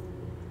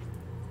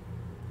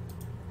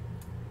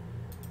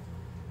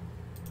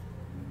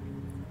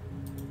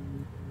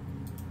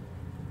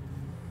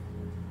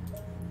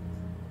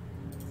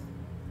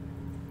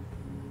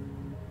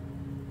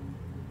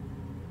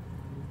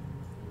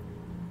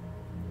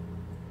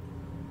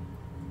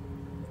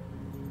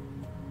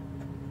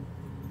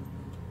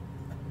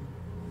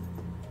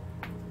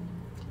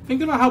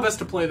 Thinking about how best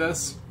to play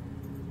this.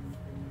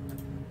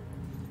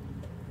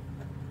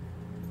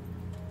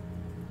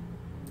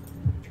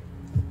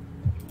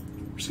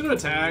 I'm just gonna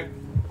attack.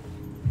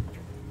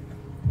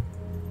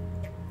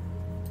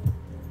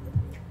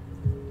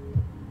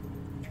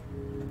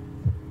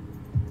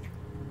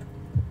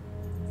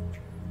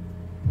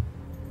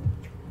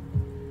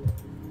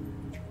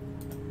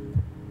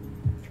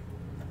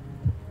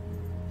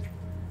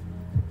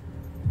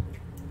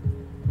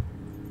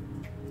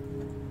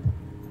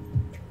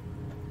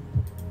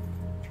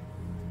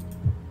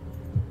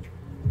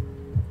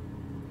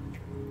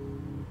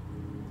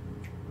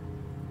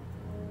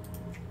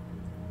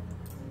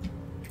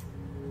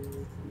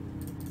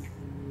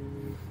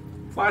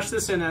 Flash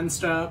this in end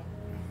step.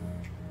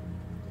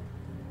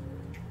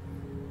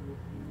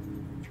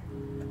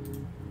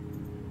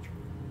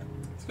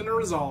 It's gonna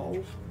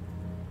resolve.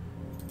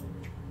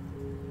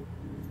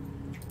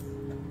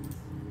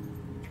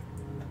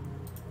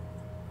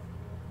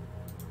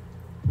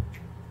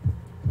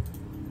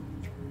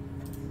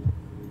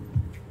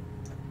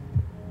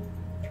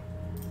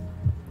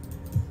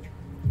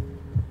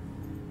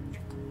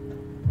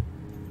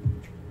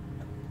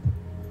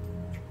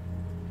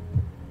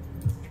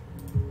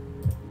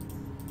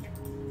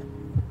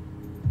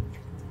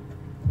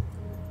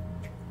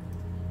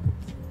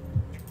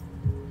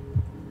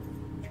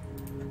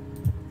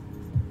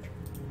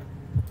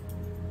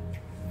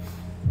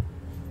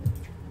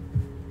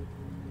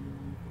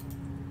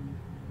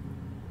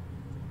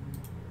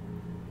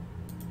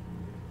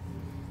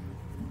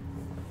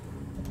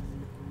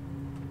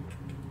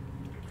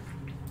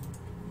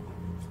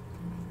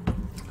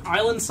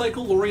 Island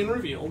Cycle, Lorien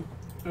revealed.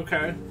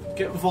 Okay.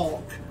 Get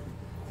Volk.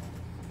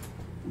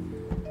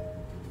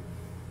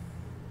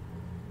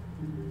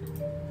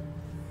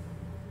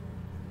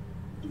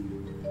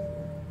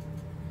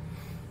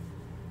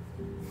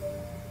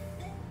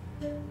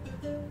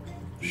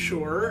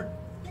 Sure.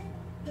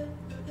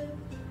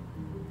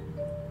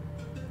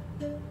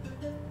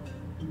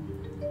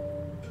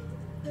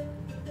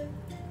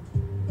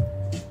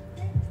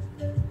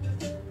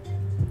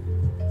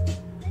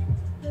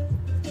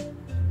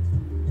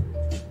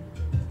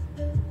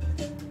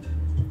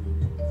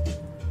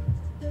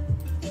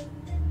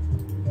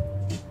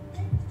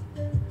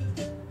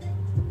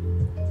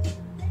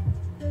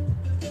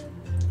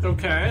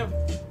 Okay.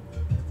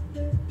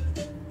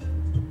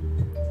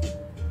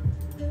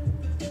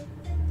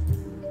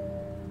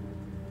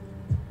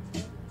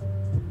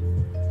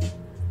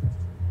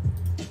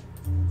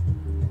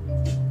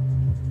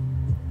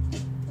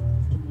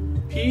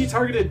 He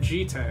targeted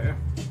Jite. I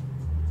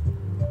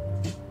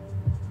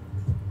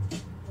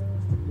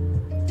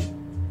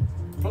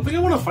don't think I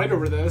want to fight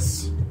over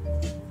this.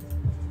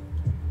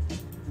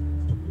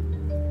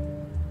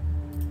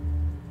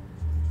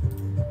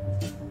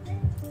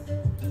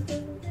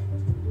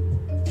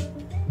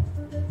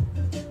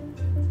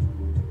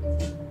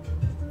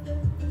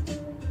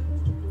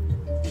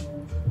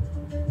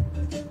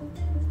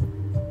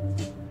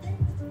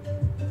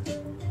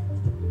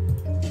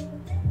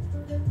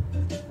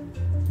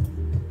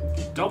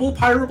 Double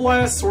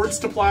Pyroblast, Swords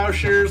to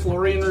Plowshares,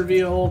 Lorien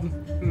revealed.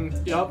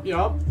 Yup.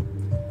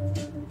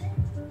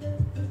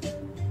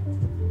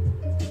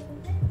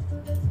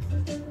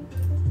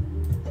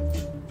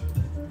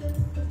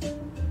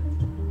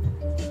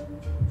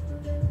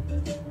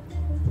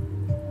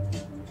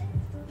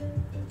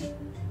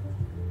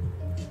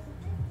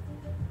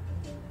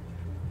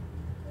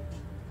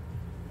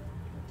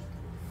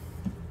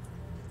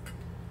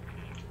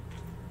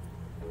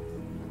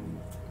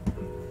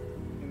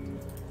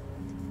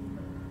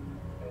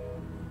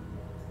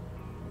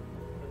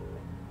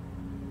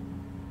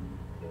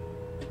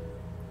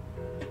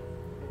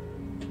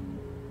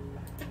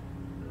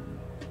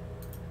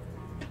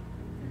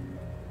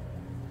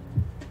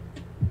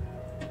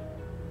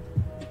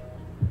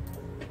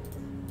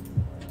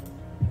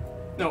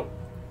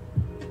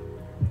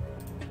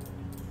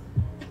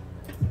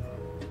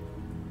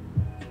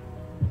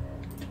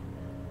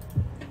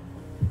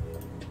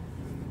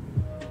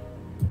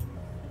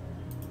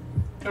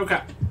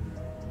 Okay.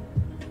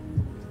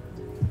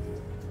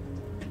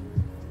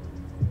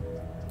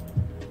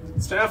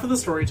 Staff of the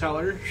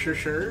Storyteller,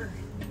 sure.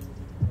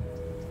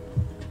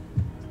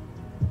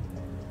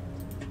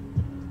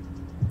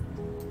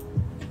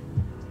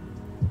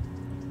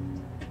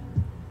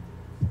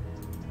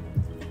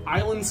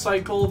 Island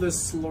Cycle,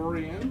 this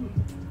Lorian.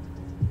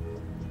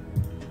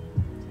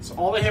 So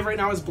all they have right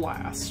now is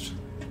Blast.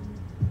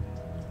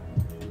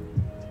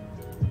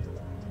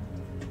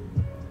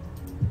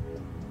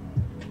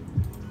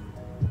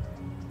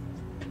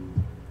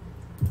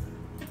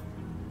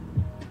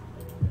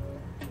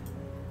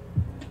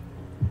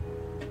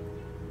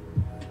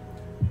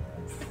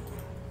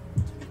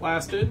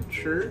 Blasted,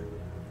 sure.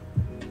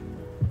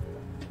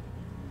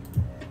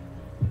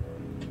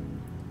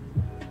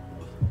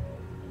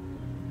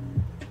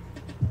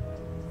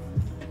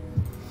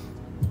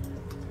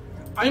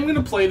 I'm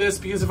gonna play this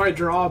because if I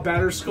draw a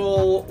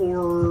Batterskull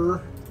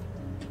or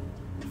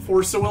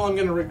Force of Will, I'm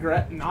gonna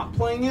regret not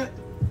playing it.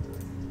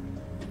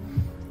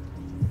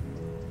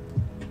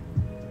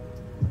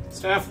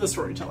 Staff of the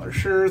Storyteller,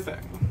 sure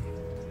thing.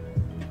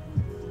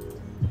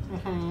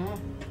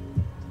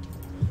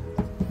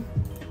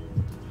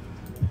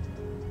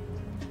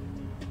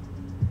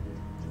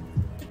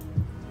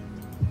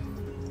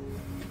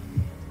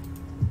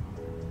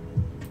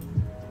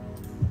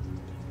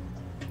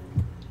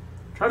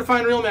 Try to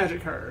find real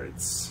Magic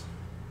cards.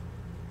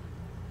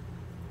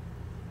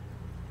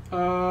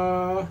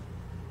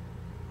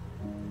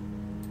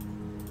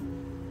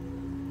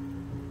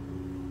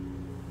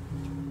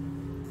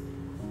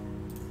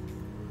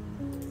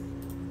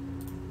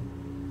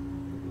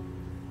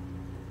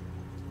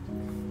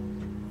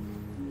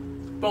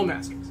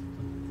 Bowmasters.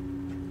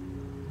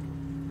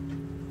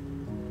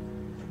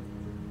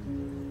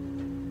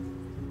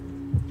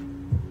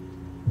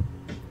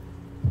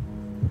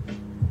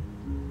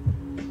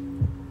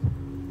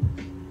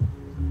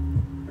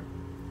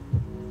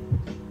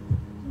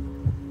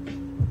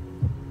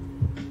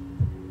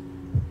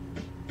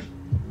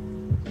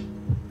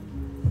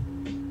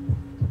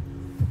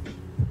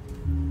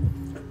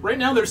 Right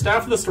now, their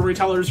Staff of the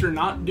Storytellers are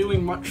not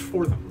doing much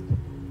for them.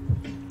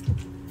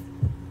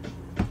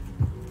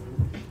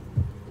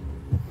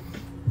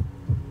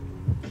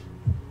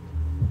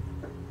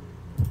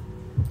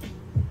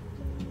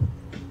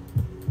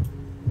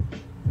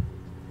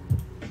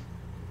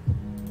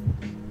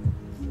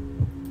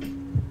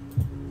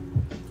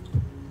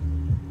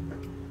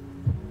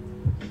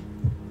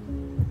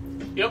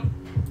 Yep.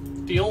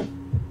 Deal.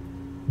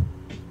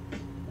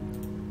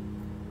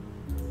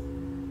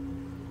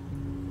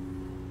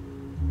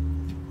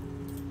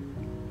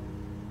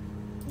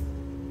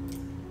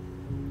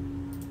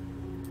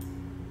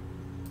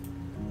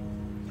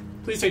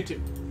 Please take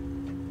 2.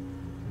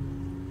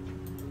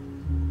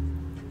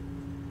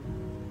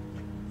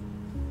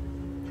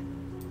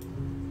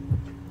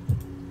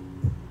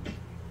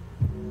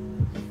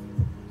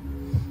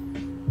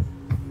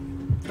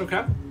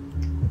 Okay.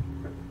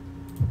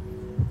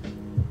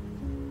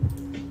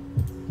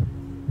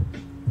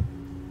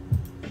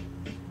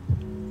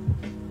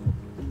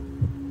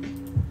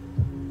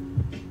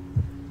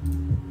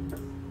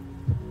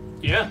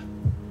 Yeah.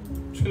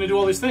 Just gonna do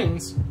all these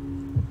things.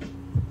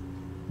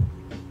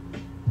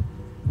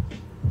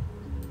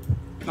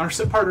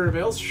 Narset Parter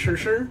avails,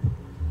 sure.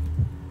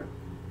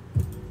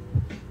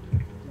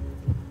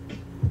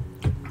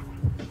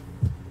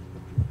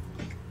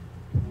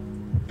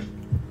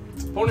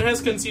 Opponent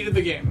has conceded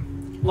the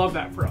game. Love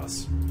that for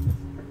us.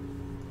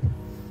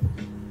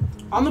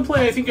 On the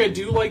play, I think I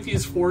do like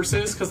these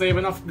forces because they have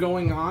enough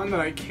going on that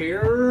I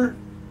care.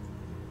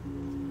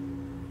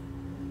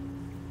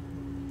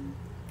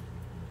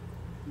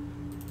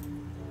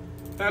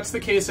 If that's the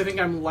case, I think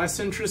I'm less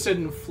interested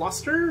in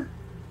Fluster.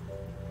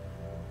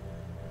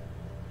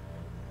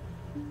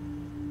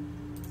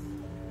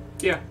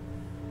 Yeah.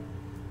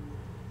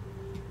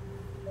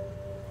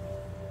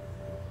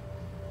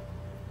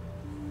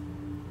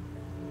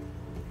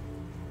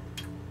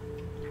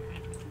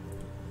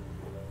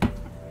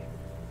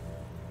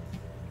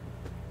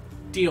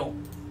 Deal.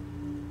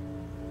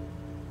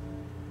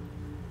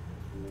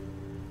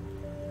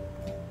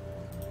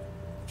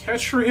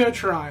 Ketria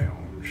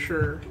Triome,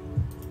 sure.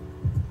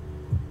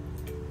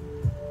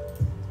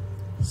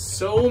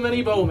 So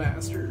many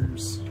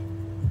Bowmasters.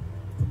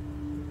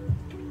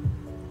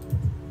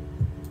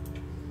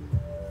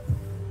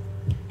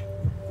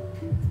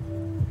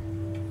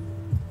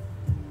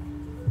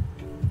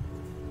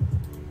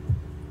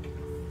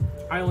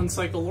 Island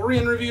Cycle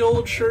Lorian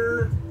revealed,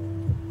 sure.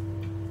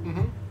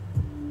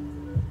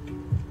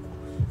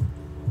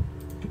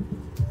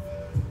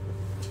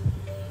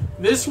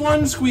 This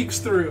one squeaks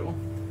through.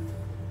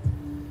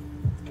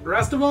 The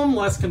rest of them,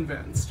 less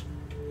convinced.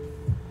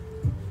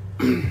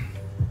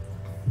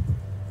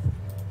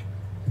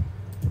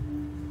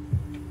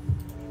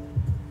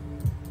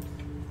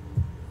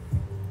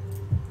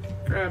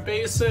 Grab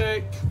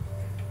basic.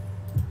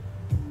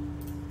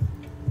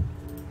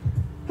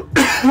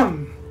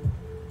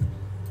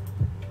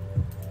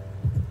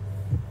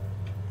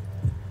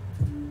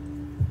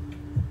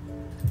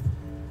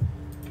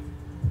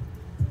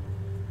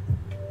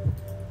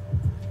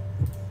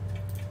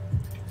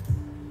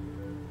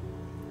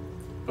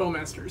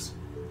 Bowmasters.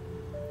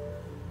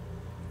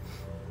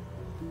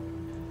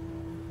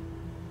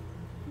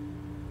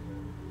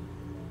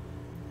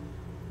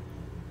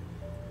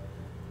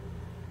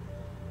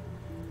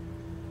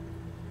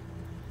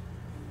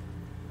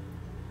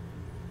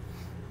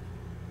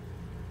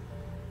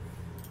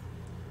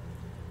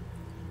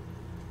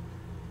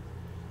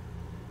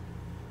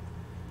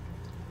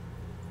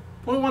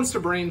 Opponent wants to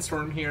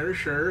brainstorm here,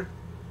 sure.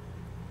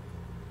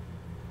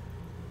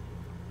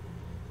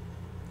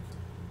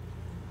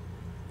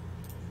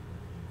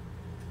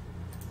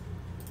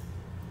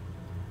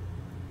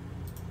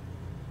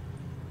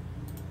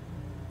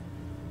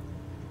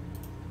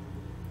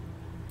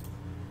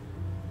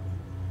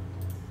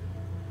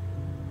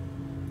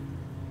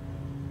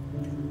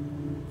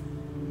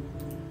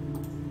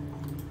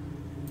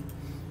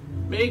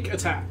 Make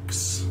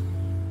attacks.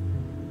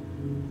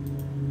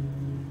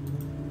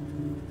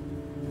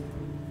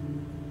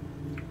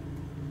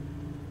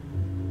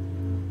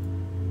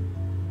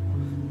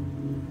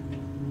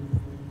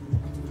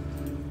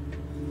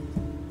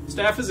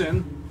 Staff is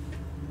in.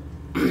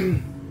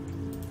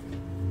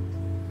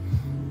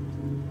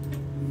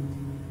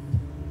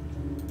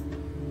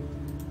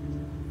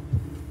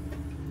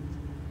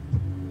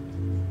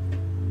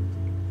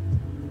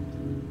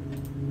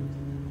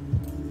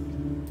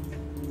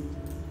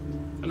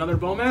 Another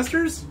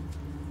Bowmasters?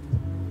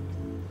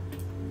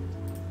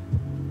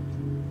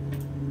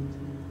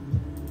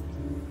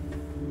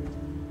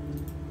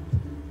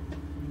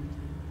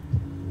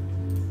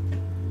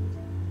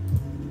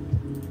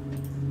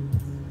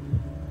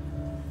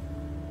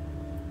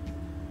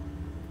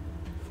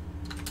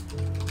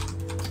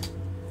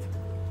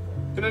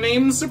 Gonna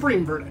name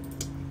Supreme Verdict.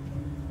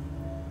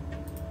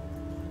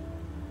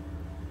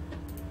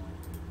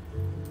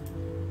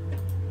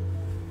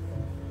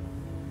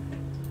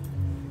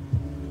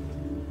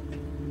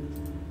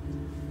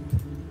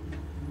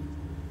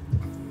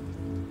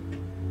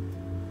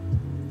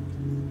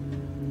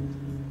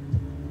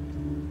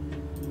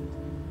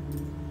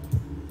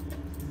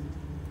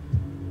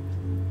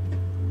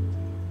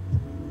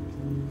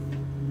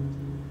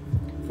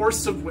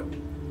 Force of Will.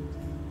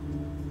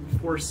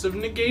 Force of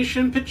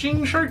Negation,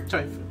 pitching Shark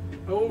Typhon.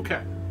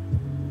 Okay.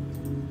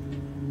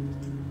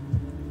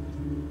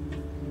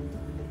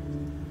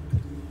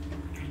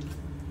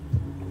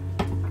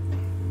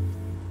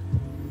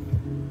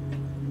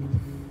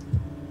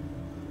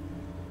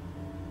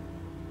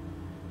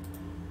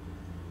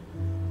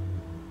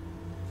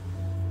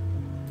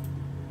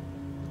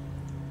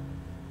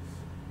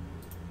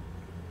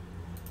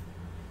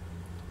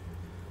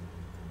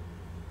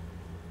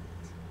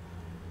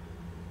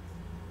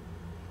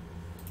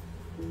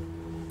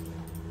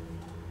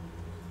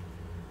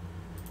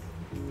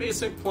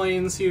 Basic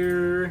planes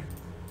here.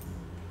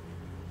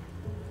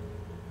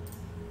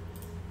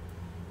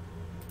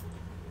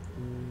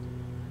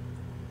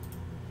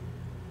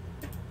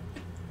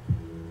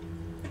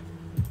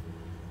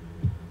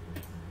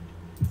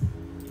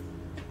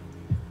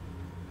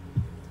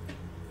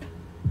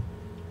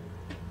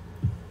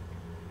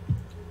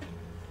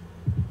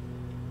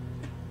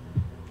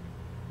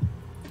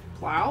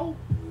 Plow?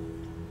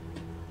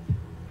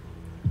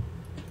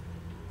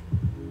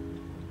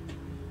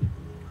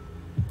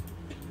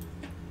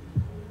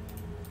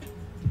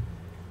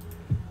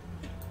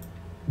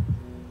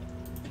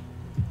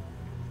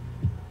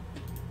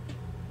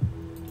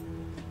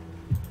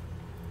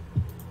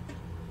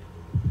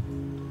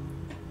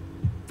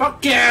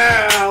 Fuck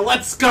yeah!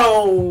 Let's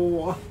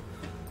go!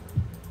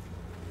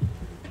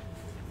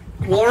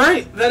 Well,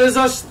 alright, that is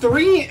us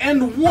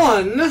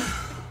 3-1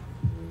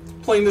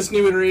 playing this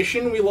new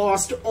iteration. We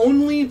lost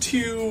only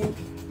to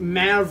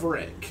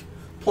Maverick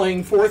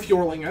playing 4th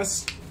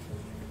Yorlingus.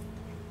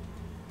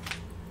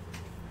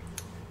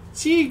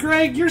 See,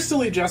 Greg, your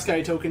silly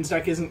Jeskai tokens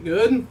deck isn't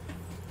good.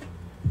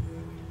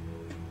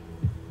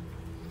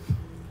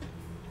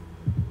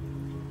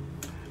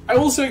 I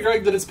will say,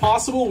 Greg, that it's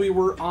possible we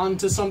were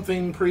onto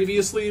something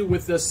previously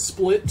with the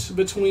split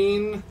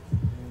between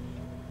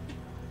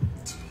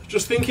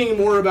just thinking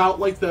more about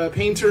like the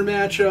painter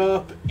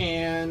matchup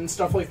and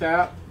stuff like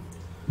that.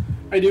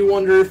 I do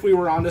wonder if we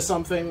were onto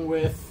something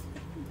with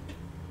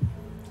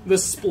the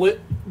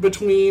split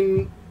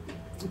between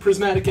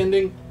Prismatic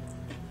Ending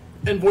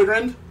and Void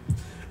Rend.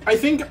 I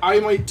think I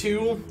might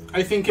too.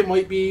 I think it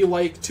might be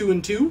like 2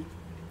 and 2.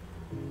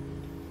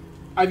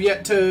 I've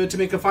yet to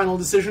make a final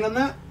decision on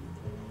that.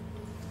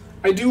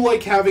 I do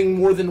like having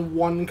more than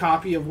one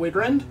copy of Void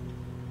Rend.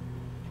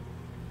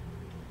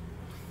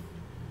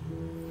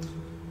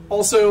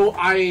 Also,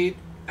 I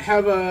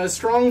have a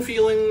strong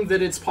feeling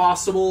that it's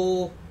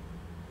possible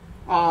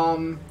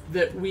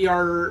that we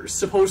are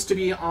supposed to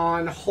be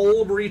on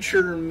Hull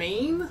Breacher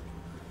main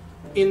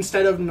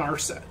instead of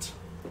Narset.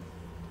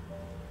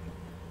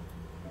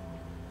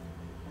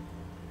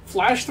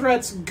 Flash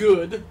Threat's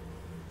good.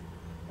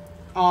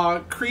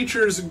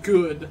 Creature's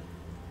good.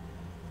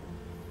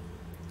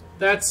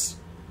 That's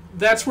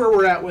where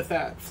we're at with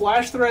that.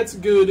 Flash Threat's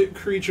good,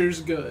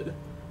 Creature's good.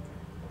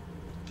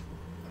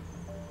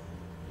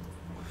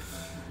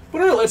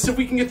 But alright, let's see if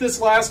we can get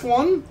this last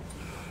one.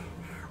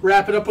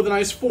 Wrap it up with a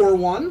nice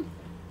 4-1.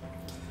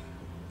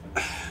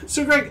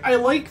 So, Greg, I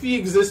like the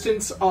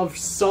existence of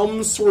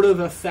some sort of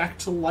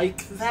effect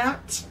like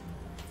that.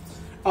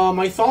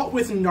 My thought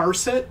with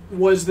Narset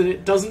was that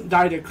it doesn't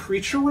die to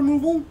creature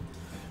removal,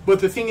 but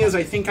the thing is,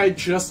 I think I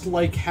just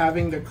like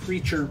having the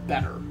creature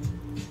better.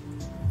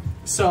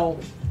 So,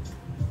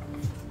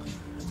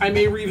 I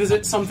may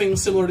revisit something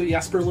similar to the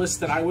Esper list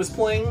that I was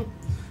playing,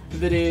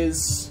 that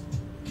is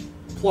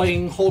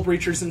playing Hull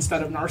Breachers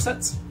instead of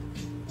Narsets.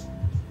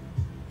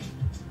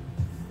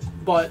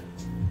 But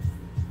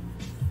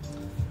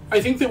I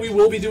think that we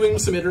will be doing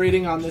some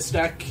iterating on this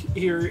deck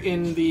here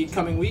in the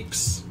coming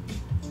weeks.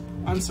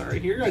 I'm sorry,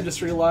 here, I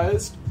just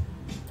realized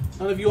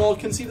none of you all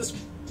can see this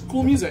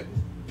cool music.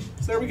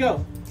 So there we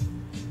go.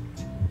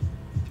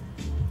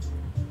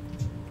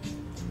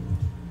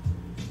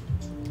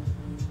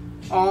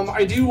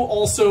 I do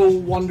also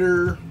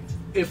wonder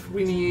if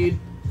we need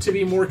to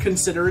be more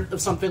considerate of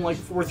something like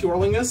Fourth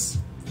Yorlingus.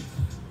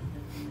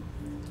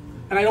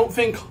 And I don't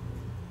think...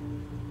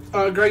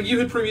 Greg, you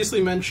had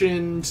previously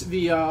mentioned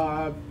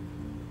the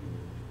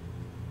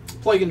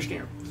Plague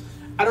Engineer.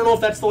 I don't know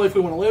if that's the life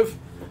we want to live.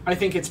 I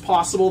think it's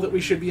possible that we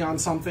should be on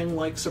something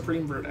like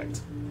Supreme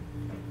Verdict.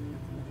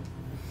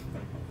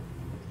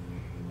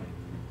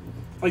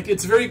 Like,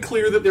 it's very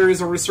clear that there is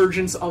a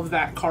resurgence of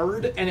that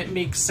card, and it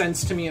makes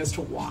sense to me as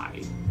to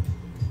why.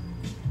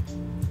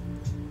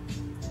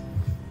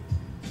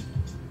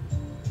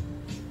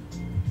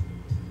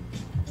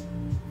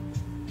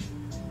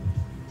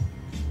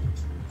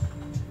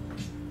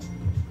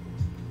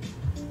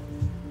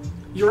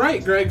 You're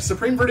right, Greg.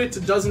 Supreme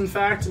Verdict does, in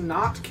fact,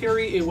 not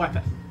carry a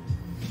weapon.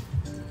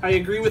 I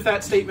agree with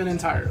that statement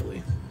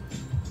entirely.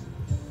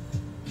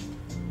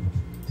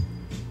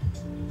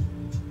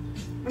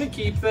 I'm gonna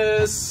keep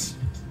this.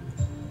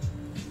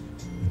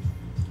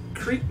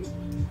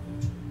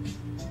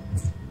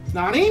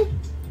 Nani?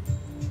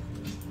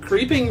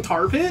 Creeping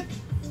Tar Pit?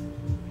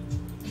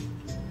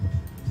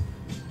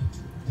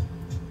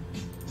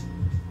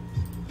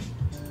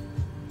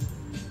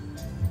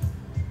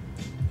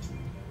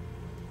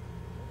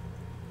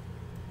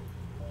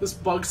 This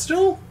bug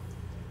still?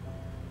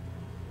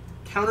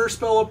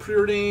 Counterspell,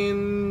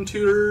 Preordain,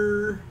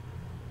 Tutor.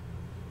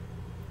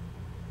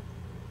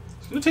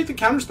 It's gonna take the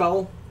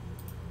Counterspell.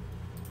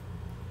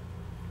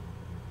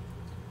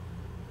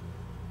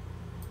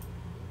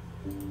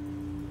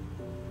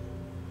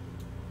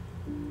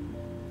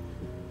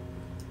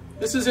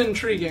 This is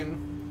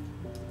intriguing.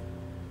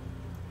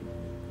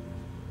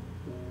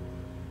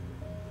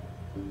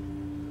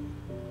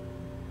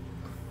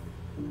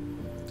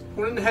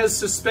 Opponent has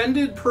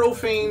suspended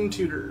Profane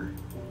Tutor.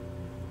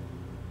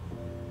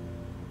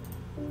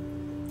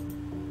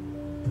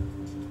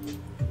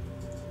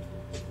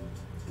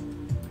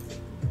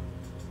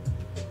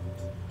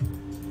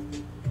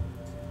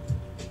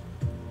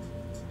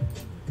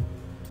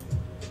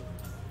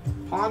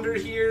 Ponder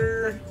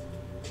here.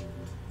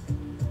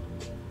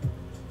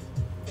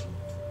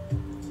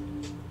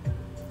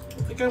 I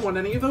don't think I want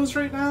any of those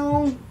right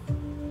now.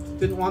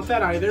 Didn't want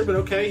that either, but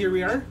okay, here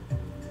we are.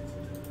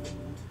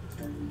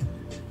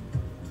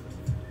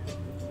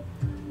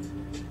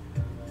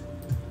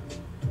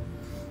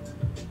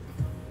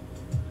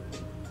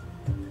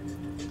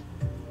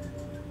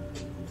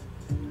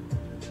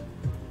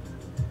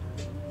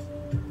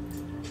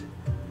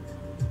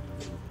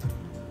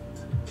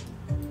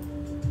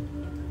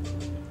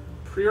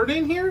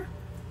 Preordain here?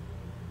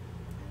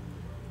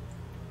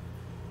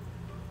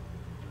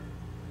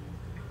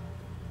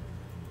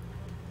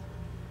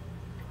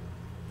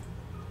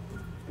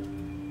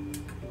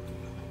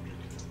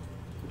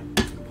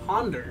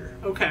 Ponder.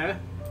 Okay.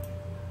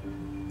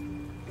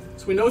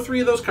 So we know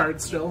 3 of those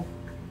cards still.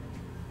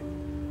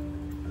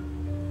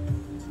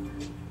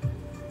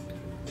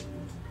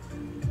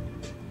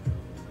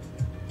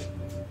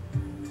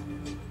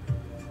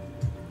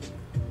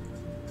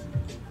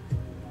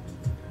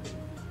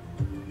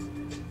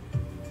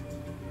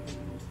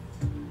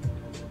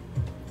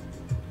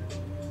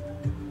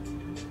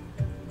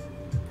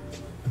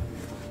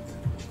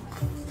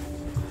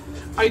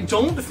 I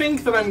don't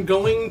think that I'm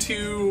going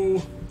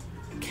to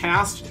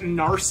cast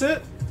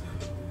Narset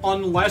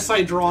unless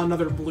I draw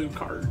another blue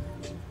card.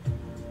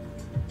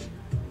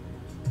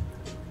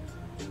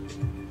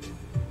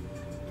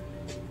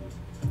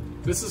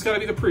 This is gotta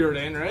be the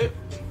Preordain, right?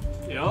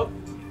 Yep.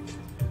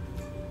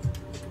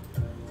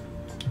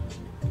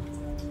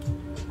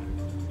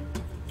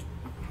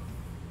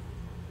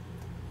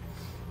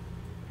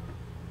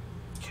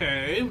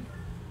 Okay.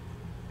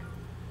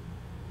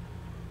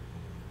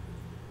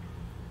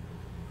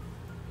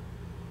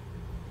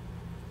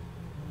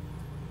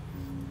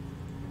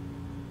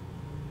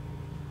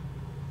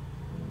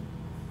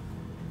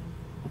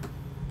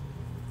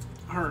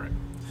 Alright.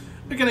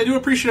 Again, I do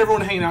appreciate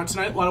everyone hanging out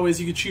tonight. A lot of ways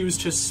you could choose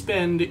to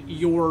spend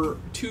your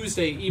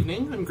Tuesday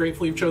evening. I'm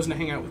grateful you've chosen to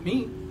hang out with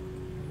me.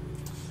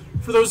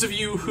 For those of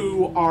you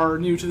who are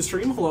new to the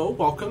stream, hello,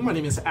 welcome. My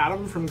name is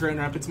Adam from Grand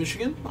Rapids,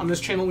 Michigan. On this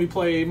channel we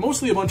play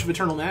mostly a bunch of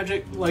Eternal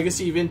Magic,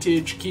 Legacy,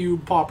 Vintage,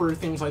 Cube, Pauper,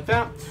 things like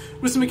that,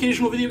 with some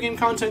occasional video game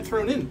content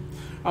thrown in.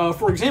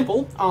 For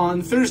example,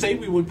 on Thursday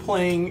we will be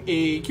playing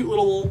a cute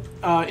little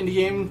indie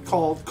game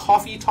called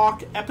Coffee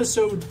Talk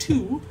Episode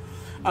 2.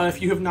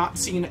 If you have not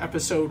seen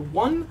Episode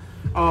 1,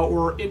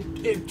 or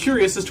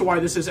curious as to why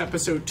this is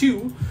Episode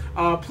 2,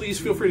 please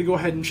feel free to go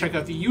ahead and check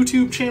out the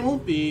YouTube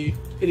channel.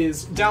 It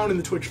is down in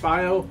the Twitch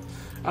bio,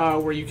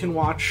 where you can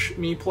watch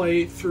me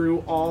play through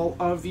all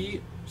of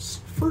the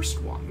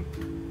first one.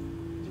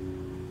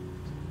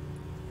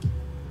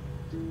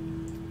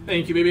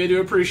 Thank you, baby. I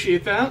do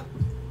appreciate that.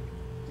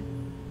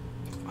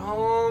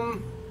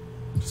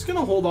 Just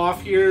gonna hold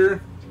off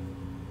here.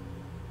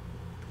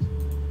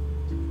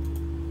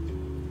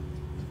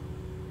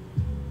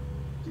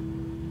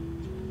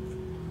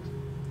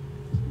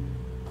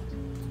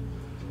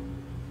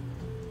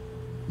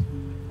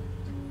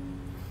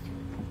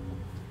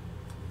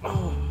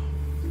 Oh.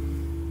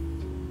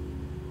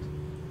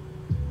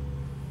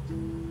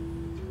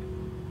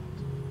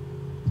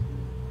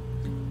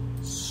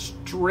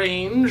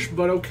 Strange,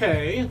 but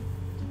okay.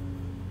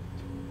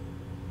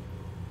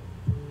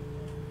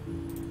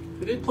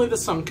 They did play the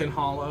Sunken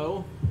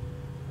Hollow.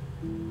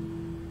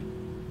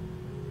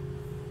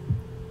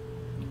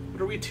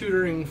 What are we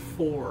tutoring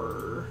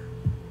for?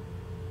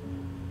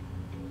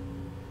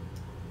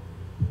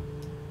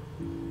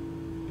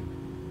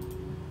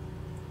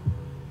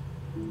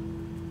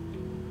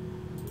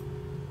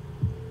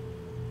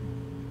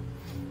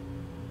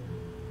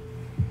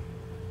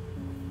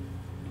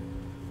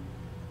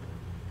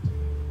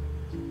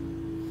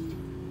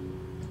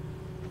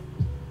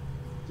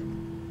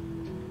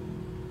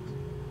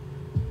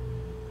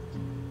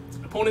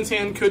 Opponent's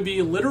hand could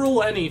be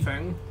literal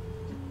anything.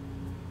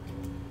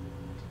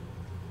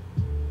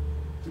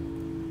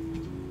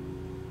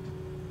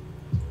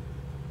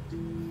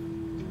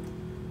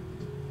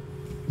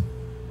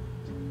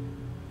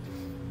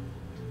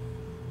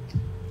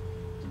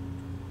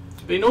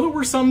 They know that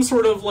we're some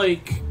sort of,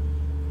 like,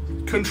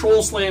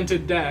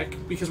 control-slanted deck,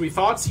 because we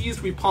thought seized,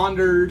 we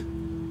pondered,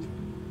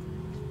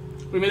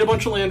 we made a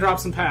bunch of land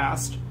drops and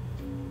passed.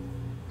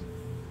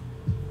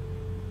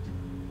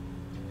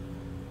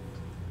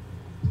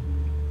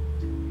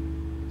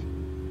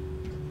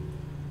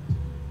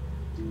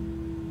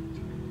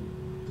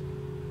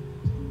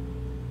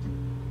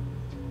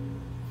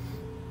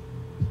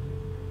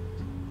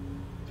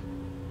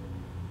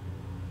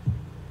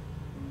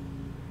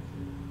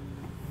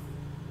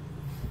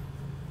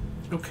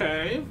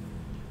 Okay.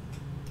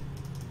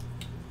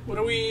 What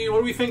are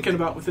we thinking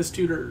about with this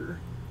tutor?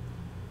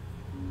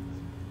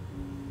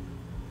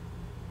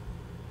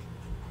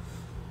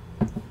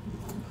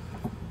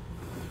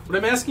 What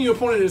I'm asking you,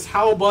 opponent, is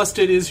how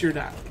busted is your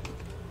deck?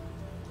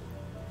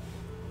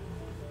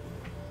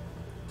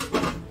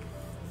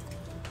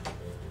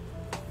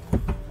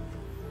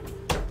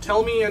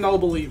 Tell me and I'll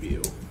believe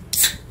you.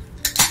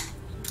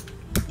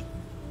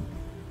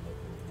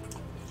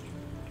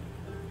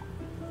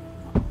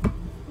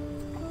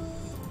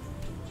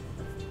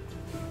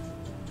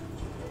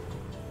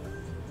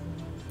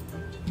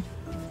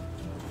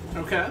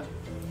 Okay.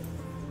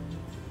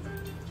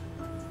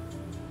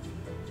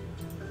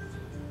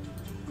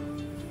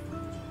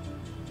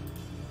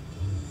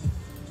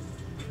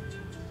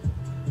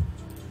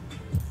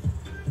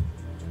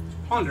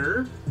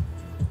 Ponder.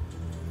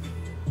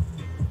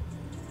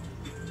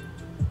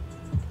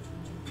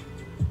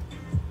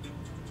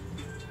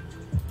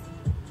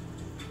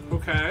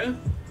 Okay.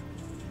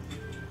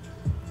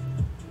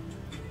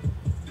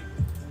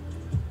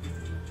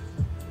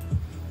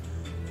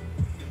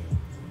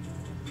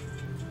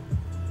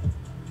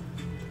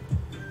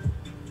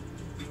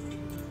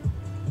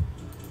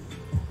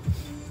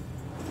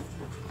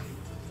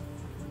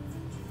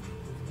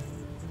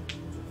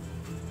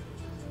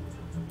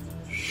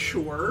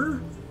 Sure.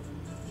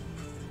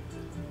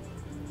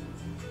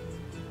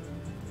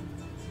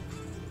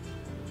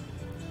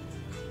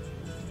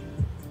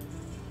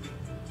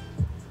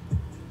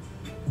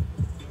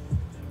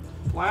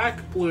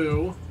 Black,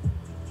 blue.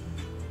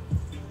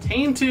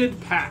 Tainted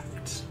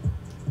Pact.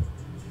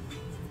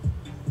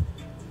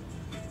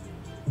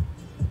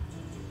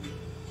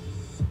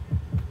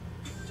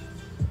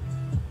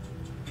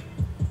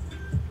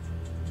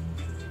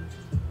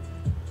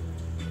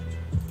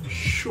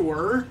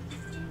 Sure.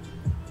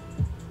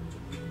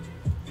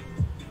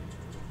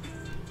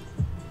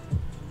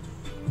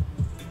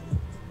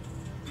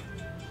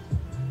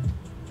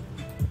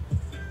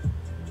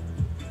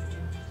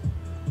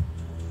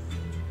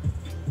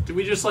 Did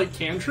we just, like,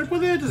 cantrip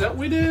with it? Is that what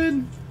we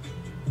did?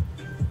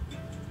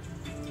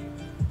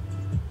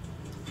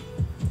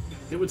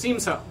 It would seem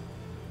so.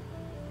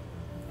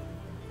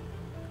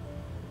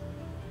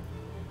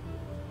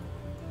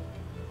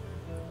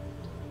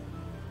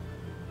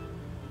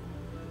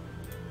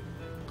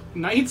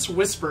 Knight's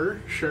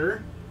Whisper,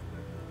 sure.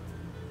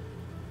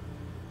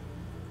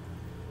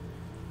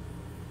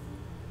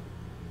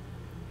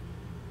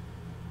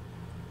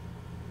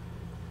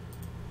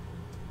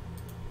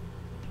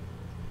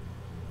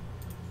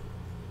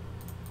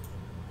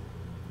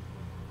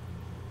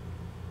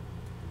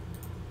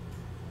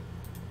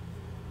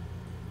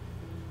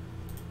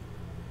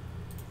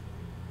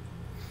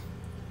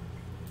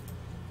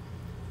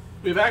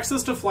 We have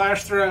access to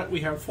Flash Threat,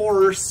 we have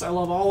Force, I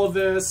love all of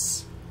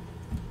this.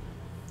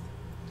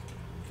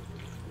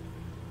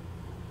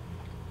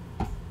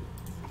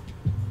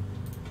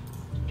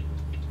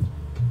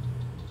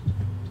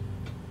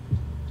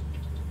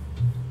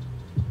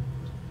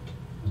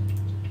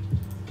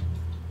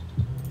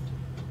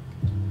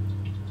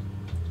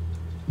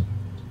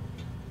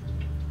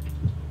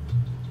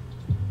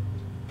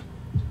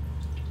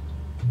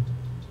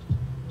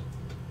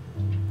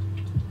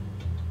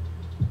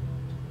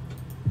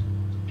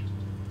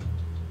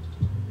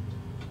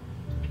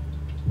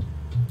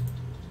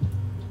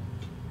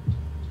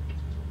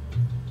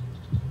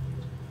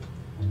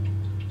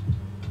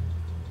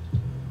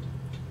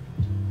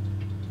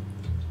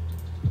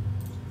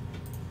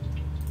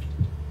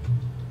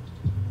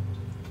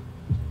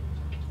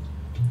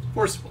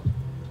 Forceful.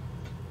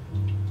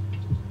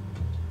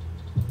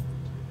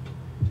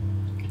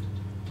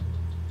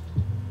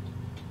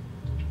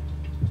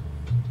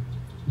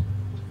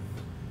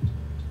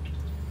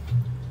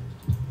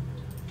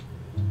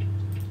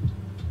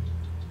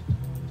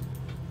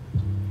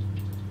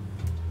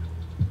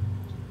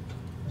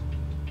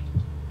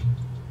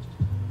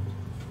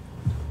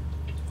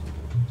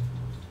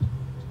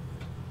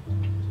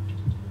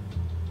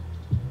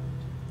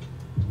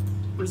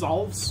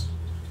 Resolves.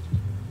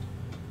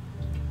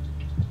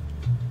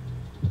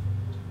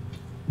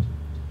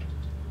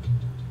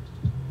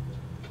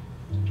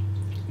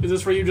 Is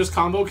this where you just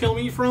combo kill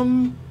me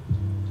from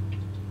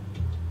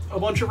a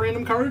bunch of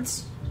random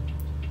cards?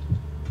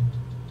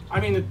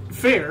 I mean,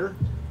 fair.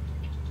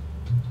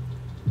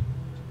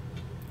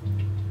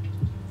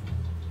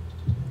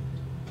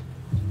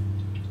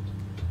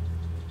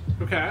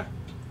 Okay.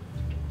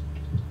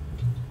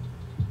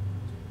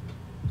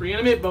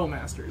 Reanimate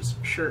Bowmasters,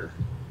 sure.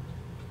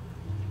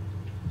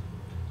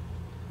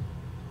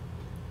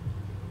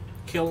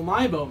 Kill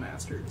my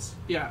Bowmasters,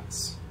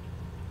 yes.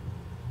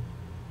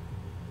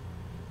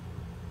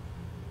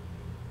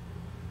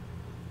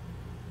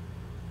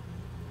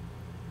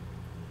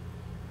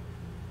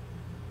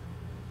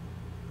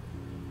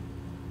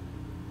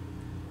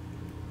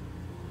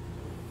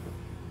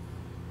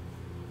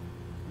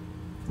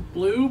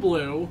 Blue,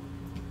 blue.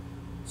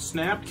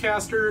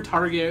 Snapcaster,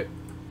 target.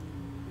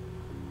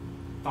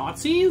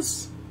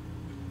 Thoughtseize?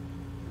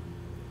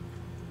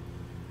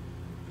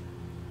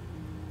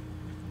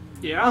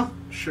 Yeah,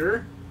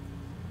 sure.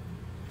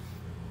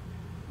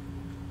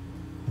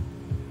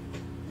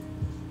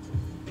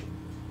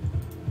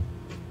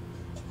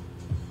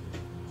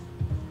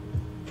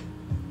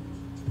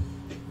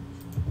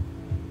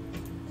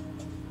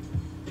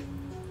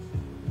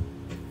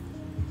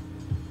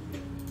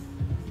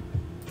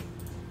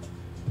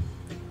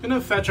 Gonna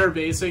fetch our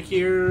basic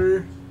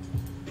here.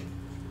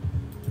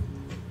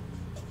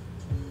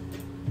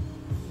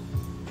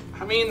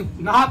 I mean,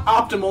 not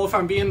optimal if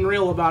I'm being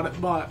real about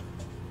it, but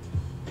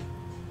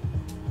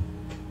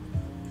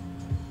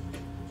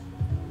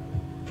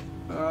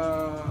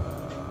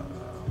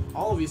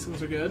all of these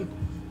things are good.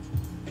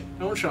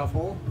 Don't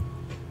shuffle.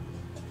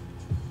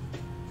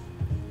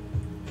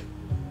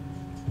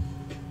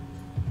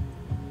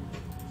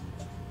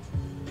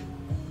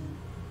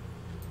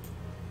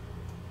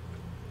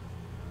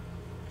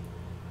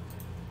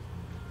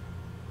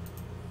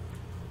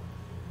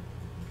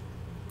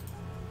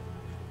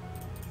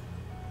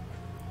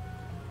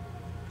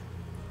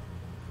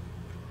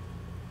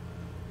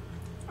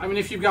 I mean,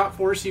 if you've got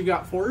force, you've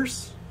got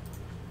force.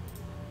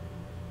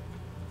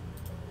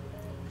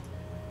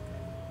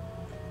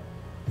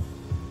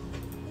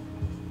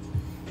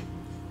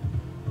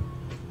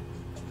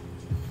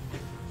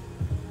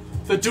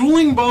 The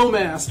Dueling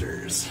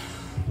Bowmasters.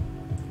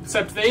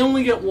 Except they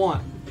only get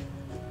one.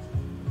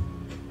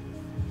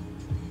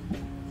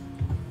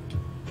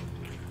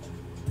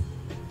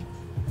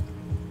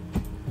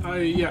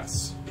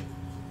 Yes.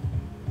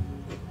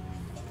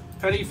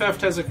 Petty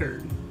theft has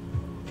occurred.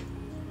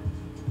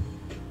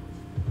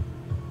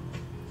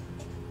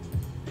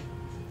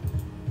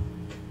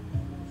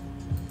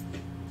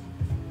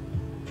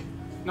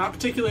 Not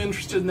particularly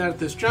interested in that at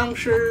this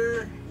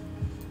juncture.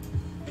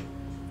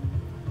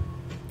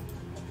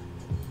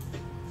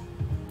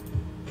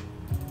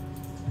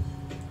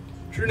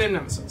 True name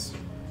Nemesis.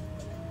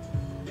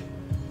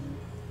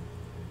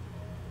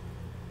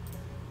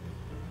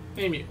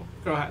 Name you.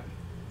 Go ahead.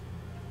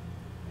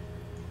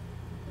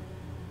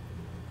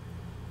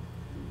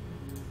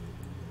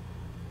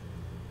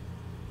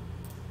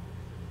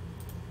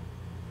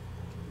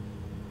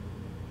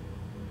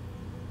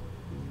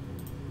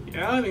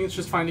 Yeah, I think it's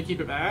just fine to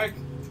keep it back.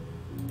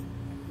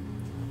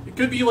 It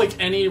could be like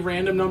any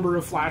random number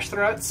of flash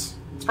threats.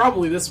 It's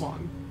probably this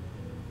one.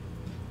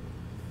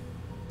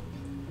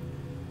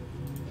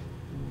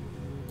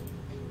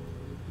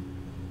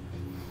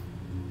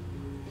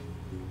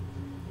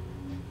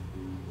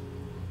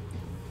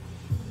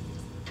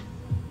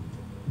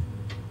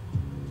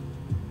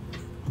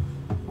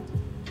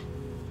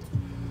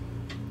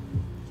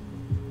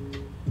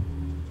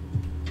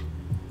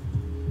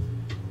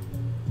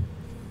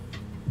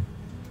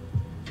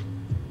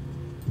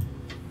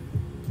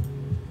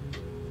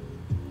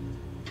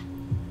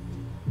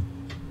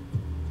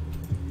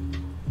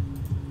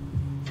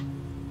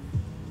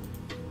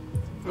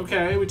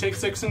 Okay, we take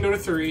 6 and go to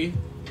 3.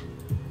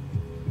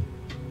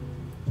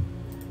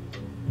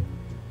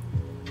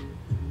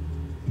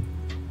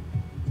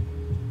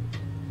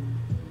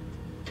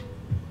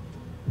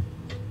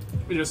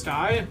 We just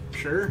die?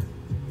 Sure.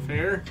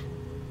 Fair.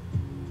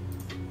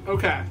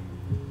 Okay.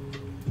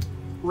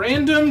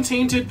 Random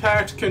Tainted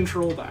Pact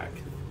control deck.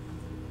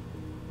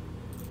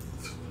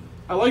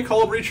 I like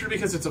Hull Breacher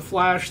because it's a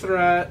flash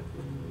threat.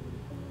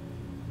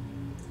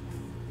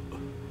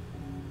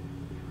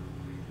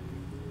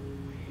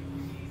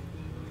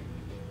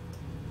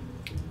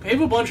 I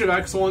have a bunch of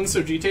excellence,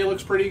 so GT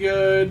looks pretty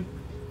good.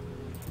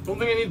 Don't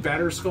think I need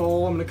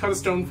Batterskull. I'm going to cut a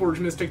Stoneforge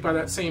Mystic by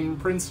that same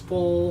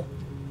principle.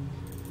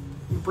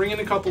 Bring in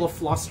a couple of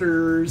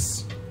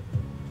Flusters.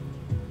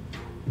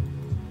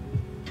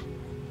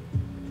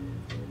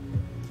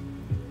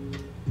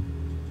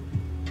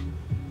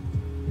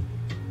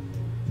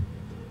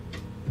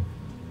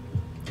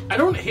 I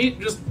don't hate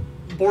just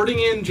boarding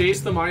in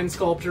Jace the Mind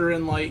Sculptor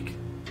and, like...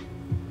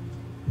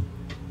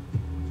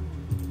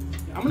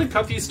 I'm gonna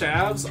cut these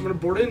Staves. I'm gonna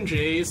board in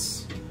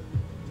Jace.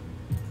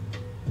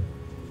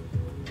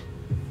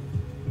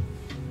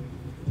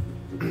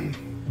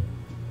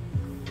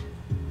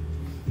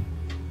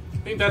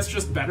 I think that's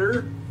just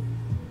better.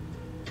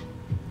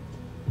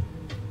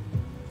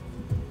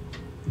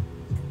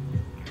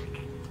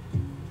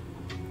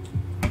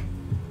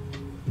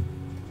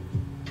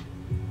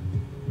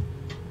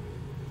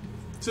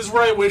 This is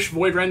where I wish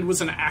Void Rend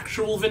was an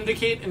actual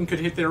Vindicate and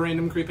could hit their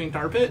random Creeping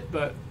Tar Pit,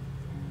 but...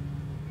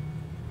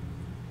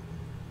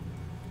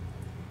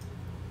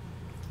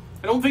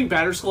 I don't think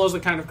Batterskull is the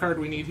kind of card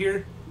we need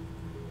here.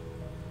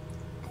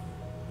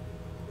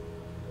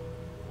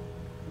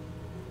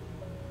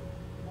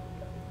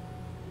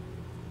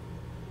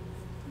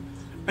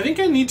 I think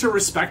I need to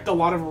respect a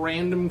lot of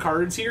random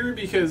cards here,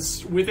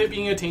 because with it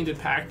being a Tainted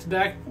Pact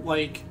deck,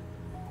 like,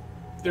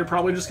 they're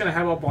probably just going to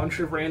have a bunch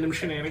of random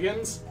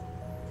shenanigans.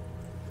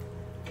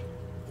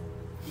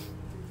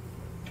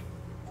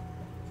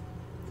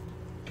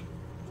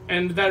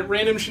 And that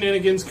random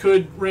shenanigans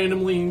could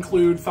randomly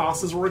include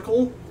Thassa's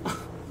Oracle.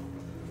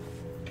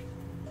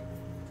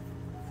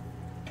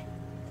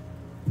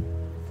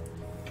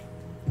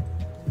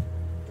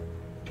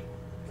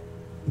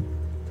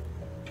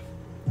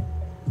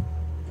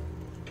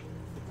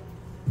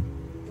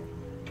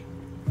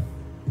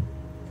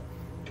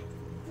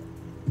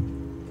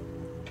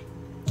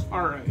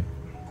 Alright.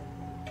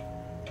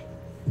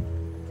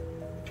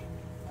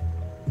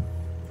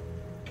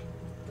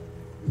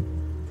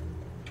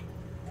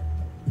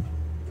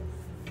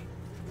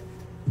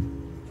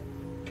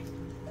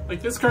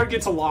 Like, this card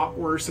gets a lot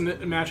worse in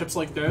matchups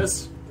like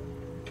this.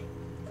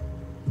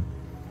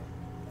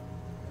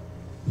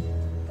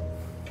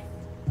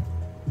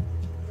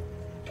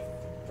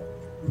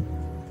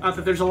 Not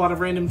that there's a lot of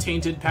random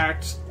Tainted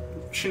Pact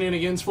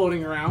shenanigans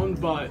floating around,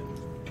 but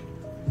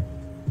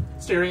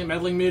staring at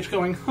Meddling Mage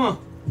going, huh,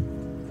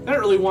 that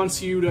really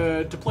wants you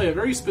to play a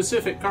very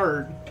specific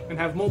card and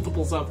have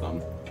multiples of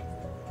them.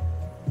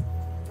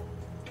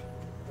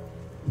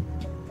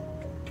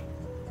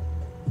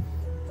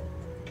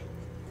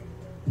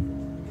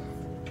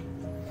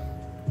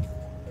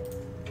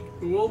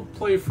 We'll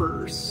play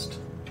first.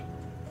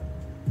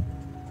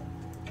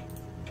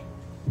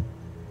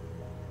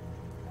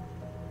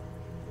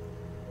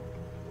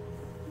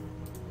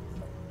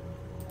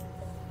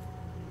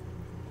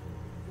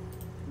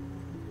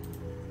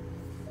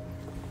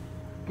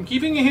 I'm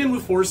keeping a hand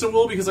with Force and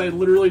Will because I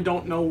literally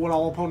don't know what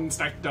all opponent's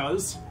deck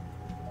does.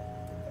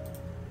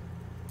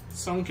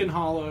 Sunken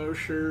Hollow,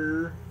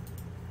 sure.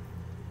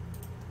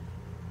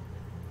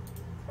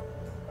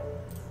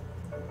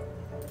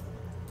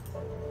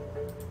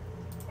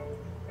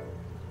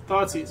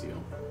 Thoughtseize.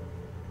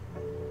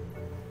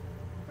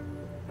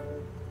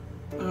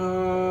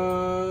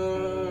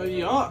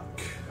 Yuck.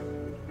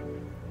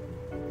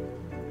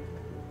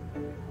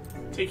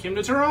 Take him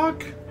to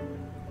Turok?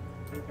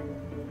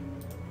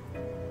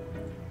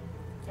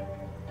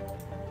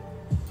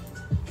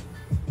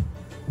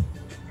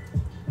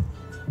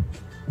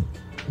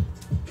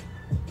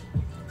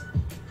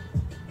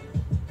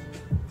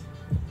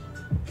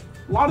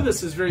 A lot of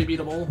this is very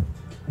beatable.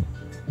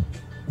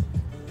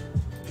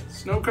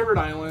 Snow-covered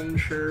island,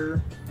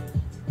 sure.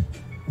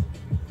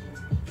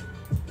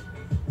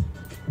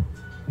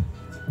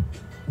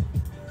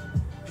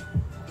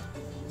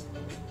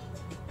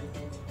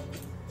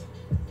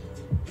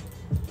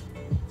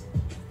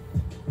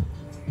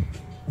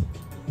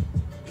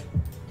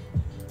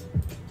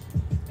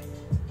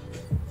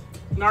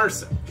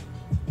 Narset.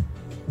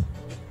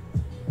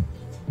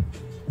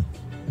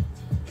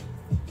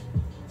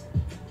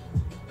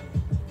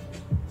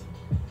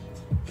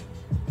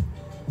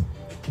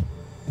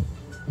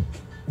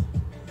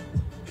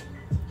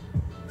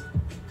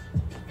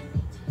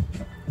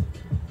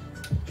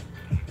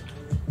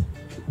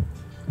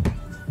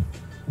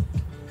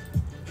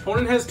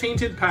 Opponent has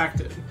Tainted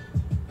Pacted.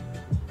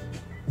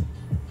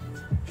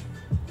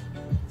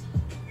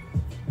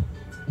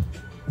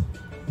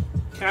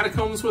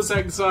 Catacombs was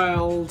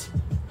exiled.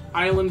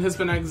 Island has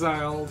been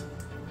exiled.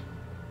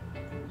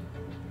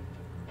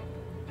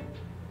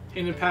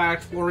 Painted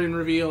Pact, Florian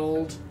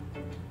Revealed,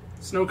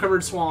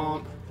 Snow-Covered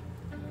Swamp,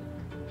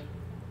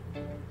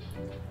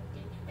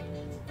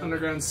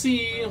 Underground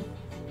Sea,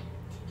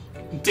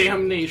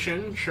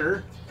 Damnation,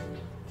 sure,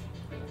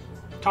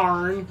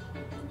 Tarn,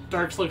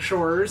 Darkslick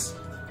Shores,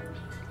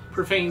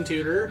 Profane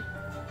Tutor,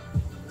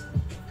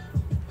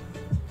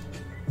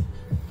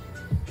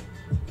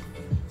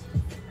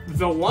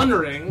 The One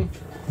Ring.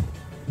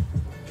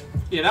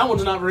 Yeah, that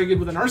one's not very good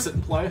with an Arset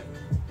in play.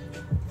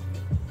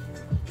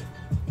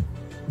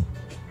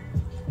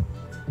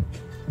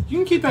 You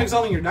can keep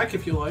exiling your deck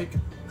if you like.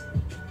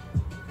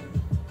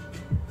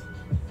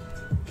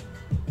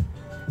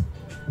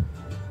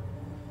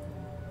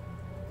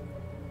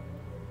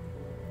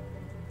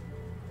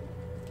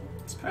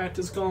 This pact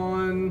is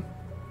gone.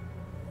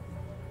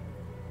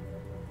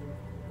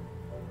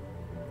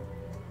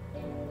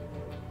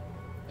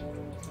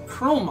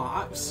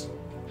 Chromox.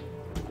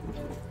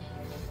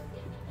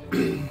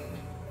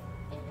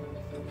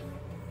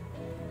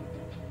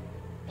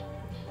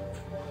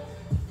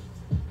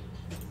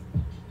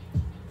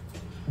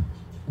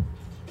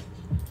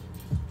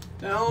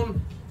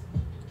 Down.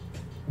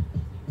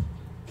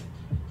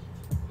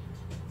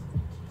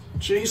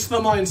 Jace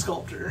the Mind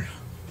Sculptor.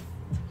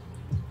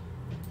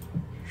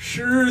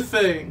 Sure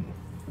thing.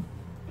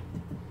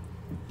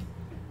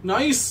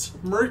 Nice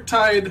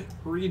Murktide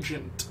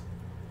Regent.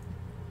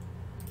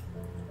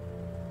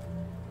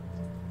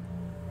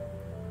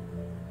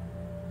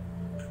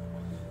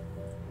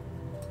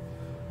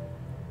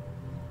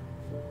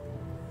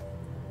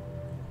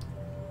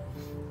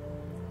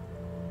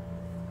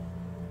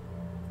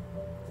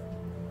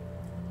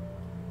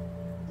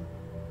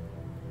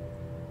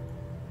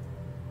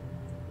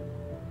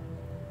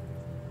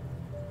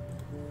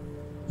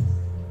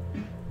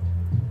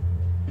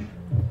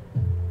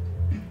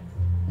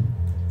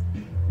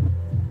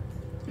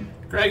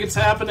 Greg, it's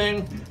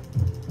happening.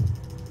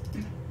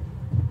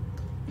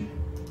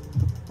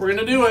 We're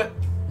gonna do it.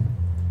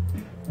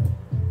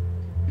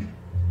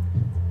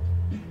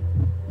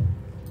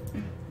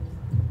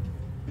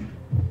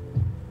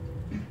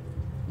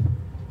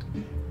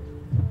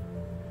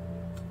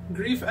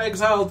 Grief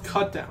Exiled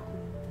Cutdown.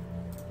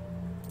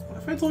 What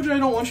if I told you I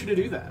don't want you to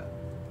do that?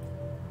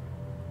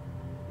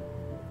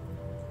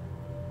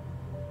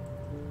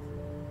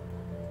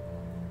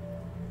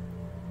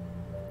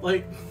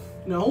 Like,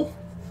 no?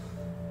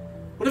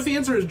 What if the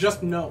answer is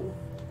just no?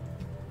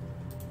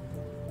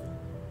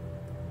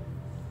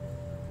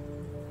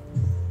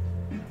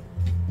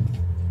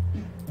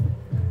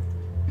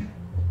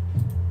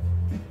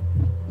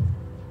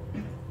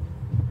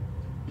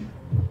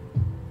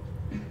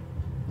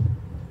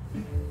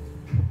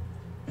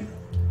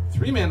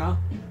 Three mana.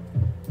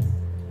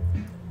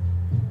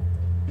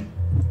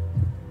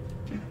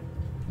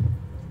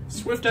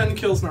 Swift End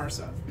kills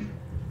Narset.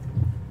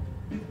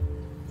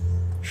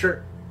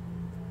 Sure.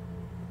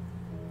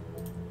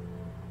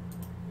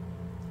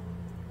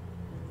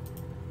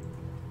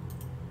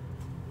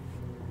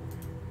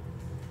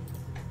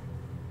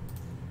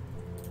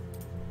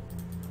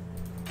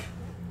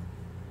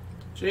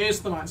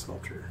 Jace the Mind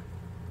Sculptor.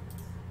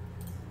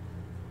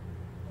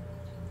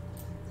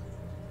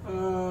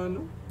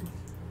 No.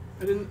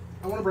 I didn't.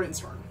 I want to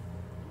brainstorm.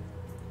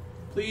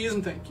 Please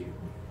and thank you.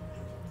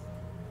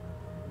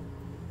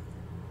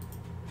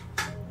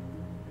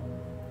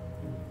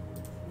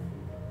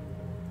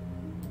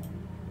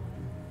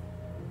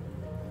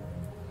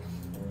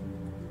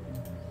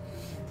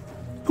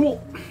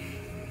 Cool.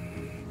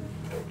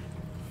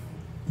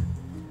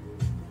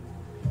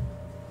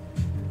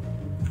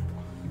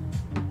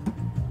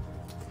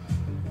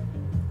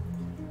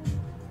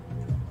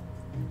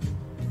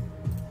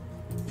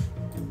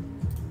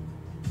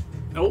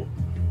 Nope.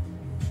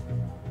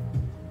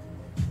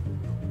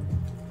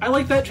 I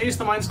like that Jace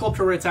the Mind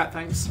Sculptor where it's at,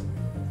 thanks.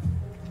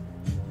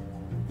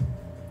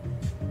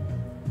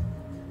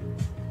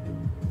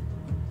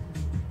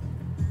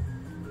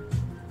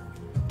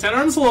 Ten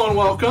Arms hello and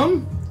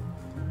welcome.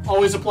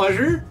 Always a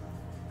pleasure.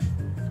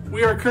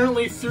 We are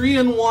currently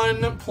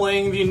 3-1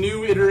 playing the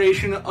new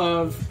iteration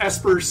of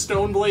Esper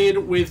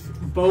Stoneblade with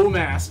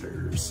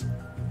Bowmasters.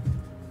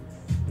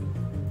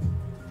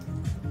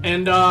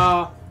 And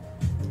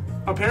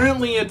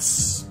apparently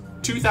it's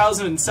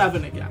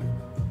 2007 again.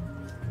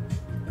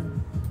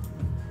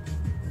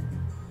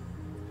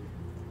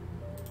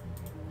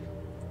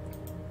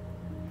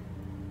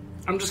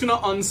 I'm just gonna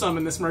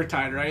unsummon this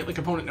Murktide, right? Like,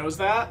 opponent knows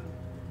that.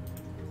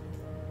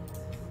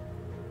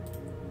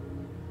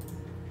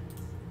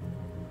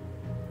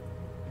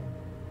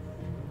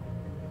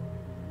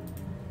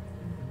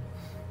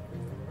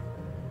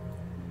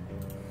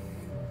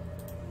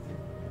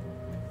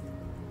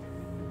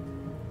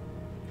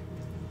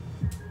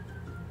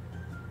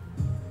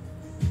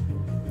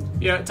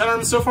 Yeah, Ten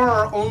Arms, so far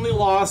our only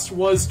loss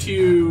was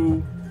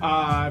to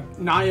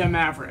Naya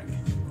Maverick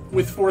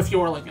with 4th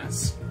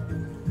Yorlingus.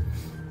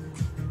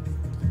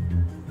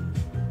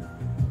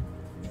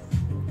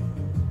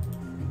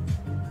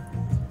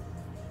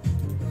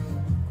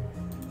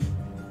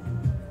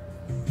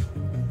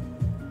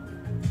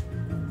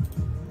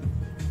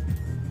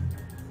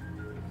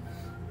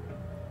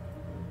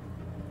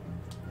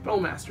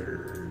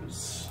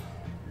 Bowmasters.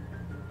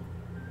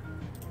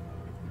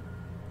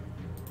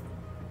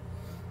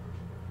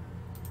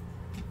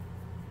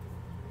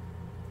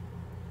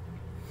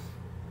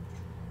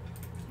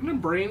 I'm gonna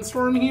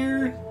brainstorm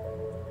here.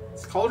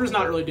 This color's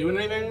not really doing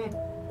anything.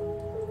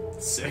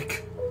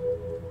 Sick.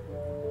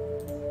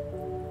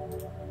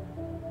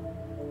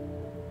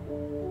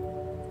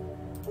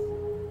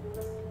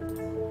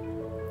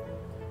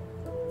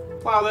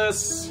 Plow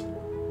this.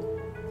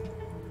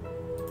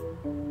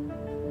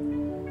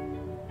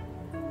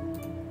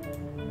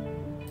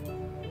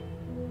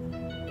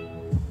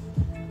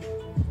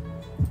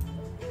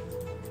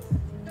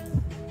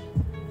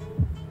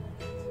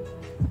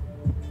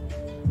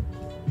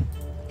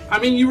 I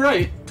mean, you're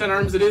right, 10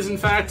 Arms, it is in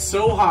fact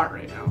so hot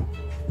right now.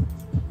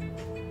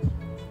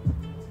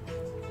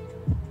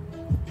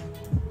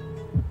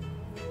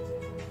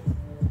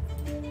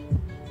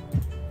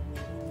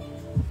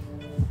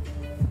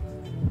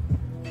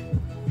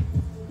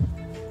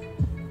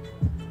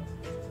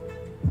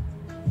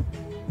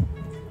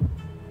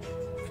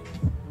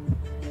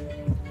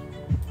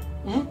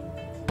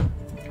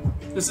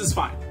 This is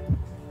fine.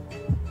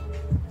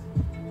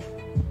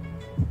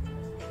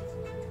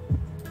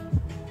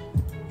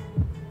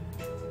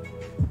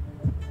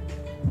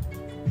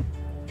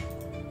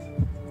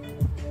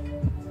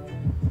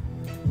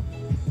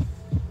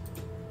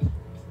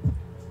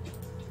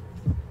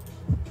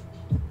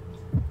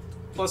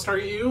 Plus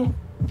target you?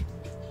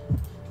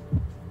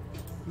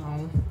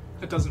 No,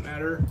 it doesn't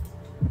matter.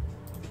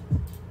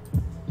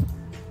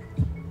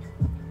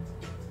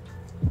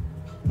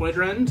 Void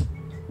Rend?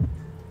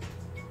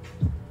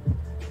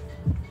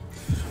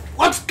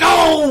 Let's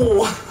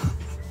go!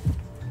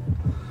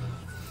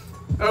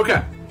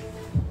 Okay.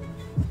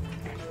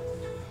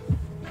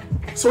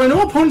 So I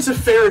know opponents have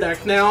fair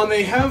deck now, and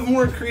they have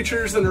more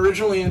creatures than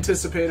originally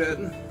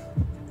anticipated.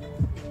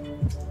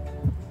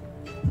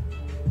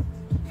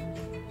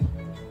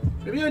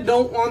 Maybe I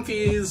don't want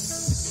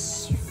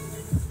these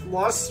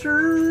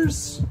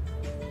flusters.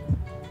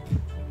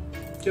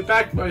 Get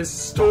back my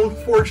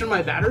Stoneforge and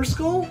my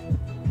Batterskull?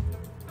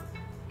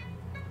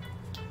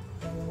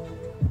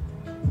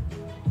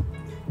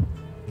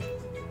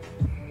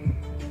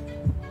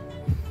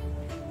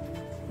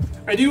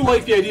 I do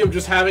like the idea of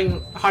just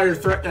having higher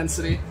threat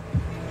density.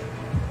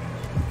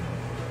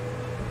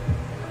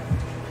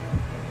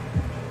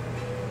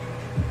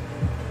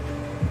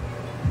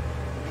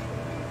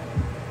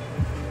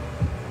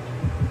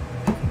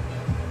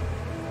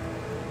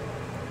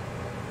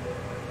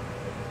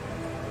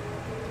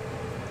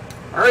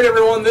 Alright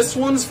everyone, this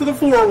one's for the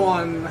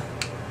 4-1.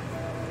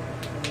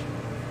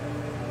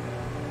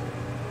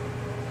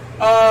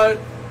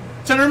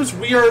 Tenors,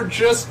 we are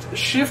just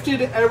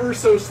shifted ever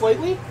so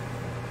slightly.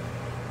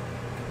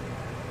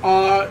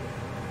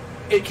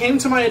 It came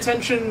to my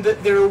attention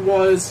that there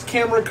was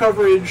camera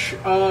coverage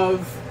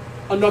of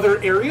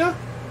another area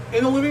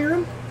in the living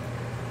room.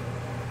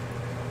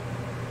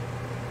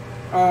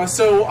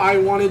 So I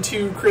wanted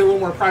to create a little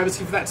more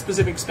privacy for that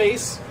specific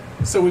space.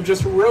 So we've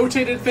just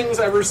rotated things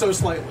ever so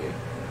slightly.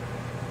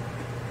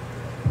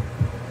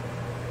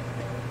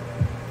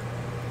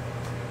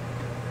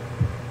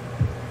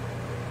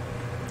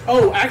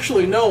 Oh,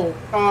 actually, no.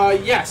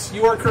 Yes,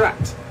 you are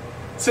correct.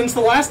 Since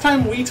the last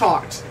time we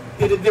talked,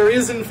 there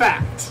is in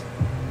fact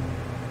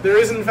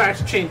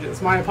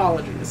changes. My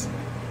apologies.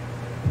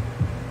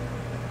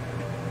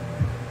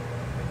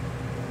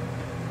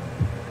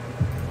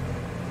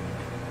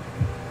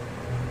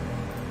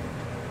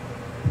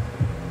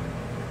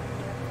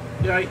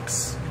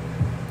 Yikes.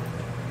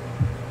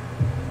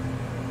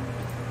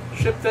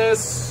 Ship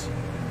this.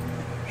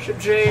 Ship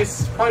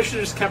Jace. Probably should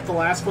have just kept the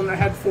last one that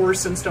had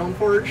Force and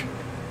Stoneforge.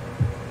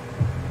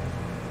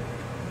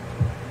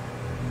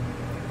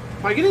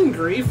 Am I getting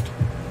griefed?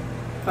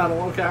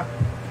 That'll okay.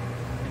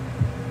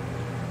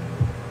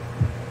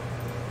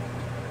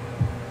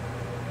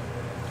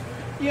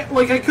 Yeah,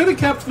 like I could have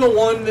kept the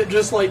one that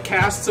just like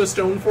casts a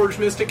Stoneforge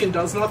Mystic and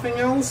does nothing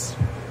else.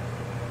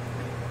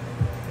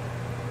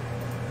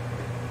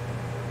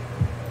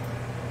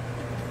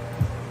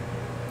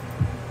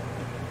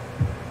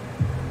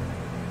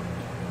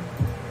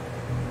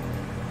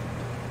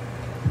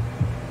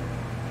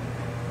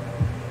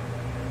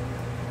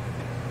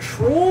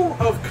 Troll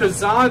of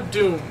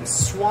Khazad-dûm,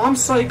 Swamp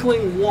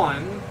Cycling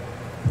 1,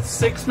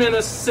 6 mana,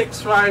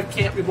 6/5,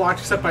 can't be blocked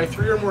except by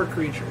 3 or more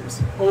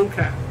creatures.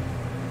 Okay.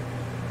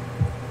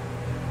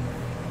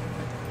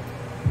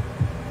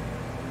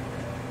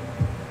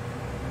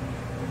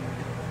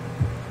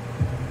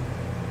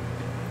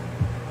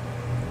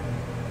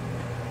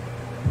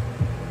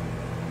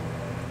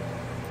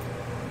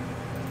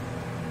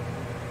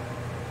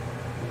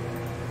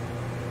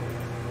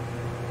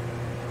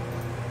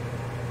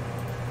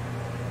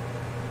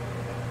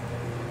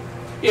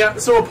 Yeah,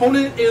 so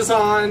opponent is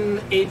on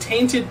a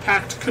Tainted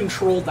Pact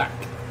control deck.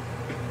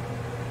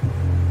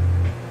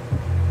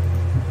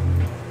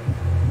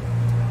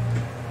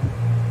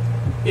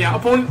 Yeah,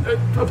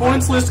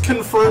 opponent's list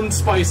confirmed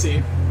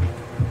spicy.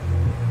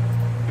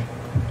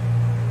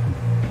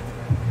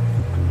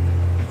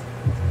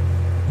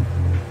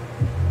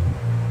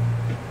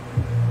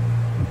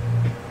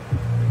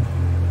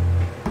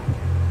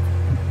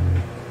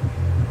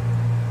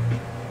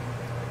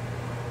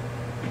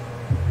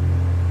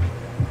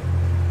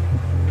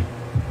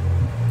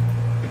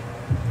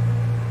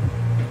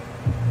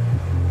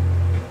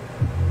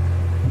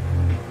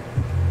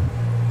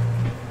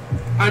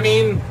 I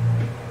mean,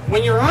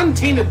 when you're on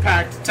Tainted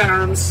Pact, Ten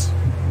Arms,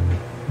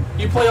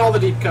 you play all the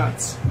deep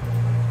cuts.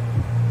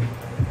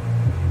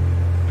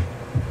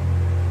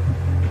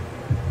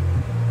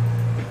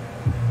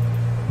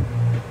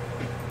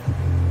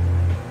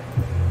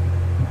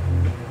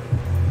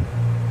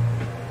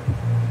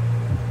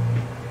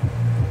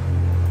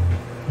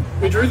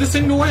 We drew the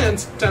single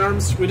land, Ten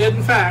Arms. We did,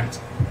 in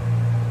fact.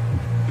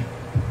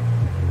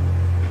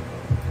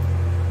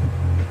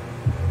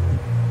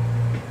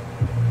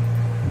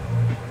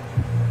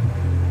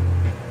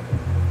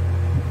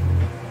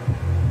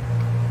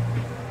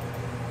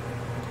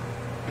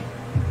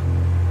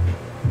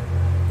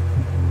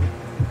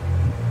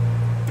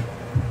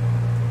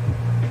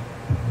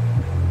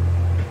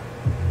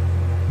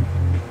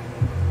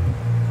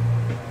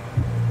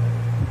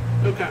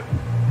 Okay.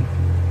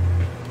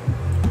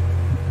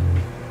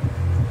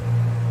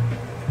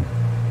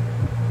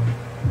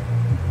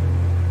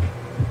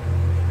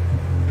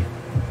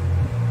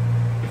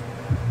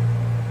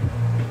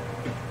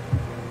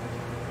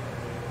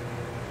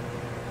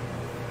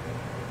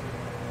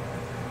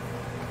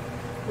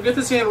 We'll get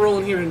this hand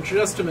rolling here in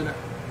just a minute.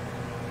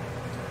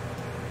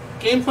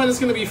 Game plan is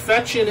going to be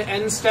fetch and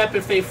end step.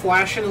 If they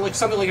flash in like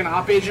something like an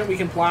op agent, we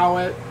can plow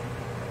it.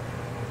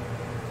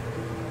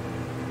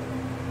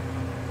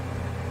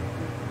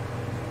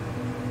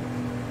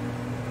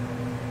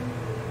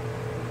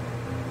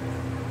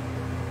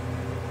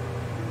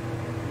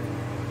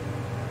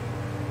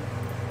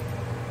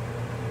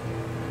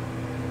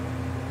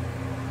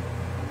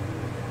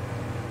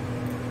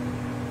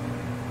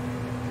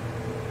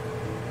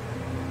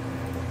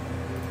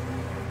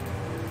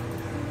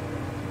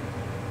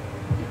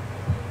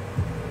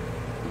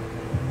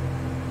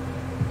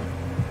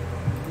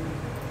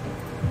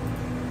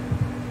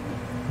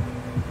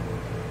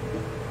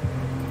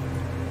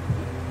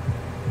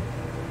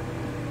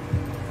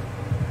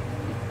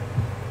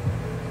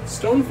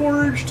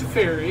 Stoneforged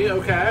Fairy,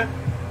 okay.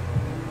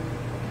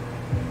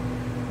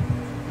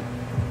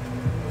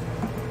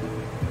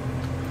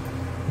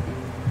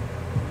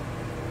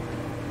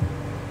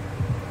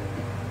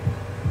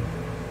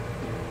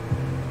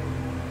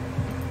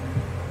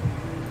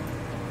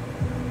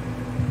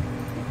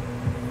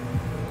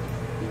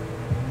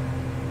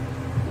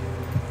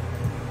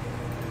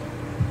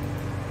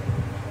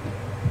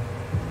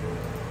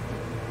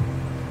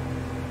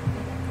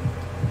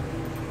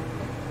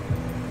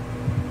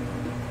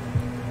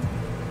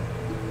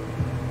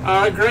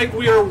 Greg,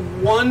 we are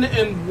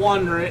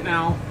 1-1 right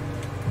now.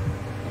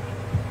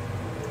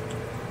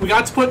 We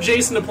got to put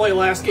Jason to play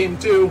last game,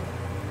 too.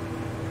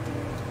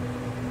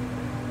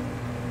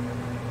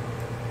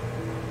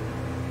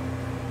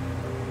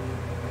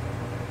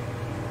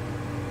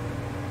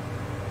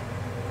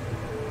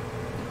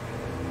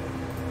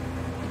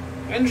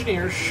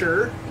 Engineers,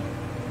 sure.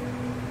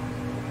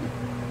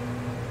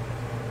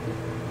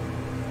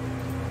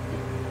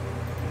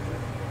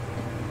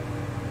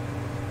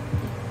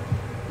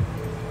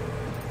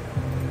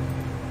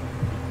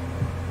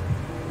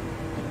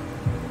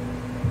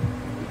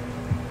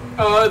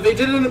 They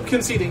did end up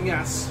conceding,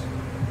 yes.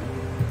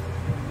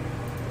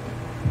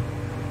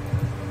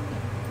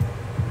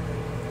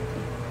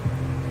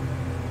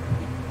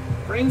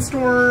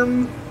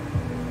 Brainstorm.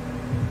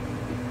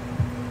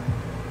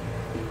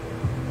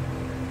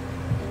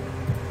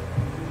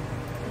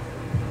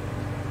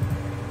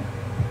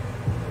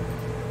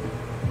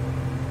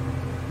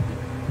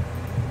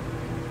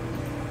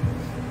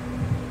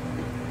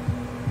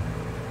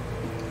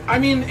 I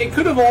mean, it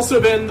could have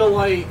also been the,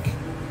 like,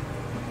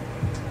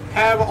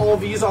 have all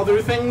these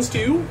other things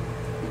too,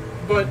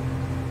 but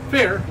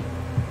fair.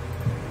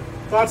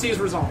 Thoughtseize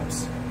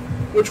resolves.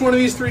 Which one of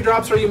these three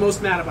drops are you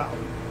most mad about?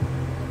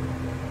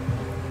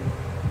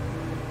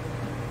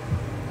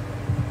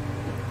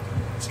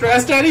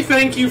 Stress Daddy,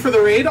 thank you for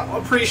the raid.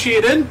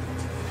 Appreciated.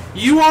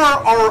 You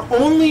are our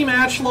only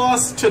match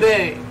loss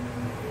today.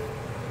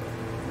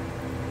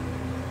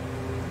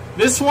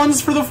 This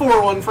one's for the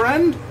 4-1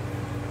 friend.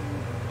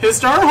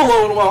 Histar,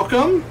 hello and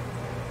welcome.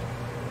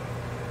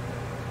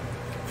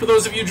 For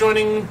those of you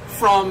joining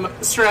from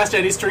Stress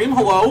Daddy stream,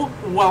 hello,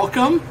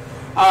 welcome.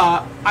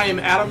 I am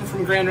Adam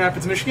from Grand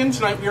Rapids, Michigan.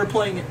 Tonight we are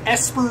playing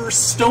Esper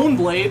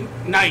Stoneblade.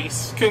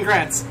 Nice,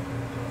 congrats.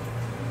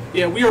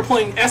 Yeah, we are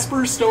playing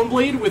Esper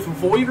Stoneblade with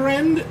Void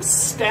Rend,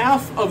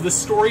 Staff of the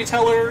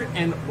Storyteller,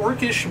 and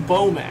Orcish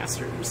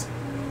Bowmasters.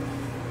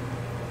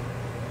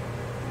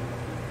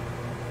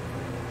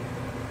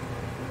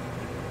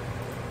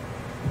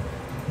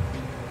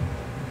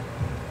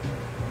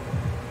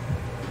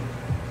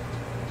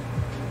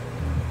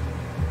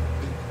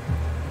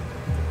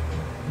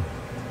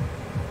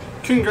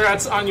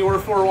 Congrats on your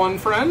 4-1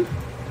 friend.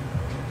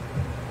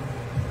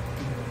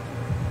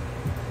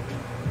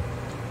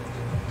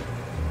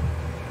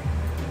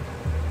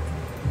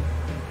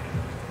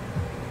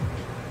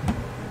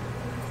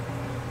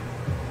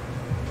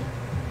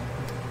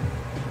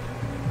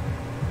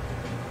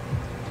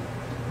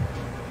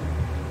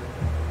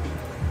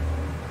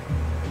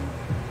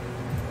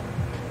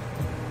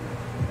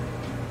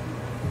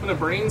 I'm gonna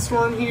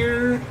brainstorm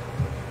here.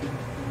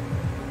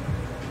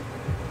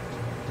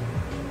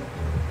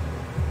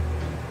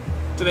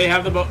 Do they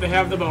have the They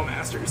have the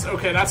Bowmasters.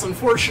 Okay, that's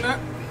unfortunate.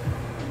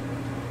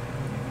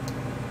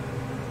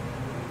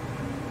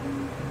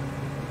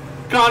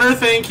 Connor,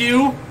 thank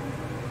you.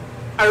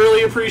 I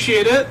really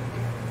appreciate it.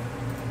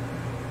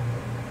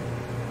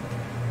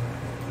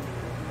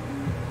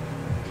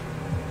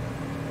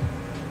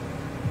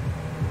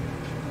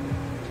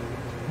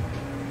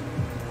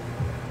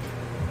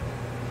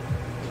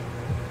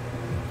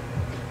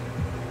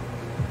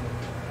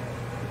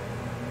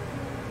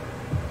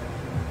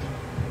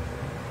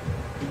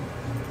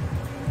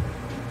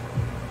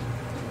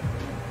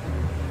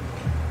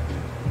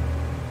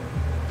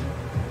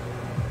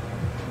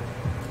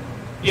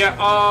 Yeah,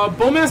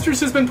 Bowmasters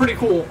has been pretty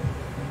cool.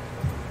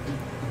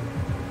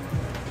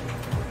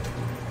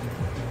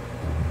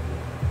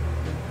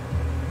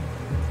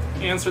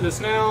 Answer this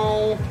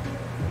now.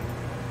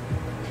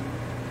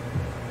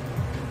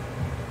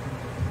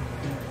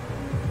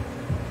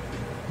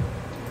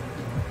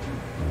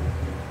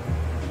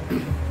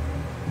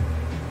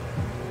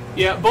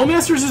 Yeah,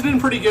 Bowmasters has been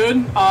pretty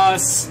good.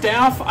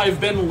 Staff, I've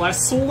been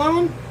less sold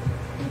on.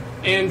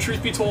 And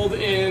truth be told,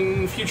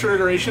 in future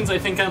iterations, I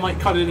think I might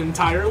cut it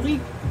entirely.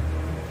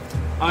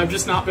 I've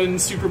just not been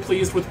super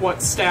pleased with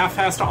what Staff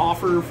has to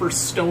offer for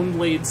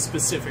Stoneblade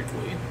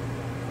specifically.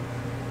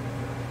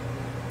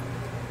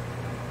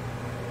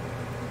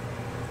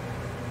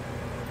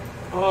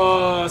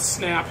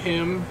 Snap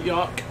him.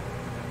 Yuck.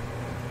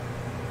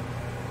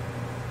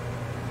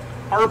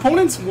 Our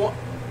opponent's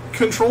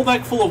control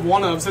deck full of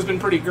one-ofs has been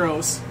pretty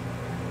gross.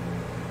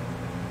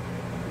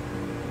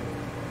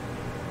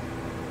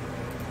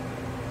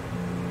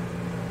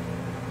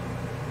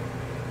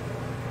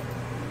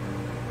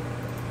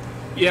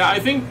 Yeah, I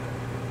think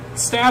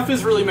Staff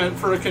is really meant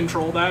for a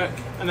control deck,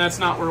 and that's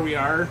not where we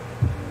are.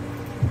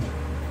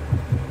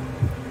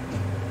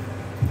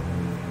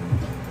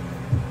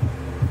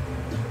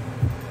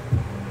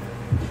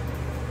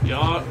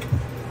 Yuck.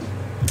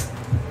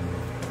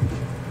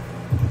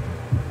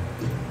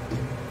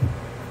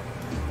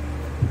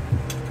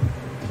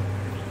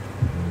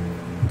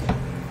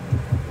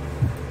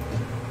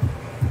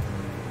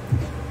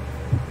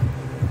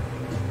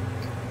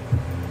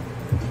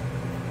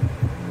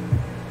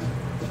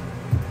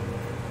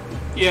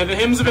 Yeah, the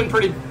hymns have been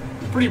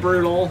pretty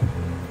brutal.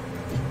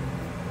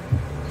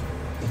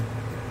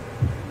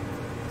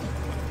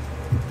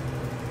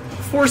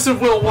 Force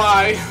of Will,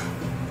 why?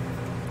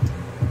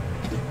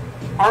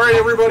 Alright,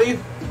 everybody.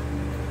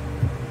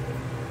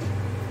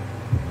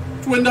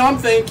 Twin Dom,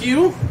 thank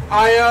you.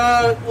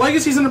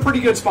 Legacy's in a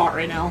pretty good spot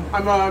right now.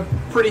 I'm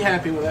pretty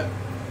happy with it.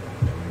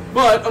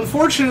 But,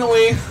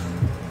 unfortunately,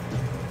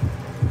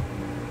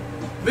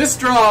 this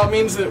draw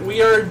means that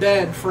we are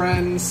dead,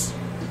 friends.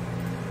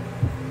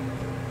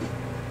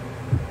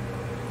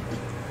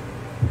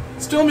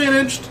 Still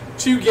managed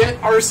to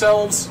get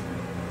ourselves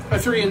a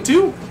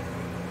 3-2,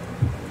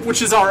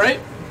 which is alright.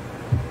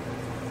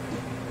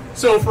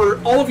 So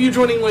for all of you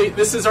joining late,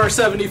 this is our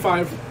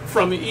 75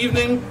 from the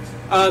evening.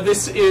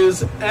 This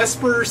is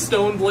Esper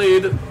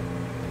Stoneblade.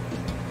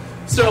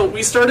 So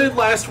we started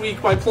last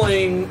week by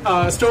playing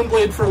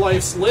Stoneblade for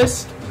Life's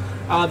list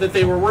that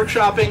they were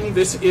workshopping.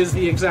 This is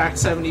the exact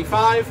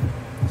 75.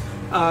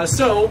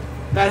 So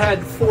that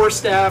had 4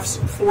 staffs,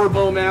 4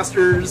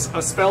 bowmasters,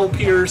 a spell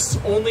pierce,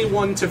 only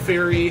 1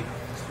 Teferi,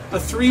 a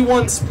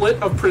 3-1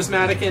 split of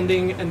prismatic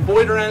ending and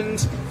Void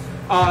Rends,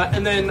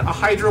 and then a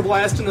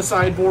hydroblast in the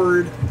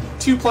sideboard,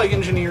 2 plague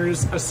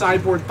engineers, a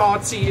sideboard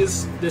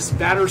Thoughtseize, this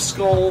batter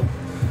skull.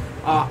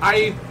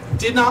 I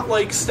did not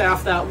like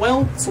staff that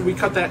well, so we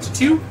cut that to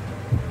 2.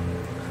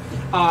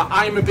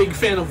 I'm a big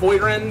fan of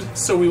Void Rend,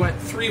 so we went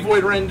 3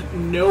 Void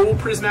Rend, no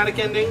prismatic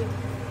ending.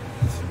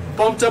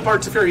 Bumped up our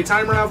Teferi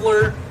Time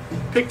Raveler.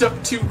 Picked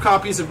up 2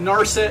 copies of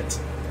Narset,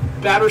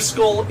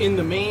 Batterskull in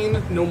the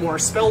main, no more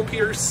Spell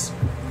Pierce.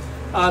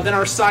 Then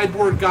our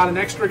sideboard got an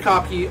extra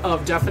copy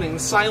of Deafening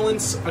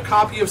Silence, a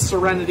copy of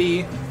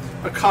Serenity,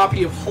 a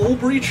copy of Hull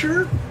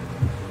Breacher,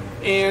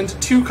 and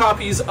 2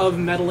 copies of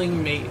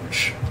Meddling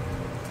Mage.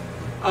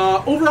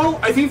 Overall,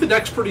 I think the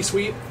deck's pretty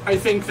sweet. I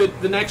think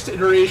that the next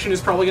iteration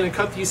is probably going to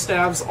cut these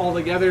staves all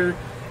together,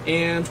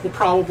 and we'll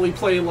probably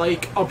play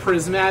like a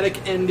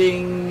Prismatic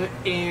Ending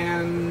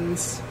and...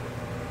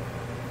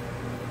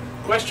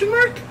 question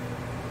mark?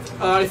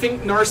 I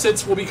think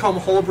Narsets will become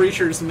Hull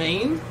Breacher's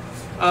main,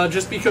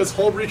 just because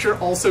Hull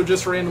Breacher also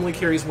just randomly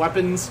carries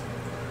weapons,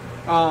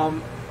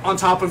 on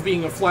top of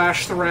being a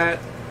flash threat.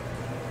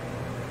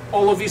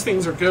 All of these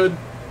things are good.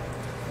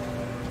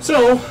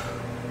 So,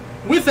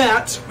 with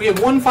that, we have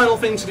one final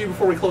thing to do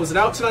before we close it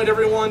out tonight,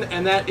 everyone,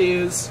 and that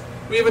is,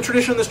 we have a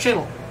tradition on this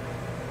channel.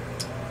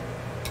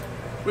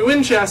 We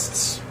win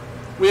chests,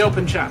 we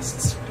open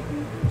chests.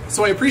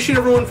 So I appreciate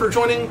everyone for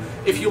joining.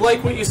 If you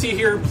like what you see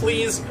here,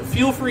 please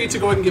feel free to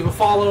go ahead and give a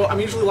follow.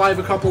 I'm usually live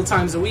a couple of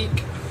times a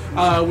week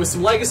with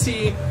some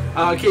Legacy,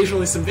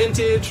 occasionally some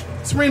Vintage,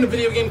 some random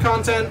video game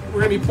content.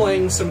 We're going to be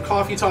playing some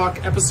Coffee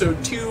Talk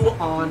Episode 2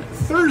 on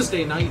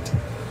Thursday night.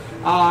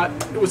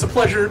 It was a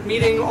pleasure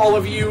meeting all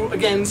of you.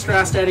 Again,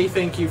 Strass Daddy,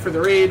 thank you for the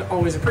raid.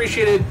 Always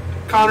appreciated.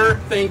 Connor,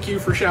 thank you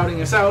for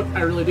shouting us out.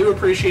 I really do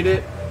appreciate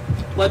it.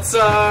 Let's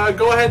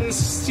go ahead and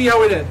see how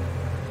we did.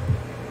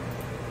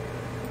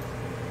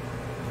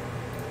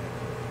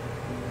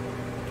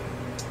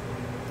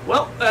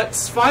 Well,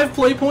 that's 5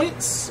 play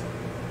points,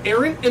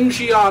 Errant and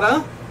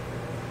Giada,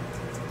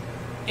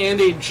 and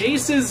a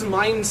Jace's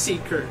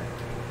Mindseeker.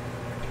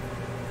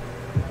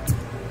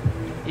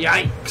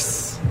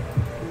 Yikes.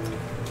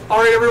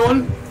 Alright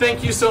everyone,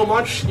 thank you so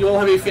much. You all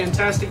have a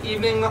fantastic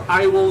evening.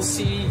 I will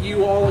see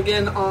you all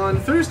again on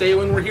Thursday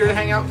when we're here to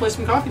hang out and play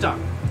some coffee talk.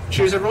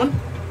 Cheers everyone.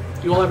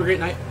 You all have a great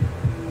night.